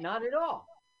day, but not at all.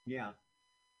 Yeah.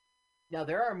 Now,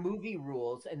 there are movie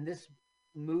rules, and this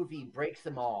movie breaks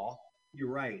them all.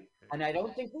 You're right. And I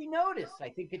don't think we noticed. I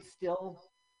think it's still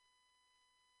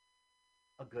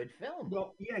a good film.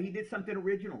 Well, yeah, he did something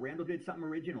original. Randall did something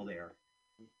original there.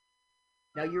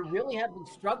 Now, you really have been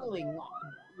struggling.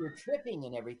 You're tripping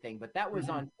and everything, but that was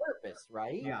on purpose,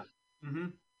 right? Yeah.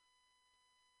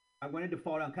 I wanted to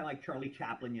fall down kind of like Charlie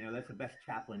Chaplin. You know, that's the best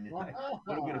Chaplin. A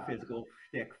little bit of physical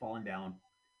shtick, falling down.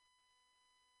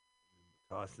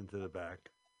 Tossed into the back.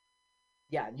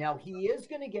 Yeah, now he is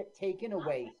going to get taken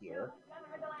away here,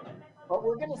 but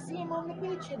we're going to see him on the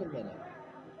beach in a minute.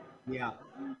 Yeah.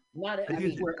 I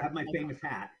mean, I have my famous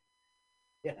hat.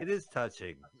 Yeah. It is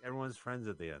touching. Everyone's friends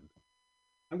at the end.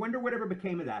 I wonder whatever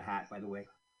became of that hat, by the way.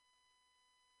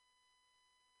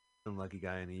 Some lucky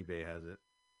guy on eBay has it.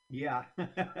 Yeah.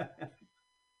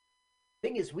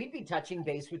 Thing is, we'd be touching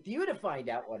base with you to find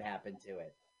out what happened to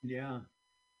it. Yeah.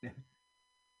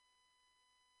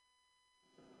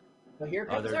 So here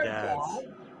Oh, comes they're our dads.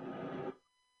 dad.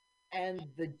 And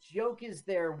the joke is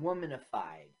they're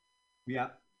womanified. Yeah.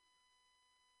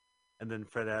 And then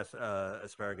Fred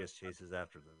Asparagus chases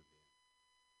after them.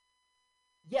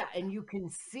 Yeah, and you can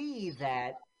see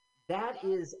that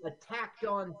is a tacked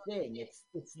on thing.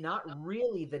 It's not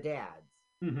really the dad's.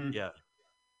 Mm-hmm. Yeah.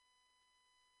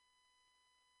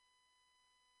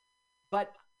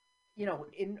 But, you know,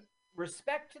 in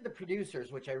respect to the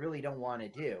producers, which I really don't want to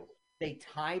do, they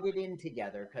tied it in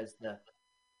together because the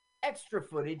extra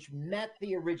footage met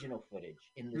the original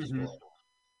footage in the story.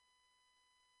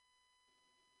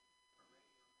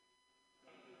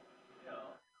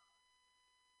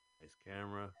 Nice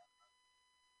camera.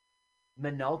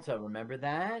 Minolta, remember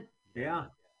that? Yeah.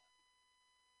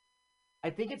 I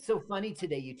think it's so funny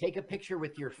today. You take a picture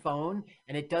with your phone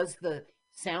and it does the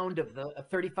sound of a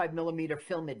 35 millimeter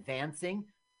film advancing.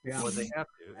 Yeah. Well, they have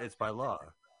to. It's by law.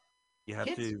 You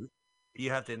have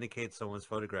to indicate someone's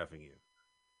photographing you.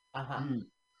 Uh-huh.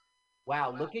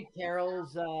 Wow, look at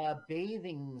Carol's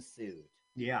bathing suit.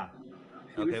 Yeah.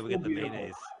 Okay, we get the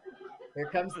mayonnaise. Here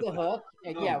comes the hook.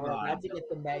 And Oh, yeah, we're God. about to get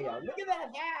the mayo. Look at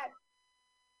that hat.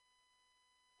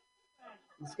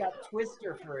 He's got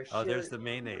Twister for a shirt. Oh, there's the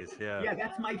mayonnaise. Yeah. Yeah,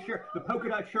 that's my shirt. The polka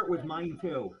dot shirt was mine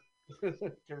too.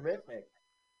 Terrific.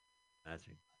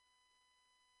 Matching.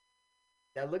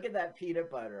 Now look at that peanut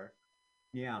butter.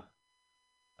 Yeah.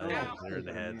 Oh, yeah, clear in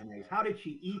the head. Mayonnaise. How did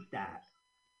she eat that?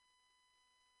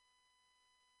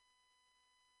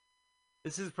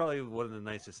 This is probably one of the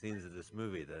nicest scenes of this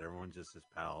movie, that everyone just is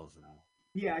pals and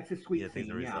Yeah, it's a sweet things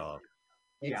scene. are Yeah. resolved.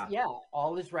 Yeah,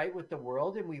 all is right with the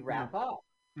world, and we wrap up.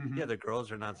 Mhm. Yeah, the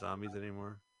girls are not zombies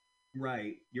anymore.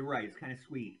 Right. You're right. It's kind of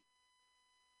sweet.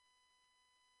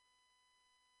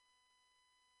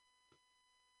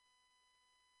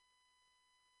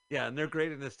 Yeah, and they're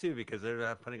great in this too because they're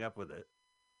not putting up with it.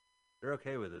 They're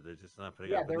okay with it. They're just not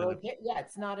putting Yeah, up. they're okay. Yeah,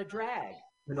 it's not a drag.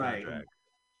 It's not a Right. drag.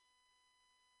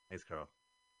 Thanks, Carl.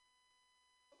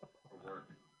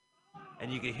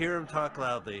 And you can hear him talk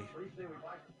loudly.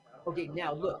 Okay,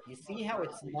 now look, you see how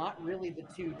it's not really the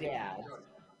two dads,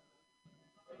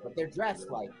 but they're dressed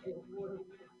like it.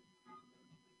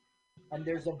 And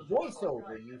there's a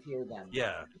voiceover, you hear them.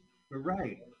 Yeah. You're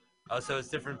right. Oh, so it's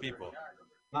different people.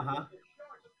 Uh-huh.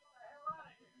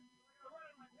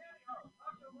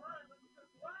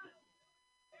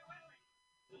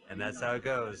 And that's how it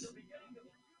goes.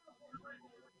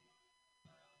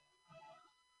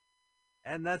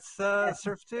 And that's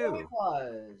Surf 2. It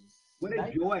was. What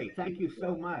a joy. Thank you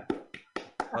so much.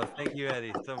 Oh, thank you,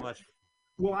 Eddie, so much.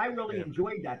 Well, I really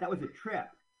enjoyed that. That was a trip.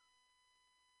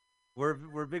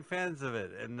 We're big fans of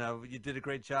it, and you did a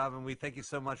great job, and we thank you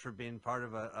so much for being part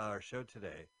of our show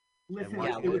today. Listen, and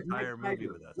watching it was the my entire movie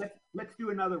pleasure. with us. Let's do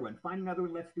another one. Find another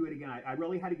one. Let's do it again. I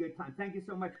really had a good time. Thank you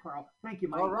so much, Carl. Thank you,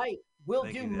 Mike. All right. We'll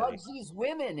Thank do you, Eddie. Muggsy's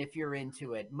Women if you're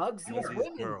into it. Muggsy's Muggsy's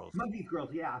Women. Girls. Muggsy's Girls,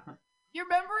 yeah. You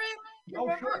remember it? You Oh,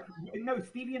 remember sure. No,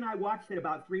 Stevie and I watched it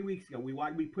about 3 weeks ago.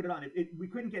 We put it on. We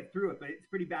couldn't get through it, but it's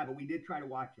pretty bad. But we did try to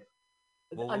watch it.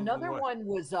 Well, Another one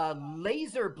was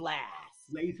Laser Blast.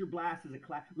 Laser Blast is a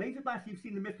class. Laser Blast, you've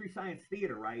seen the Mystery Science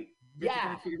Theater, right?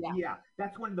 Yeah, Yeah.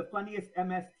 That's one of the funniest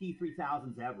MST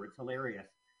 3000s ever. It's hilarious.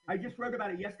 I just wrote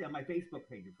about it yesterday on my Facebook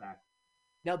page, in fact.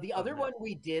 Now, the other one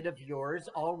we did of yours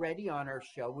already on our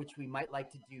show, which we might like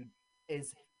to do,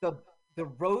 is the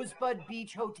Rosebud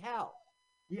Beach Hotel.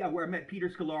 Yeah, where I met Peter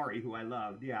Scolari, who I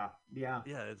loved. Yeah. Yeah,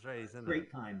 that's right. He's in Great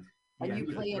times. And Yeah, he you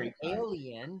was a play an great guy.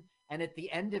 alien, and at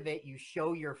the end of it, you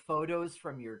show your photos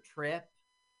from your trip.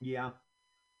 Yeah.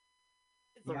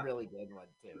 It's a really good one,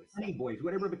 too. Funny Boys,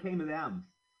 whatever became of them.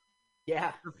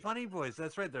 Yeah. The Funny Boys.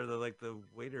 That's right. They're like the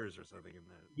waiters or something in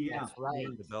that. Yeah. That's right.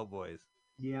 The bellboys.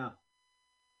 Yeah.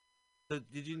 So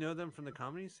did you know them from the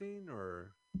comedy scene,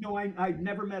 or? No, I'd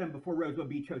never met them before Roseville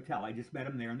Beach Hotel. I just met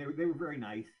them there, and they were very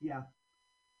nice. Yeah.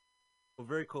 Well,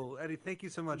 very cool. Eddie, thank you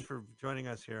so much for joining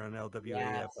us here on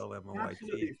LWAFLMOYT.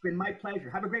 Absolutely. It's been my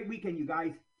pleasure. Have a great weekend, you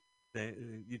guys.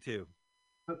 You too.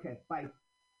 Okay, bye.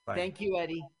 Bye. Thank you,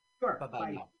 Eddie. Sure.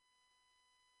 Bye-bye. Now.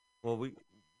 Well,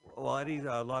 while Eddie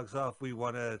logs off, we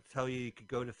want to tell you could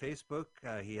go to Facebook.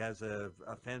 He has a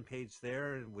fan page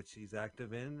there, which he's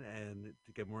active in, and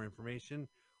to get more information.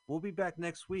 We'll be back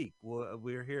next week.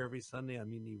 We're here every Sunday on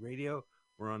Mutiny Radio.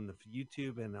 We're on the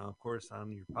YouTube and, of course,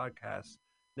 on your podcast.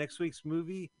 Next week's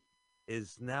movie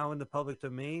is now in the public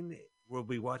domain. we'll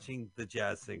be watching The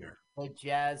Jazz Singer. The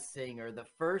Jazz Singer, the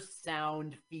first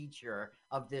sound feature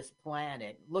of this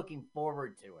planet. Looking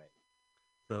forward to it.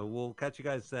 So we'll catch you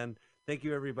guys then. Thank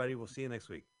you, everybody. We'll see you next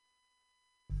week.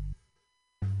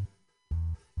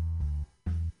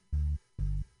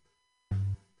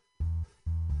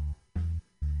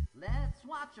 Let's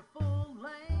watch a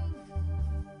full-length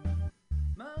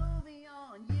movie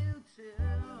on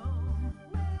YouTube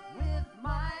with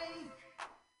Mike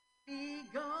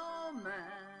Spiegelman.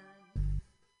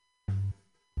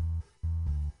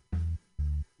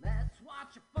 Let's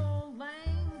watch a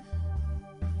full-length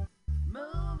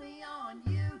movie on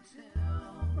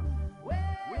YouTube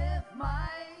with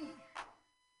Mike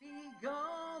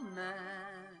Spiegelman.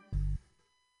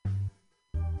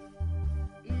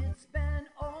 It's been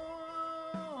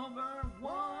over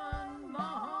 1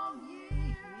 long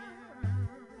year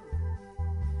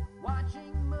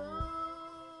watching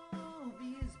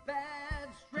movies, bad,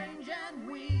 strange, and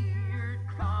weird,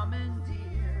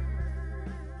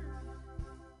 commandeered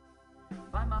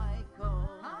by Michael.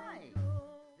 Hi,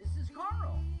 this is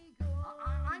Carl.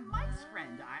 I'm Mike's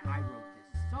friend. I wrote this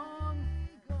song.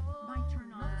 My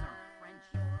turn-ons are French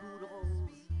poodles,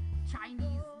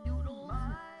 Chinese noodles,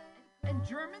 and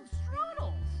German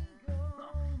strudels.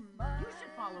 You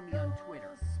should follow me on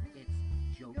Twitter.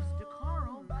 It's Jokes to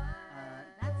Carl.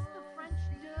 That's the French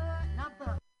not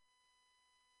the...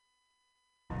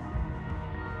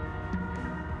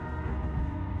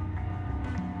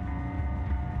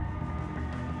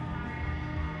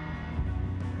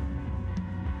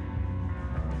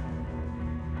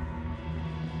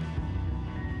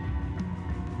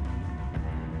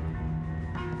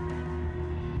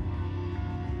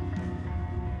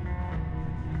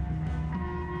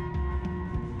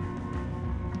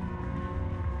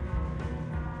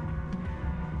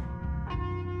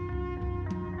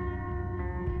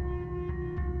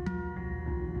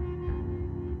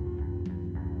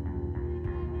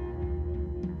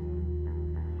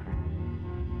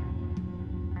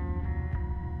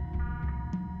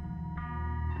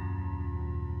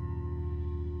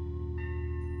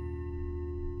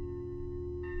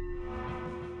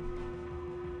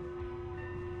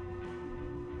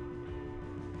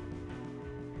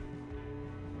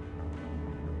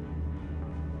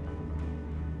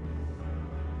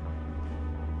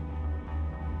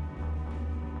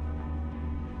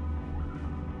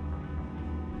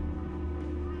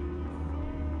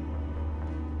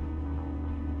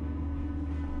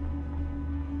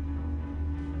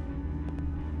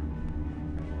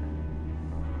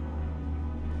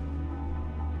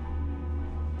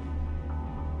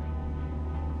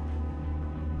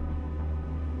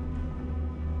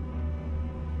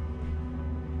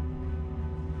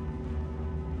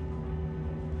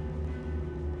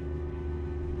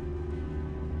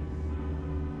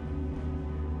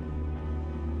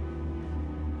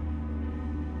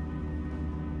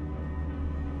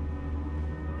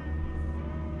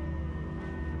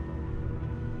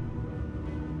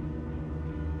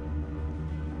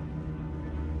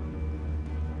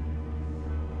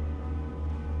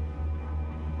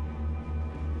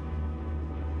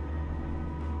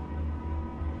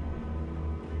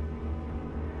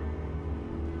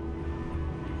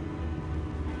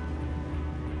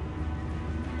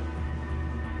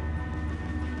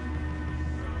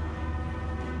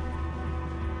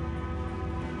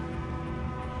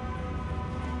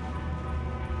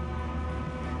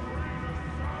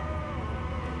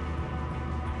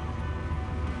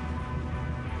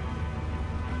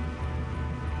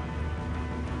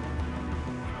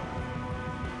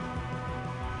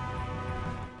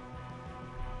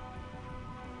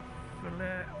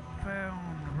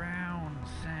 Found round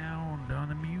sound on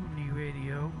the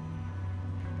MutinyRadio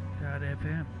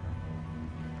 .fm.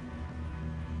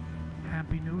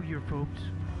 Happy New Year, folks.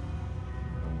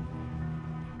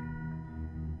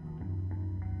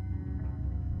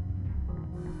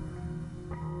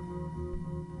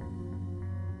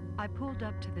 I pulled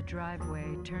up to the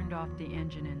driveway, turned off the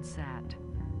engine and sat,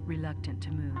 reluctant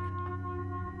to move.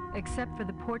 Except for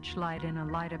the porch light and a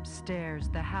light upstairs,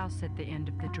 the house at the end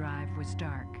of the drive was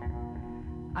dark.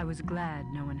 I was glad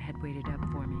no one had waited up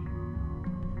for me.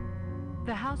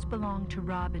 The house belonged to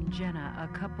Rob and Jenna, a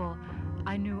couple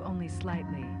I knew only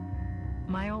slightly.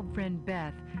 My old friend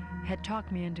Beth had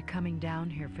talked me into coming down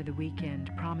here for the weekend,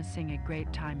 promising a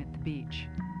great time at the beach.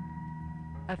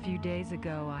 A few days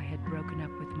ago, I had broken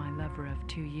up with my lover of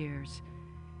 2 years,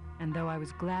 and though I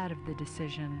was glad of the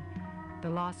decision, the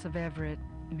loss of Everett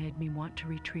made me want to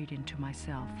retreat into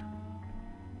myself.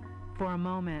 For a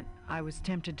moment, I was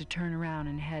tempted to turn around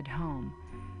and head home.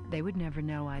 They would never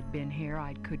know I'd been here.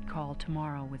 I could call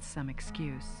tomorrow with some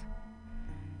excuse.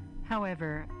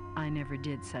 However, I never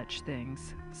did such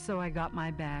things, so I got my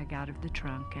bag out of the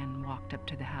trunk and walked up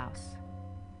to the house.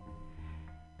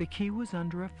 The key was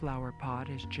under a flower pot,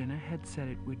 as Jenna had said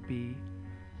it would be,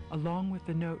 along with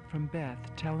a note from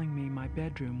Beth telling me my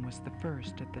bedroom was the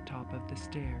first at the top of the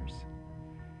stairs.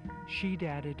 She'd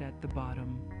added at the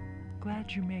bottom,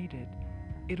 "Glad you made it.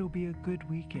 It'll be a good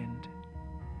weekend."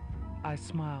 I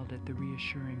smiled at the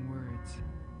reassuring words.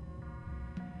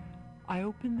 I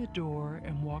opened the door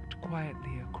and walked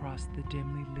quietly across the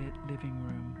dimly lit living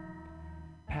room,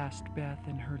 past Beth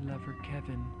and her lover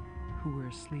Kevin, who were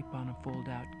asleep on a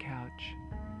fold-out couch.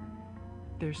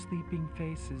 Their sleeping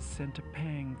faces sent a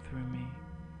pang through me.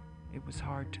 It was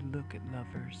hard to look at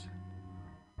lovers.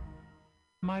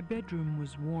 My bedroom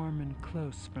was warm and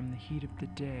close from the heat of the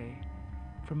day.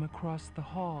 From across the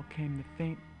hall came the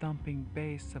faint thumping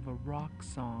bass of a rock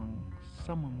song.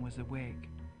 Someone was awake,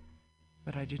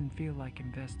 but I didn't feel like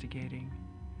investigating.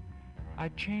 I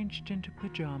changed into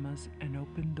pajamas and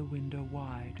opened the window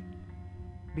wide.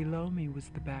 Below me was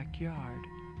the backyard.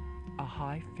 A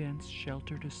high fence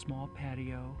sheltered a small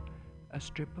patio, a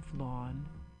strip of lawn,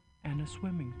 and a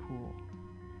swimming pool.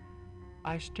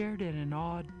 I stared at an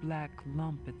odd black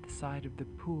lump at the side of the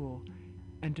pool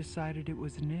and decided it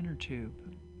was an inner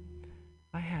tube.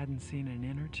 I hadn't seen an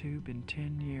inner tube in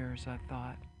 10 years, I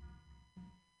thought.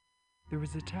 There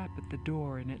was a tap at the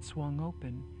door and it swung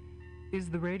open. "Is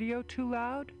the radio too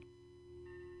loud?"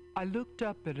 I looked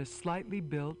up at a slightly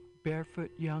built,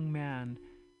 barefoot young man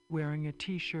wearing a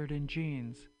t-shirt and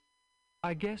jeans.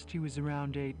 I guessed he was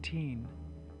around 18.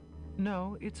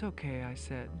 "No, it's okay," I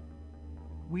said.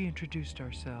 We introduced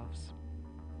ourselves.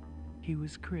 He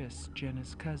was Chris,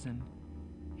 Jenna's cousin.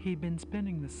 He'd been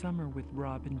spending the summer with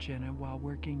Rob and Jenna while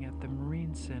working at the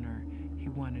Marine Center. He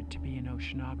wanted to be an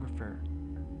oceanographer.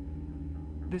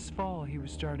 This fall, he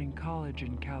was starting college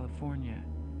in California.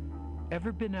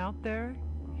 "Ever been out there?"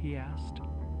 he asked.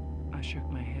 I shook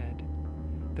my head.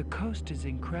 "The coast is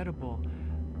incredible.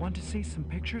 Want to see some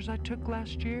pictures I took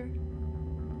last year?"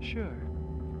 "Sure."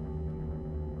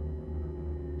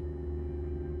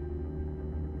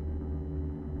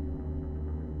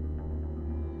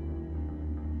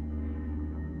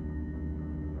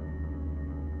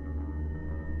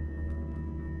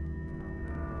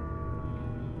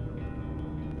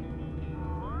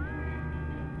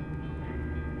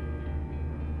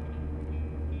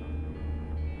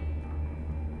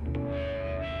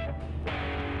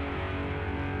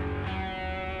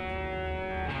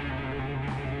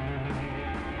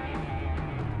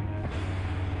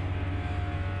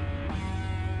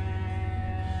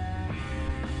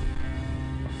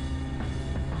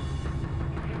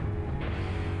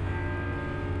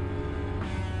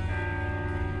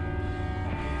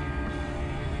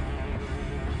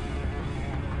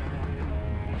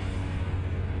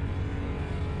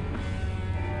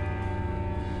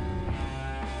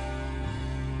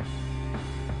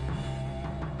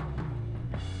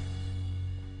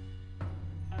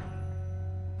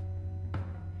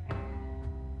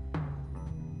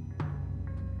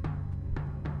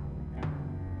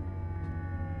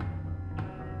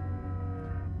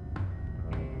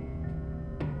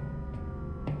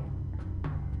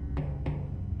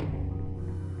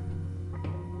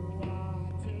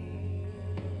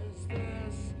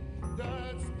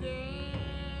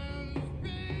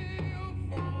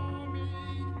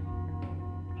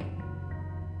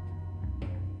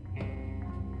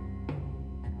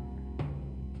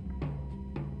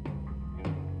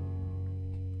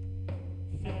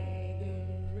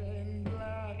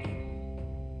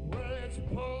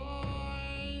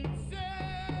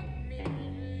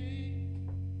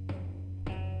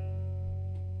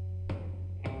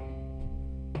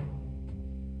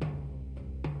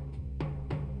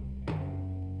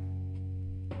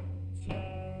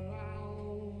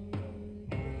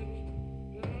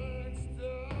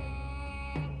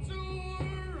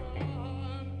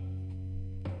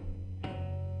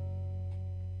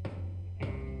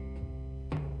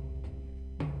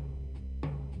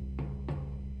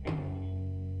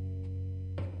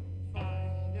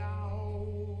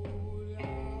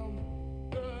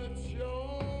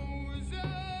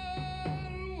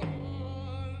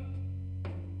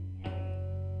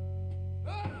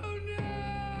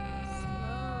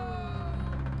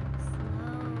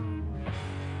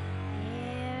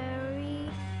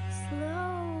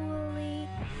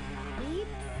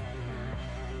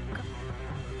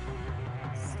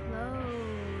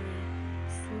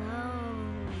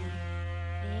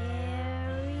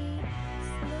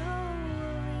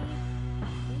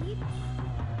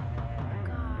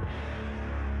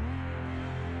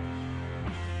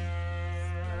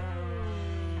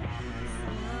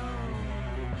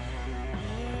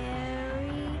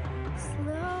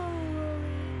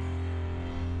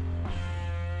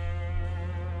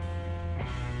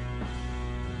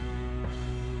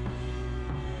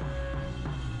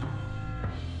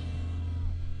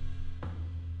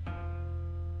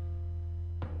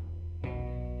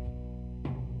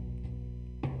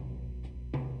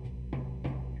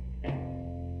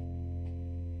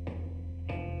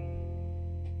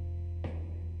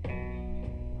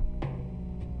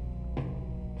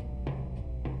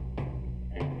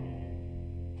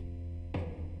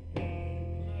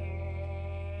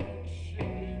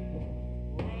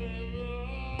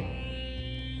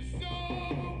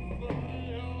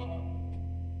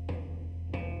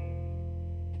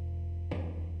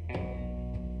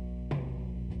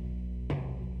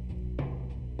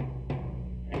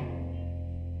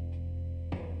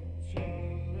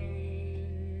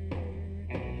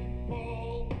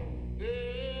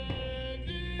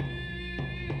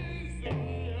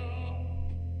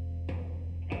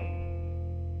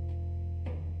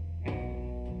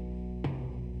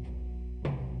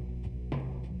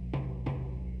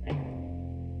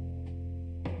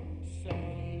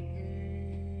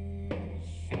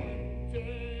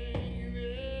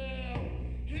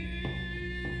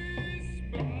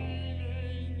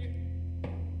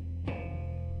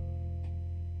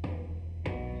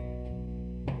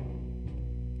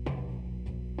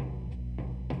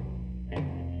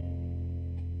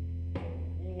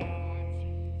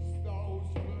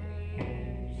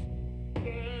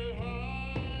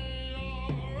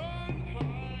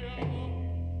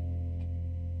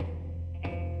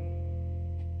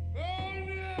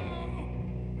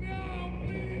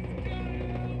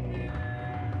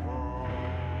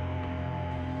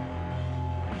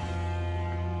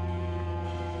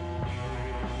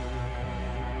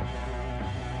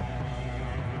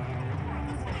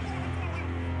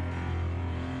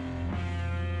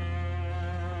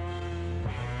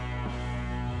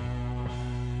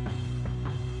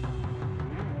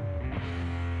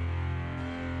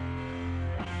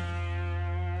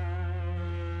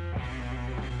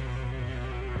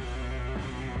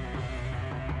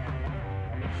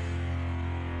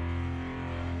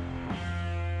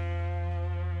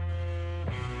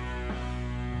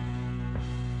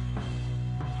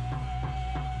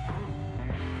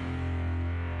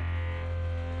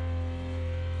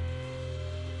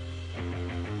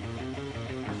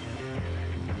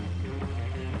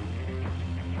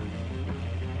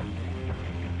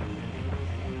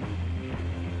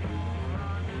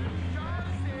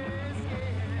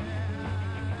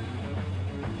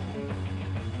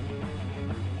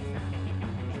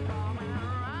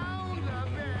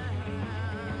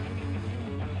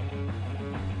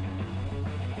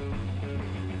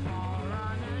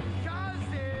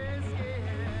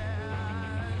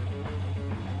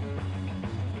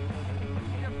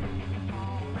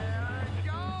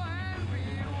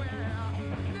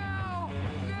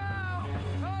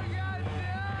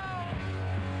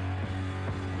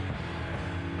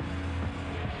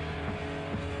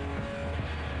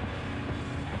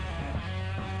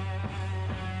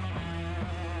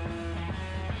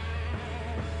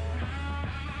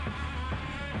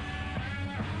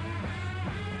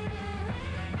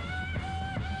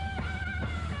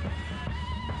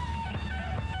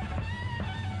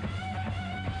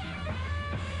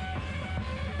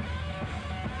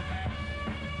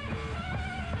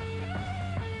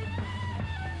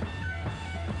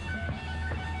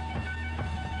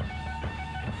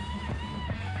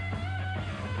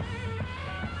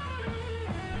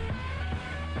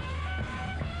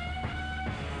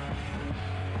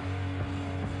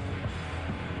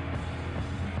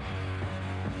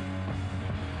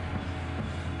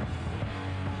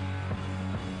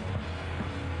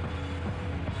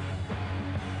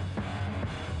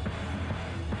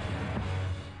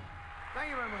 Thank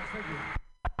you very much. Thank you.